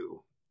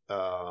rescue.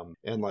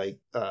 And like,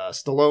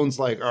 Stallone's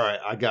like, all right,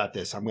 I got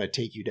this. I'm going to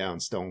take you down,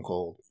 Stone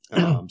Cold.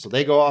 So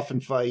they go off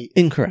and fight.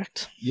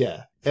 incorrect.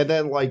 Yeah. And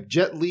then like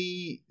Jet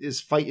Li is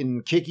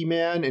fighting Kicky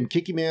Man, and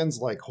Kicky Man's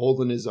like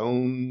holding his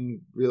own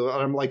real, and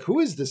I'm like,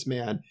 who is this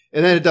man?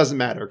 And then it doesn't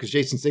matter because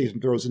Jason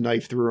Statham throws a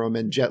knife through him,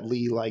 and Jet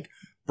Li like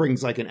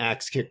brings like an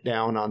axe kick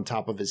down on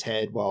top of his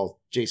head while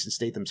Jason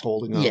Statham's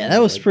holding him. Yeah, and,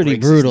 that was like, pretty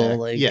breaks his brutal, neck.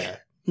 like- yeah.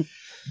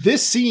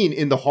 This scene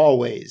in the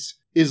hallways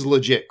is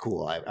legit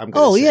cool. I'm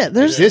gonna Oh say. yeah,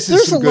 there's This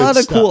is a some good lot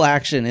of stuff. cool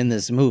action in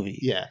this movie.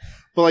 Yeah.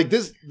 But like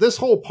this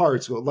whole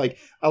part's cool. Like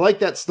I like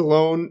that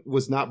Stallone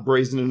was not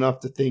brazen enough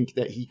to think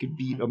that he could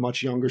beat a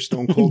much younger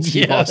Stone Cold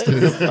Steve Yeah. Austin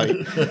in a fight.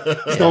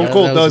 Yeah, Stone that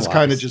Cold was does wise.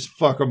 kind of just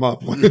fuck him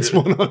up when it's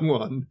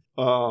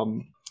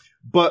 1-on-1.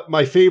 But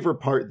my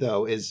favorite part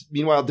though is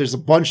meanwhile there's a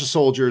bunch of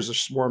soldiers are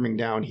swarming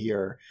down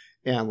here,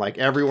 and like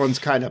everyone's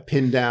kind of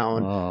pinned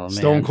down. Oh,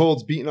 Stone man.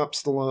 Cold's beating up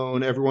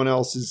Stallone. Everyone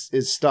else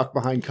is stuck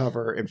behind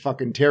cover, and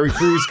fucking Terry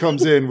Crews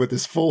comes in with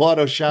his full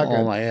auto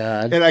shotgun. Oh my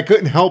god. And I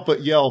couldn't help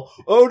but yell,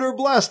 "Odor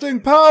blasting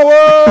power!"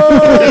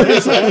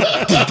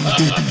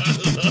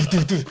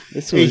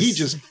 This Hey, was, he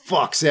just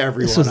fucks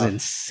everyone this was up.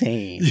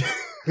 insane.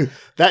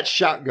 That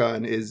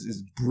shotgun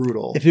is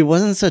brutal. If it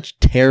wasn't such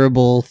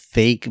terrible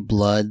fake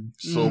blood,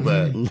 So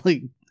bad.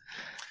 like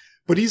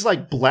But he's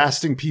like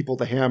blasting people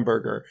to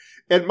hamburger.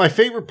 And my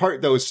favorite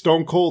part though is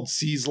Stone Cold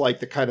sees like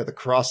the kind of the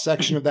cross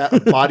section of that, the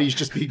body's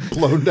just being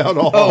blown down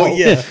a hall. Oh,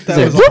 yeah. That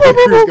He's was like,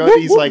 Terry Crews goes-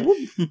 he's like,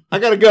 I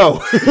gotta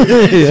go.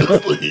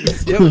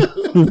 Yep.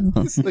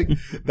 It's like,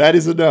 that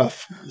is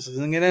enough. This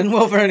isn't gonna end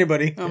well for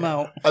anybody. I'm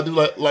out. I do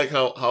like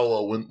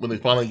how when they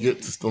finally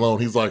get to Stallone,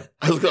 he's like,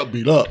 I just got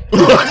beat up.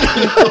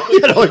 You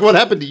know, like what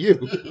happened to you?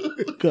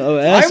 go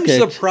I'm ask it.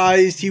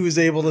 surprised he was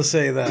able to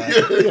say that.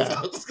 Yeah.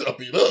 I just got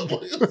beat up.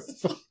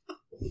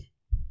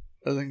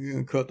 I think you're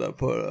gonna cut that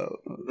part out.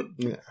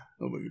 Yeah.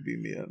 Nobody can beat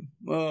me up.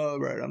 All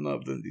right, I'm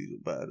not Vin Diesel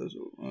bad.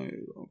 So, okay.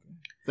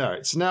 All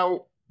right, so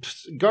now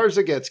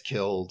Garza gets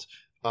killed.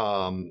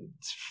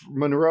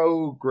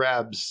 Monroe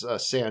grabs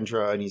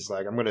Sandra, and he's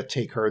like, "I'm going to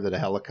take her to the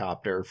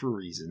helicopter for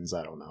reasons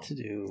I don't know." to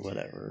do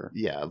whatever.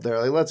 Yeah,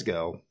 they're like, "Let's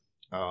go."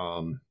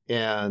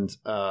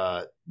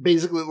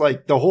 Basically,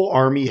 like the whole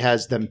army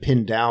has them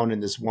pinned down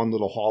in this one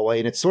little hallway,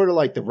 and it's sort of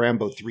like the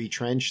Rambo 3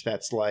 trench.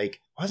 That's like,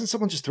 why doesn't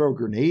someone just throw a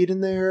grenade in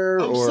there?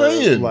 I'm or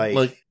saying, like,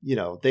 like- you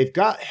know, they've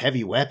got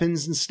heavy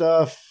weapons and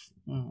stuff.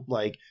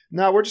 Like,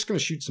 no, we're just going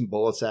to shoot some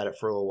bullets at it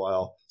for a little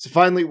while. So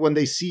finally, when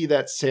they see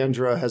that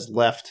Sandra has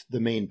left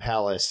the main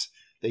palace,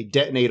 they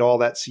detonate all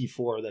that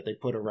C4 that they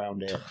put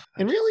around it.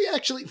 And really,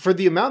 actually, for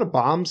the amount of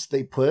bombs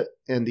they put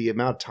and the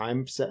amount of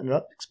time setting it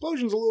up,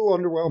 explosion's a little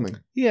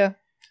underwhelming. Yeah.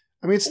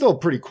 I mean, it's still a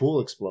pretty cool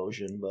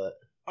explosion, but...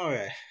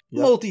 Okay.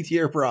 Yep.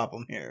 Multi-tier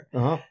problem here.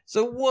 Uh-huh.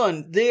 So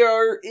one, they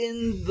are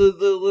in the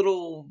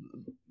little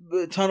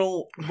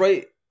tunnel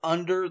right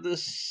under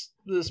this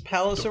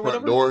palace The or front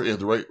whatever. door is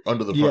right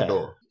under the Yeah. front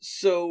door.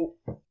 So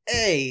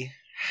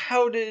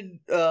how did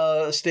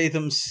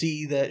Statham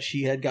see that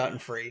she had gotten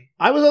free?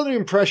 I was under the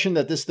impression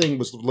that this thing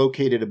was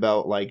located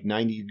about, like,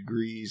 90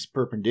 degrees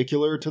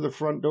perpendicular to the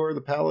front door of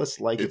the palace.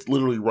 Like, It's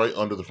literally right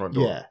under the front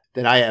door. yeah,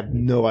 that I have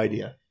no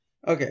idea.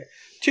 Okay.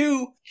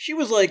 Two, she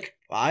was like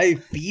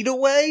 5 feet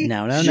away.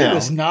 No. She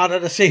was not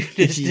at a safe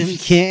If you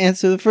distance. can't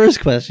answer the first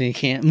question, you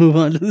can't move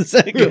on to the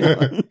second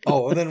one.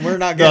 Oh, well, then we're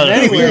not No,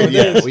 getting anywhere with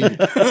yeah, this.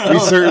 we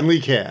certainly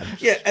can.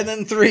 Yeah, and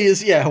then 3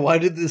 is, why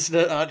did this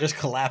not just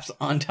collapse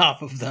on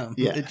top of them?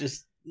 Yeah. It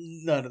just,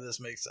 none of this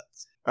makes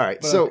sense. All right,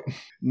 But so okay.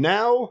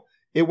 now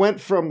it went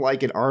from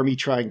like an army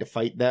trying to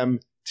fight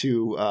them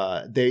to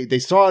they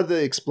saw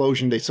the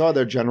explosion, they saw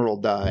their general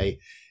die,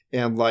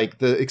 and like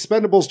the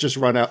Expendables just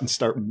run out and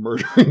start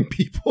murdering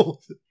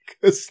people.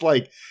 It's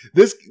like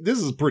this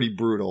is pretty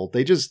brutal.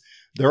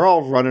 They're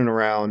all running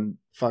around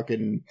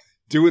fucking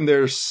doing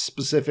their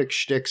specific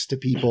shticks to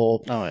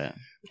people. Oh yeah.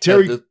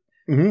 Terry,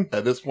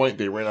 At this point,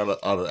 they ran out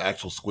of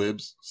actual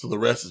squibs, so the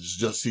rest is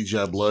just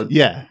CGI blood.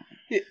 yeah.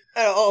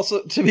 And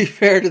also, to be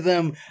fair to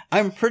them,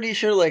 I'm pretty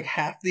sure like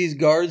half these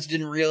guards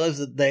didn't realize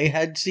that they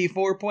had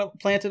C4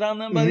 planted on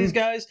them by these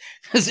guys,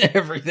 because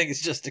everything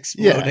is just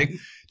exploding.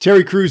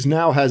 Terry Crews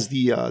now has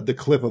the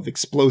clip of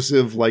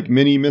explosive like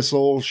mini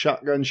missile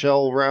shotgun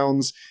shell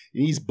rounds.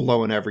 And he's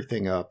blowing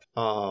everything up.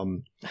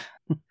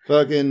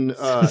 Fucking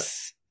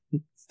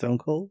Stone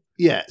Cold.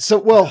 yeah. So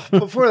well,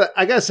 before that,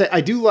 I gotta say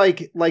I do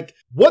like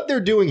what they're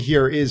doing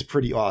here is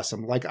pretty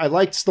awesome. Like I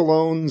liked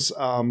Stallone's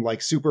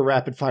like super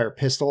rapid fire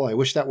pistol. I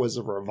wish that was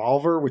a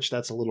revolver, which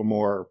that's a little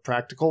more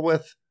practical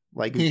with.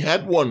 Like He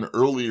had one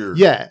earlier.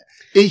 yeah,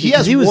 he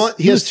has He was- one.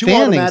 He he has was 2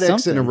 fanning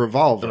automatics and a something.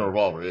 revolver. And a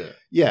revolver, yeah.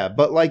 Yeah,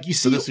 but like you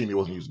So see, this scene, he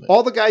wasn't using it.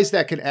 all the guys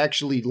that can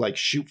actually like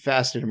shoot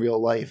fast in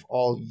real life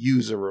all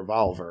use a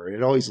revolver.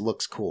 It always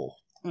looks cool.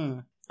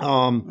 Mm.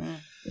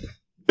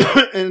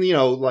 and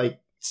like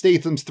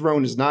Statham's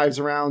throwing his knives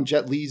around,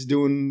 Jet Li's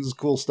doing his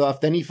cool stuff.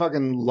 Then he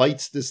fucking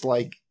lights this,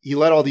 like, he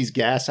let all these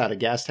gas out of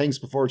gas tanks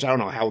before, which I don't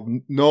know how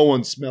no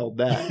one smelled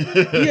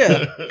that.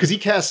 Yeah. Because he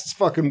casts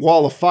fucking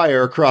wall of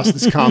fire across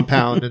this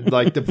compound and,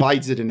 like,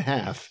 divides it in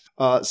half.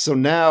 So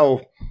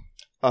now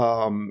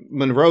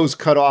Monroe's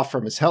cut off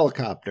from his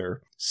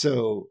helicopter.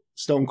 So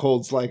Stone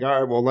Cold's like,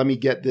 all right, well, let me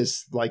get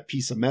this, like,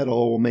 piece of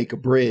metal. We'll make a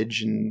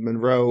bridge. And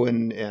Monroe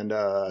and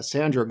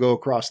Sandra go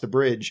across the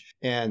bridge.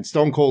 And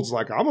Stone Cold's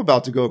like, I'm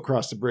about to go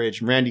across the bridge.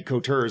 And Randy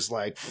Couture's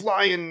like,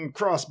 flying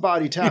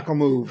cross-body tackle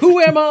move. Who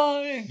am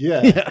I?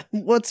 Yeah. Yeah.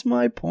 What's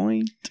my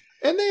point?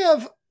 And they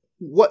have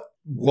what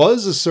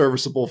was a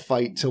serviceable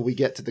fight till we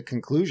get to the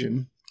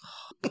conclusion.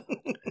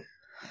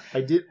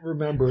 I didn't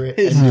remember it.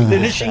 His ending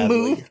finishing sadly.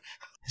 move?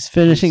 His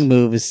finishing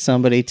move is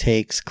somebody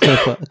takes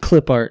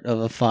clip art of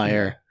a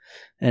fire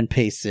and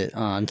pastes it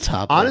on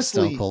top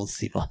Honestly, of Stone Cold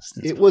Steve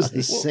Austin's It was body.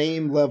 the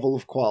same level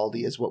of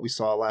quality as what we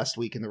saw last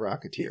week in The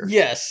Rocketeer.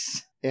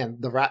 Yes.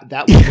 And that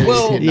was released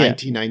Well, in yeah.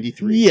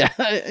 1993.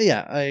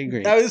 Yeah, I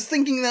agree. I was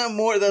thinking that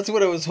more. That's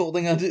what I was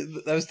holding on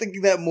to. I was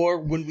thinking that more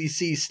when we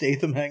see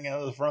Statham hanging out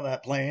of the front of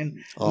that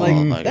plane. Oh Like,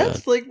 my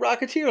that's god. like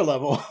Rocketeer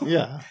level.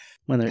 Yeah.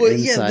 When they're But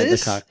yeah, inside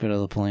this- the cockpit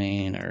of the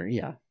plane, or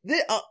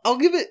I'll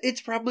give it,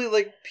 it's probably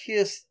like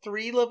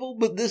PS3 level,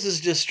 but this is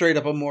just straight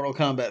up a Mortal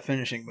Kombat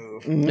finishing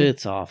move. Mhm.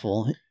 it's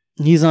awful.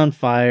 He's on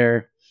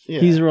fire.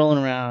 Yeah. He's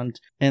rolling around,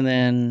 and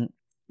then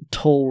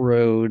Toll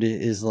Road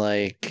is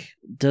like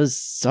does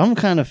some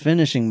kind of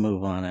finishing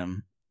move on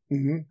him.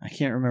 Mhm. I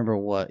can't remember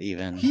what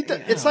even.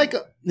 It's like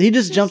He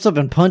just jumps up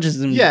and punches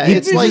him. yeah, he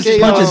it's just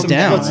like punches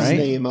down, what's right?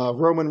 his name?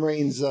 Roman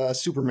Reigns'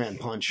 Superman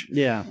punch.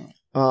 Yeah,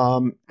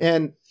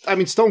 And I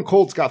mean, Stone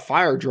Cold's got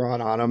fire drawn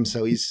on him,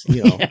 so he's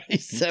yeah,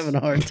 he's having a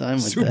hard time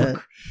with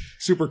that.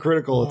 super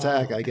critical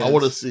attack. I guess. I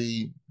want to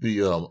see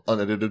the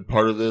unedited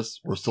part of this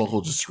where Stone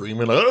Cold just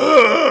screaming like,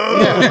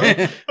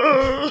 Yeah.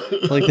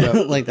 Like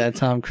like that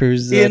Tom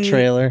Cruise In-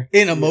 trailer.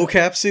 In a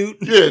mocap suit.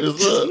 yeah, there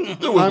was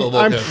no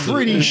I'm mocap suit.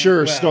 pretty sure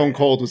Wow. Stone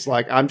Cold was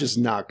like, I'm just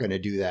not going to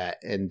do that,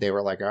 and they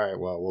were like, all right,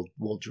 well,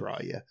 we'll draw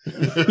you.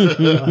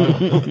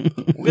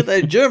 With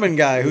that German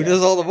guy who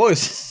does all the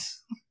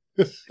voices.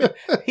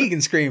 He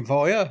can scream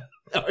for you.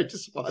 I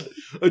just want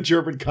a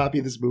German copy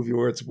of this movie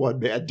where it's one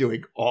man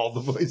doing all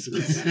the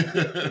voices.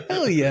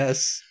 Hell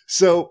yes.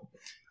 So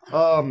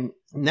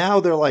now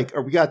they're like,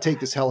 we got to take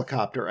this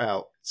helicopter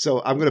out.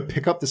 So I'm going to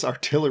pick up this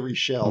artillery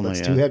shell Oh my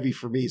that's God. too heavy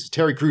for me. So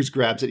Terry Crews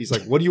grabs it. He's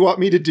like, what do you want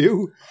me to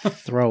do?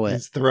 Throw it.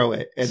 Just throw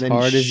it. And As then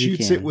hard he as you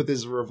shoots can. it with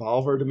his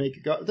revolver to make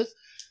it go. Just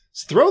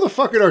throw the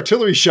fucking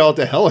artillery shell at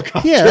the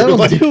helicopter. Yeah, that'll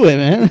Like, do it,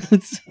 man.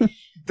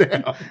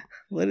 damn.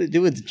 Let it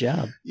do its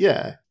job.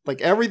 Yeah. Like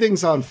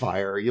everything's on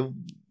fire.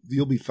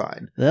 You'll be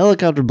fine. The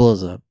helicopter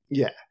blows up.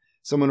 Yeah.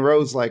 So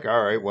Monroe's like,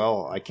 all right,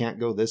 well, I can't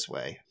go this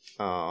way.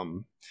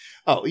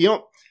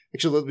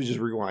 Actually, let me just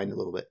rewind a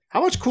little bit.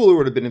 How much cooler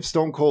would it have been if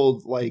Stone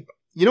Cold, like,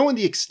 in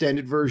the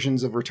extended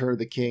versions of Return of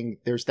the King,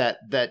 there's that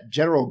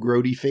General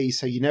Grody face,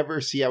 how you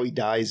never see how he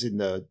dies in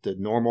the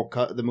normal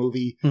cut of the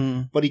movie,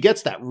 but he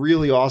gets that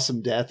really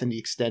awesome death in the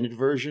extended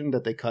version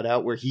that they cut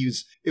out where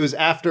it was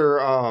after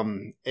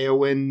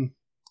Eowyn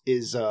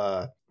is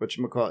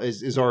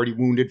is already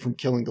wounded from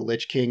killing the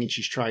Lich King and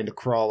she's trying to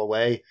crawl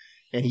away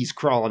and he's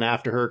crawling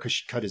after her because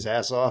she cut his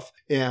ass off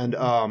and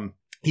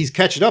he's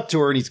catching up to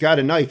her and he's got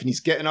a knife and he's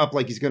getting up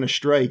like he's gonna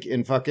strike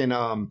and fucking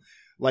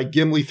like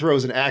Gimli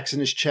throws an axe in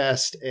his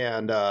chest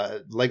and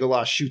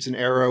Legolas shoots an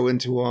arrow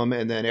into him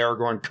and then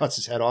Aragorn cuts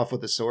his head off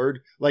with a sword.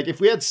 Like if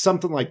we had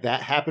something like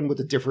that happen with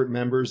the different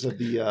members of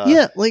the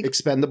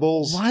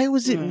Expendables. Why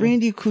was it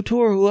Randy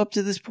Couture who up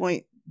to this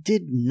point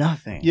did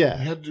nothing? He Yeah.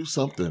 had to do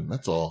something.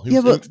 That's all.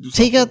 Yeah, but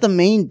take out the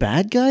main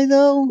bad guy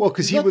though. Well,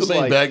 because He he was the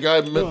main like bad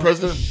guy, the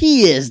president.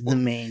 He is the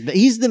main.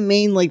 He's the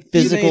main like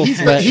physical he's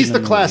threat. he's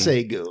in the class movie.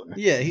 A goon.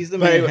 Yeah, he's the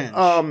But main anyway,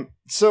 hench.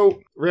 so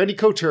Randy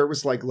Couture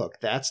was like, look,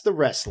 that's the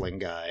wrestling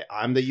guy.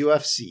 I'm the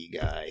UFC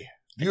guy.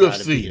 I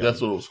gotta beat UFC. him.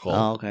 That's what it was called.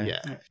 Oh, okay.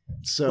 Yeah.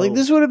 So Like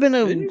this would have been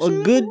Didn't you a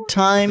say good that? I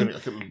time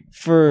couldn't recall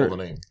for the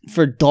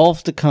name.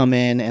 Dolph to come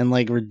in and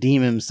like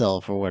redeem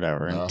himself or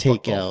whatever and Nah,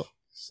 take fuck out. Dolph.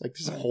 it's like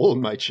there's a hole in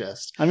my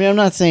chest. I mean, I'm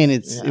not saying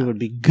it Yeah. would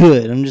be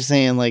good. I'm just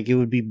saying like it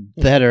would be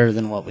better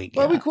than what we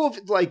Well, got. it'd be cool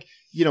if, like,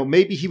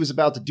 maybe he was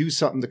about to do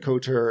something to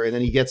Couture, and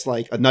then he gets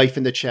like a knife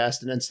in the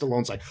chest, and then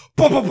Stallone's like,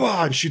 bah, bah,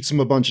 bah, and shoots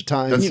him a bunch of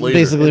times. That's later.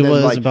 Basically, And then,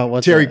 was like, about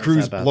what Terry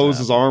Crews blows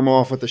his arm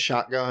off with a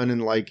shotgun,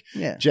 and like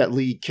Yeah. Jet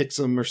Li kicks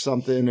him or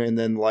something, and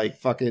then like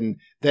fucking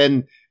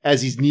then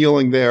as he's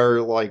kneeling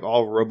there, like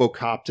all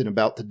RoboCopped and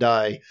about to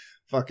die,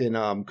 fucking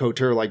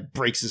Couture like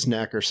breaks his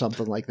neck or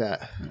something like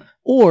that.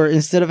 Or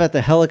instead of at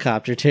the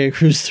helicopter, Terry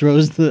Crews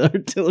throws the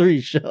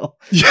artillery shell.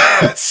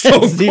 Yeah, it's so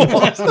cool. Steve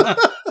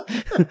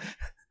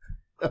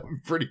That would be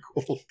pretty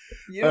cool.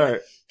 You All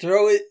right.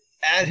 throw it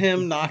at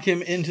him, knock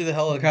him into the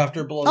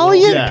helicopter, blow Oh him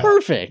yeah, up. Yeah.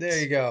 perfect. There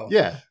you go.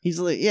 Yeah. He's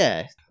like,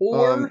 yeah.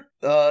 Or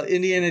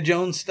Indiana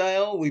Jones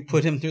style, we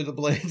put him through the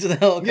blades of the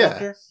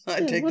helicopter.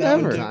 I'd Yeah, take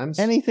whatever. that one too. Times.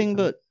 Anything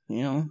but,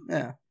 you know.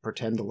 Yeah.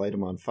 Pretend to light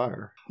him on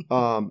fire.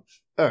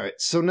 All right,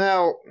 so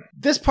now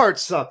this part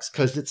sucks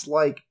because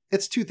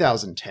it's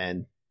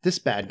 2010. This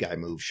bad guy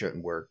move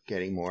shouldn't work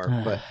anymore.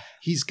 But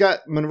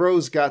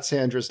Monroe's got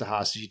Sandra as the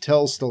hostage. He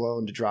tells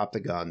Stallone to drop the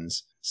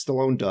guns.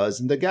 Stallone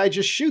does, and the guy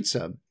just shoots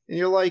him. And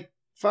you're like,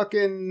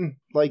 fucking,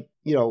 like,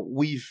 you know,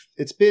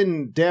 it's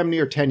been damn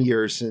near 10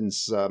 years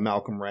since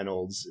Malcolm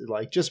Reynolds.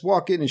 Like, just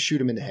walk in and shoot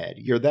him in the head.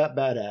 You're that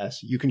badass.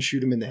 You can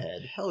shoot him in the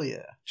head. Hell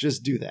yeah.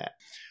 Just do that.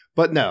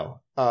 But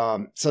no.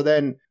 So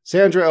then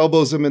Sandra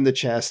elbows him in the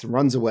chest and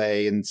runs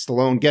away, and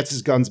Stallone gets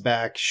his guns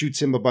back,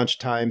 shoots him a bunch of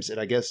times, and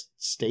I guess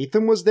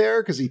Statham was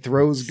there because he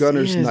throws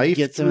Gunner's knife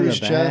through his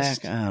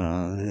chest. I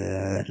don't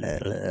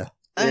know.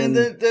 I mean,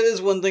 that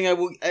is one thing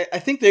I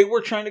think they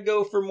were trying to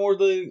go for more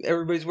the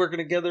everybody's working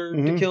together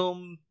to kill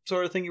him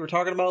sort of thing you were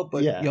talking about,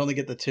 but you only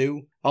get the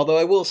two. Although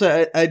I will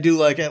say I do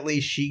like at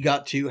least she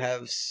got to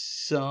have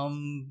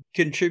some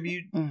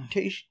contribution.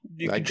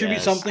 You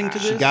contribute something to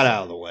this. She got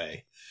out of the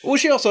way. Well,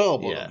 she also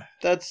elbowed him.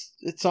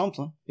 It's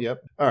something.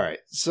 Yep. All right.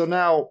 So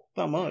now,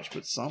 not much,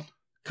 but something.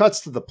 Cuts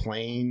to the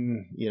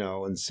plane, you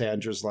know, and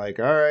Sandra's like,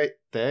 "All right,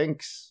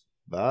 thanks,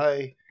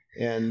 bye."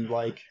 And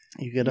like,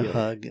 you get a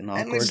hug and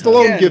awkward.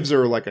 Stallone gives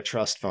her like a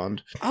trust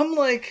fund. I'm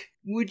like,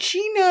 would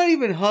she not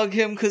even hug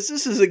him? Because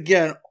this is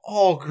again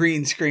all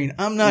green screen.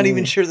 I'm not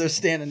even sure they're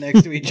standing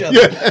next to each other.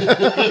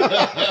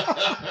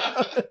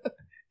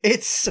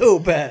 It's so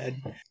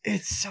bad.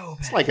 It's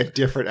like a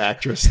different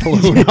actress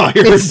Stallone hired.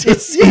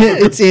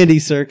 It's Andy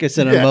Serkis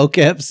in a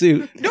mocap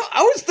suit. No,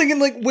 I was thinking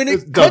like when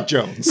it Doug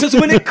Jones. Because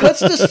when it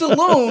cuts to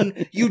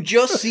Stallone, you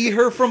just see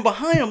her from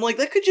behind. I'm like,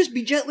 that could just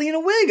be Jet Li in a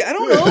wig. I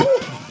don't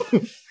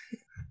know.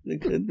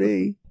 It could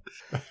be.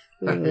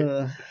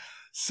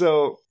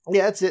 So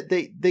yeah, that's it.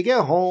 They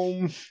get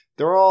home.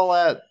 They're all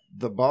at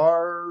the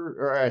bar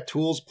or at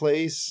Tool's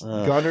place.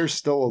 Gunner's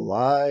still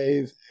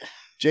alive.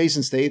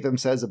 Jason Statham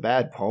says a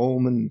bad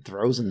poem and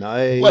throws a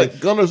knife. Like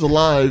Gunner's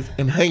alive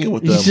and hanging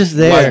with them. He's just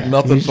there. Like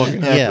nothing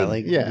fucking happened.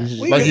 Like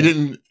he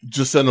didn't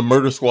just send a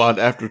murder squad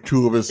after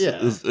two of his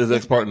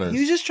ex-partners. He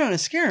was just trying to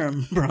scare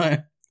him,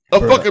 Brian.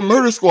 Fucking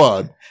murder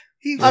squad.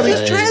 He was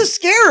just trying to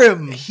scare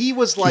him. He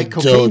was like,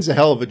 cocaine's a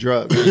hell of a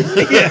drug.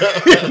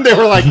 They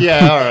were like,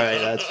 yeah, all right,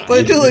 that's fine. But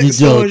I feel like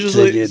someone's just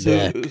like,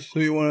 so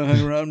you want to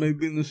hang around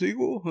maybe in the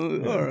sequel?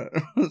 All right,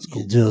 that's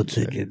cool. You don't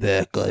turn your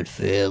back on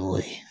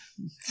family.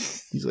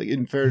 He's like,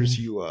 in fairness,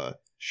 you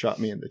shot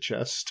me in the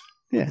chest.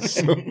 Yeah.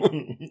 So,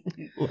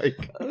 like,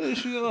 I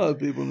shoot a lot of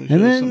people in the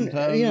and chest then,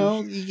 sometimes. you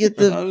know, you get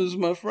the... Sometimes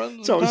my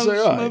friends, sometimes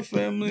my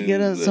family. You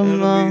get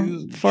some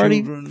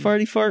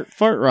farty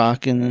fart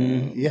rock, and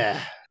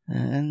then...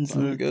 ends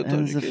the film.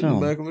 In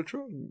the back of a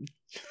truck.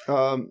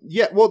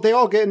 Well, they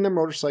all get in their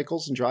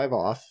motorcycles and drive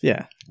off.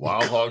 Yeah.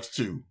 Wild Hogs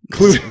 2.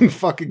 Including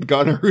fucking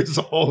Gunner, who's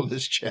a hole in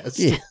his chest.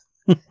 Yeah.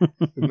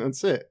 And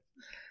that's it.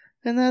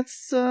 And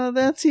that's the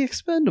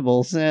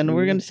Expendables, and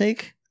we're going to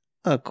take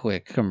a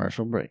quick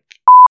commercial break.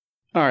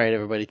 All right,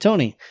 everybody.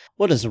 Tony,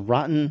 what does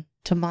Rotten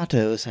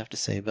Tomatoes have to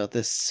say about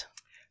this?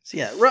 So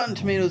yeah,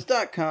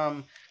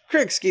 RottenTomatoes.com.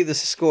 Critics gave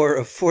this a score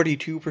of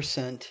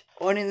 42%.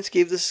 Audience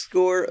gave this a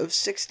score of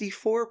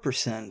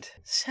 64%.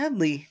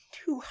 Sadly,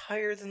 too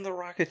higher than The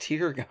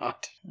Rocketeer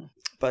got.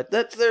 But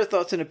that's their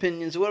thoughts and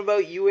opinions. What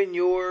about you and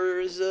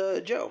yours,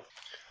 Joe?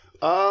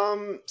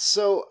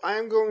 So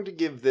I'm going to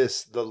give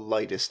this the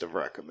lightest of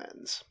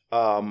recommends.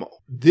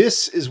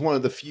 This is one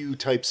of the few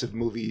types of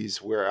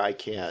movies where I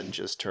can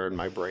just turn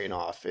my brain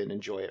off and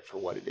enjoy it for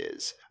what it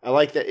is. I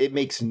like that it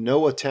makes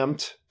no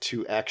attempt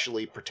to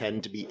actually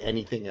pretend to be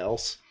anything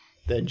else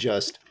than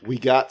just, we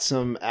got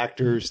some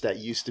actors that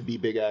used to be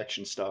big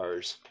action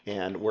stars,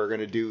 and we're going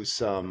to do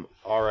some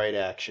alright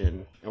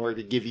action, and we're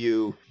going to give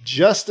you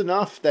just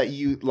enough that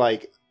you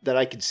like, that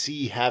I could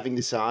see having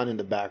this on in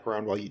the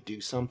background while you do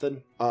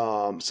something.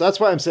 So that's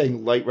why I'm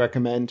saying light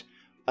recommend.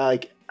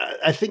 Like,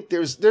 I think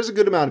there's a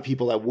good amount of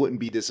people that wouldn't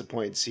be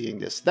disappointed seeing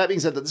this. That being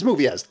said, this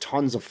movie has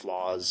tons of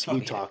flaws. We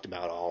talked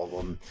about all of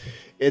them.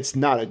 It's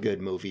not a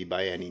good movie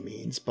by any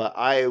means, but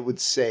I would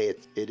say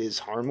it is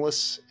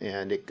harmless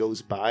and it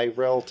goes by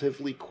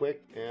relatively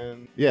quick.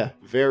 And yeah,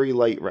 very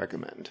light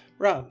recommend.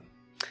 Rob.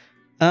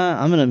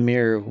 I'm going to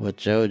mirror what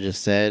Joe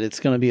just said. It's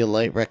going to be a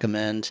light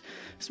recommend.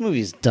 This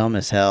movie's dumb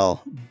as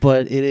hell,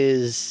 but it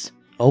is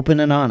open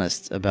and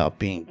honest about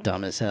being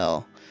dumb as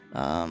hell.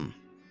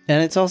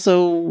 And it's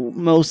also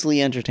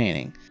mostly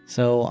entertaining.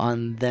 So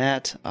on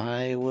that,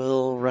 I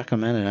will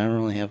recommend it. I don't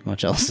really have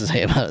much else to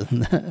say about it than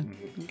that.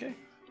 Okay.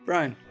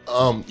 Brian.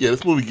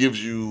 This movie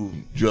gives you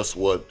just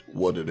what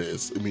it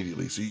is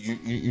immediately. So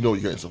you know what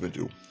you got yourself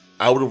into.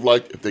 I would have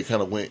liked if they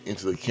kind of went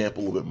into the camp a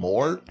little bit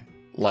more.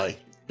 Like,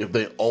 if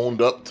they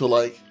owned up to,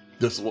 like,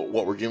 this is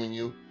what we're giving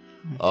you.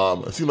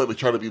 It seemed like they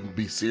tried to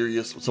be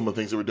serious with some of the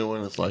things they were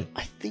doing. It's like,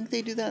 I think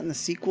they do that in the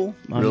sequel.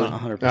 I'm Really?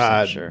 not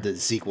 100% sure. The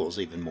sequel's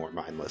even more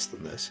mindless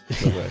than this.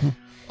 okay.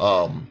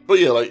 But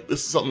yeah, like, this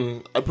is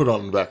something I put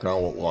on in the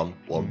background while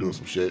I'm doing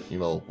some shit. You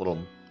know, when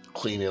I'm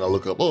cleaning, I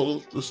look up, oh,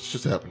 this is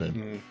just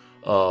happening.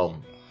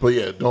 But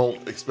yeah,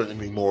 don't expect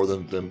anything more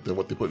than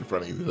what they put in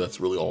front of you. That's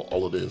really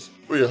all it is.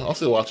 But yeah, I'll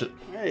still watch it.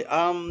 All right,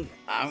 I'm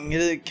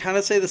gonna kind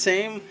of say the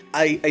same.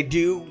 I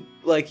do,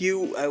 like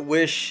you, I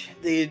wish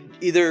they'd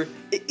either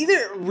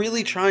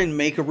really try and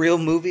make a real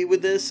movie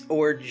with this,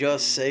 or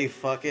just say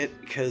fuck it,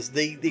 because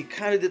they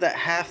kind of did that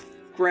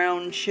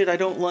half-ground shit I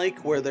don't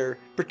like, where they're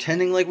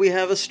pretending like we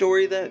have a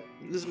story that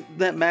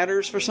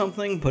matters for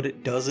something, but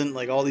it doesn't.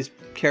 Like, all these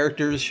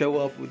characters show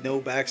up with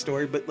no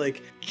backstory, but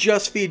like,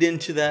 just feed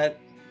into that,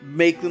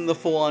 make them the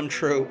full-on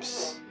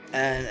tropes,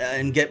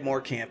 and get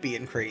more campy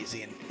and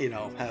crazy, and, you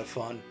know, have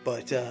fun.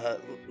 But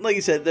like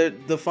you said,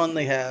 the fun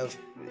they have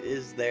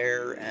is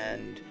there,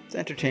 and it's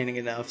entertaining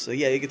enough. So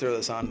yeah, you can throw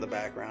this on in the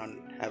background,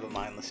 have a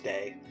mindless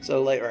day.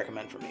 So light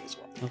recommend for me as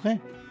well. Okay.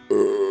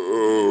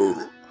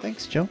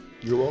 Thanks, Joe.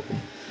 You're welcome.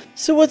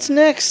 So what's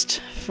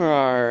next for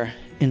our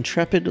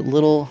intrepid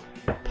little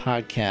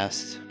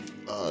podcast?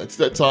 It's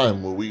that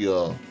time where we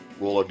roll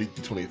our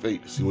D20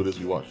 fate to see what it is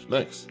we watch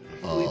next.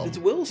 I believe it's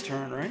Will's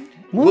turn, right?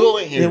 Will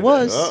ain't here It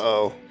was.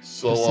 Uh-oh.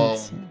 So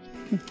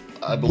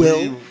I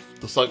believe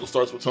the cycle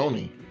starts with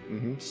Tony.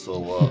 Mm-hmm.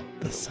 So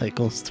The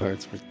cycle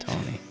starts with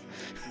Tony.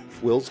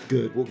 Will's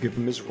good. We'll give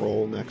him his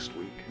role next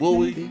week. will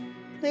we?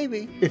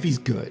 Maybe. If he's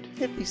good.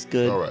 If he's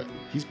good. All right.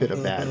 He's been a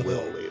bad Will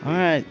lately. All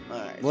right. All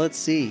right. Let's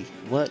see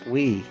what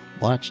we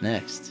watch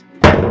next.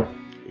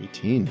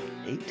 18.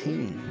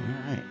 18.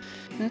 All right.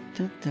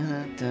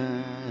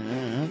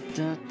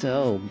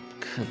 Oh,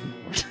 good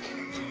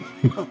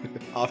Lord.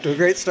 Off to a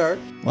great start.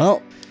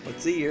 Well,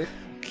 What's the year?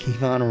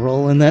 keep on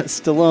rolling that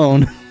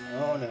Stallone.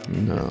 Oh no.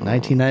 No.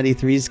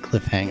 1993's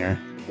Cliffhanger.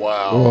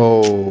 Wow.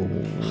 Oh.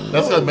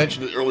 That's why I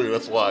mentioned it earlier.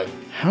 That's why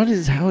How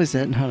is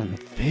that not on the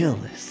fail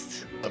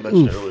list? I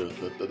mentioned Oof. it earlier.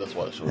 That's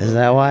why it showed Is up.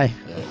 that why?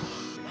 Yeah.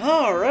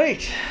 All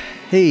right.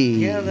 Hey.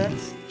 Yeah,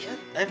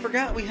 I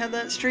forgot we had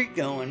that streak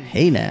going.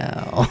 Hey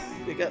now.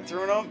 We got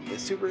thrown off by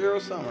Superhero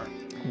Summer.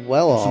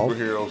 Well, all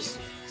Superheroes.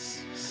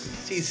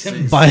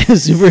 Season by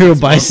superhero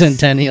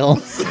bicentennial.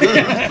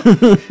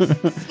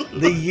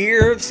 the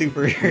year of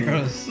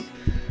superheroes.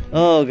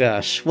 Oh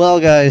gosh. Well,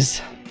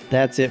 guys,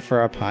 that's it for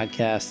our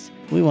podcast.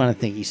 We want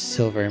to thank you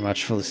so very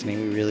much for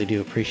listening. We really do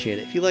appreciate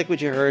it. If you like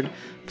what you heard,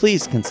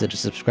 please consider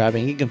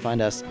subscribing. You can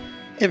find us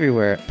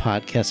everywhere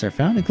podcasts are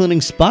found, including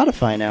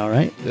Spotify now,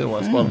 right? Yeah,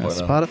 well, Spotify now.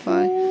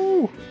 Spotify.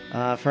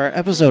 For our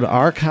episode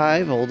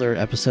archive, older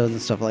episodes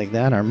and stuff like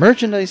that, our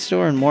merchandise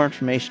store, and more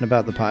information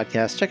about the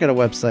podcast, check out our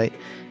website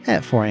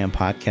at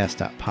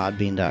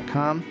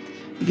 4ampodcast.podbean.com.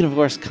 You can, of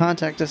course,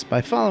 contact us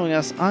by following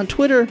us on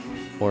Twitter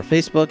or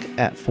Facebook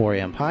at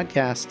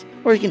 4ampodcast,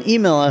 or you can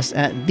email us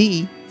at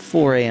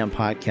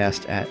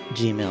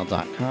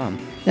the4ampodcast@gmail.com.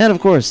 And, of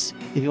course,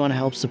 if you want to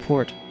help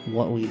support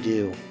what we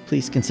do,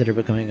 please consider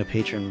becoming a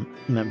patron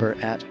member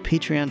at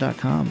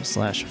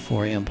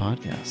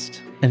patreon.com/4ampodcast.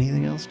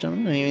 Anything else,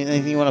 gentlemen?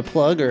 Anything you want to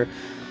plug or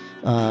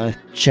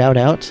shout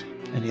out?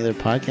 Any other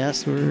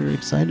podcasts we're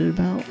excited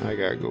about? I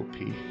gotta go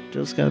pee.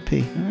 Joe's got to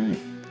pee. All right.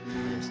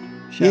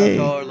 Shout out Yay.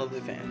 to all our lovely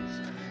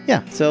fans.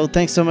 Yeah, so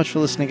thanks so much for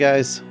listening,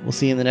 guys. We'll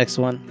see you in the next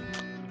one.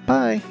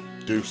 Bye.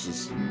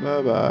 Deuces.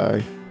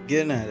 Bye-bye.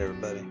 Good night,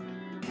 everybody.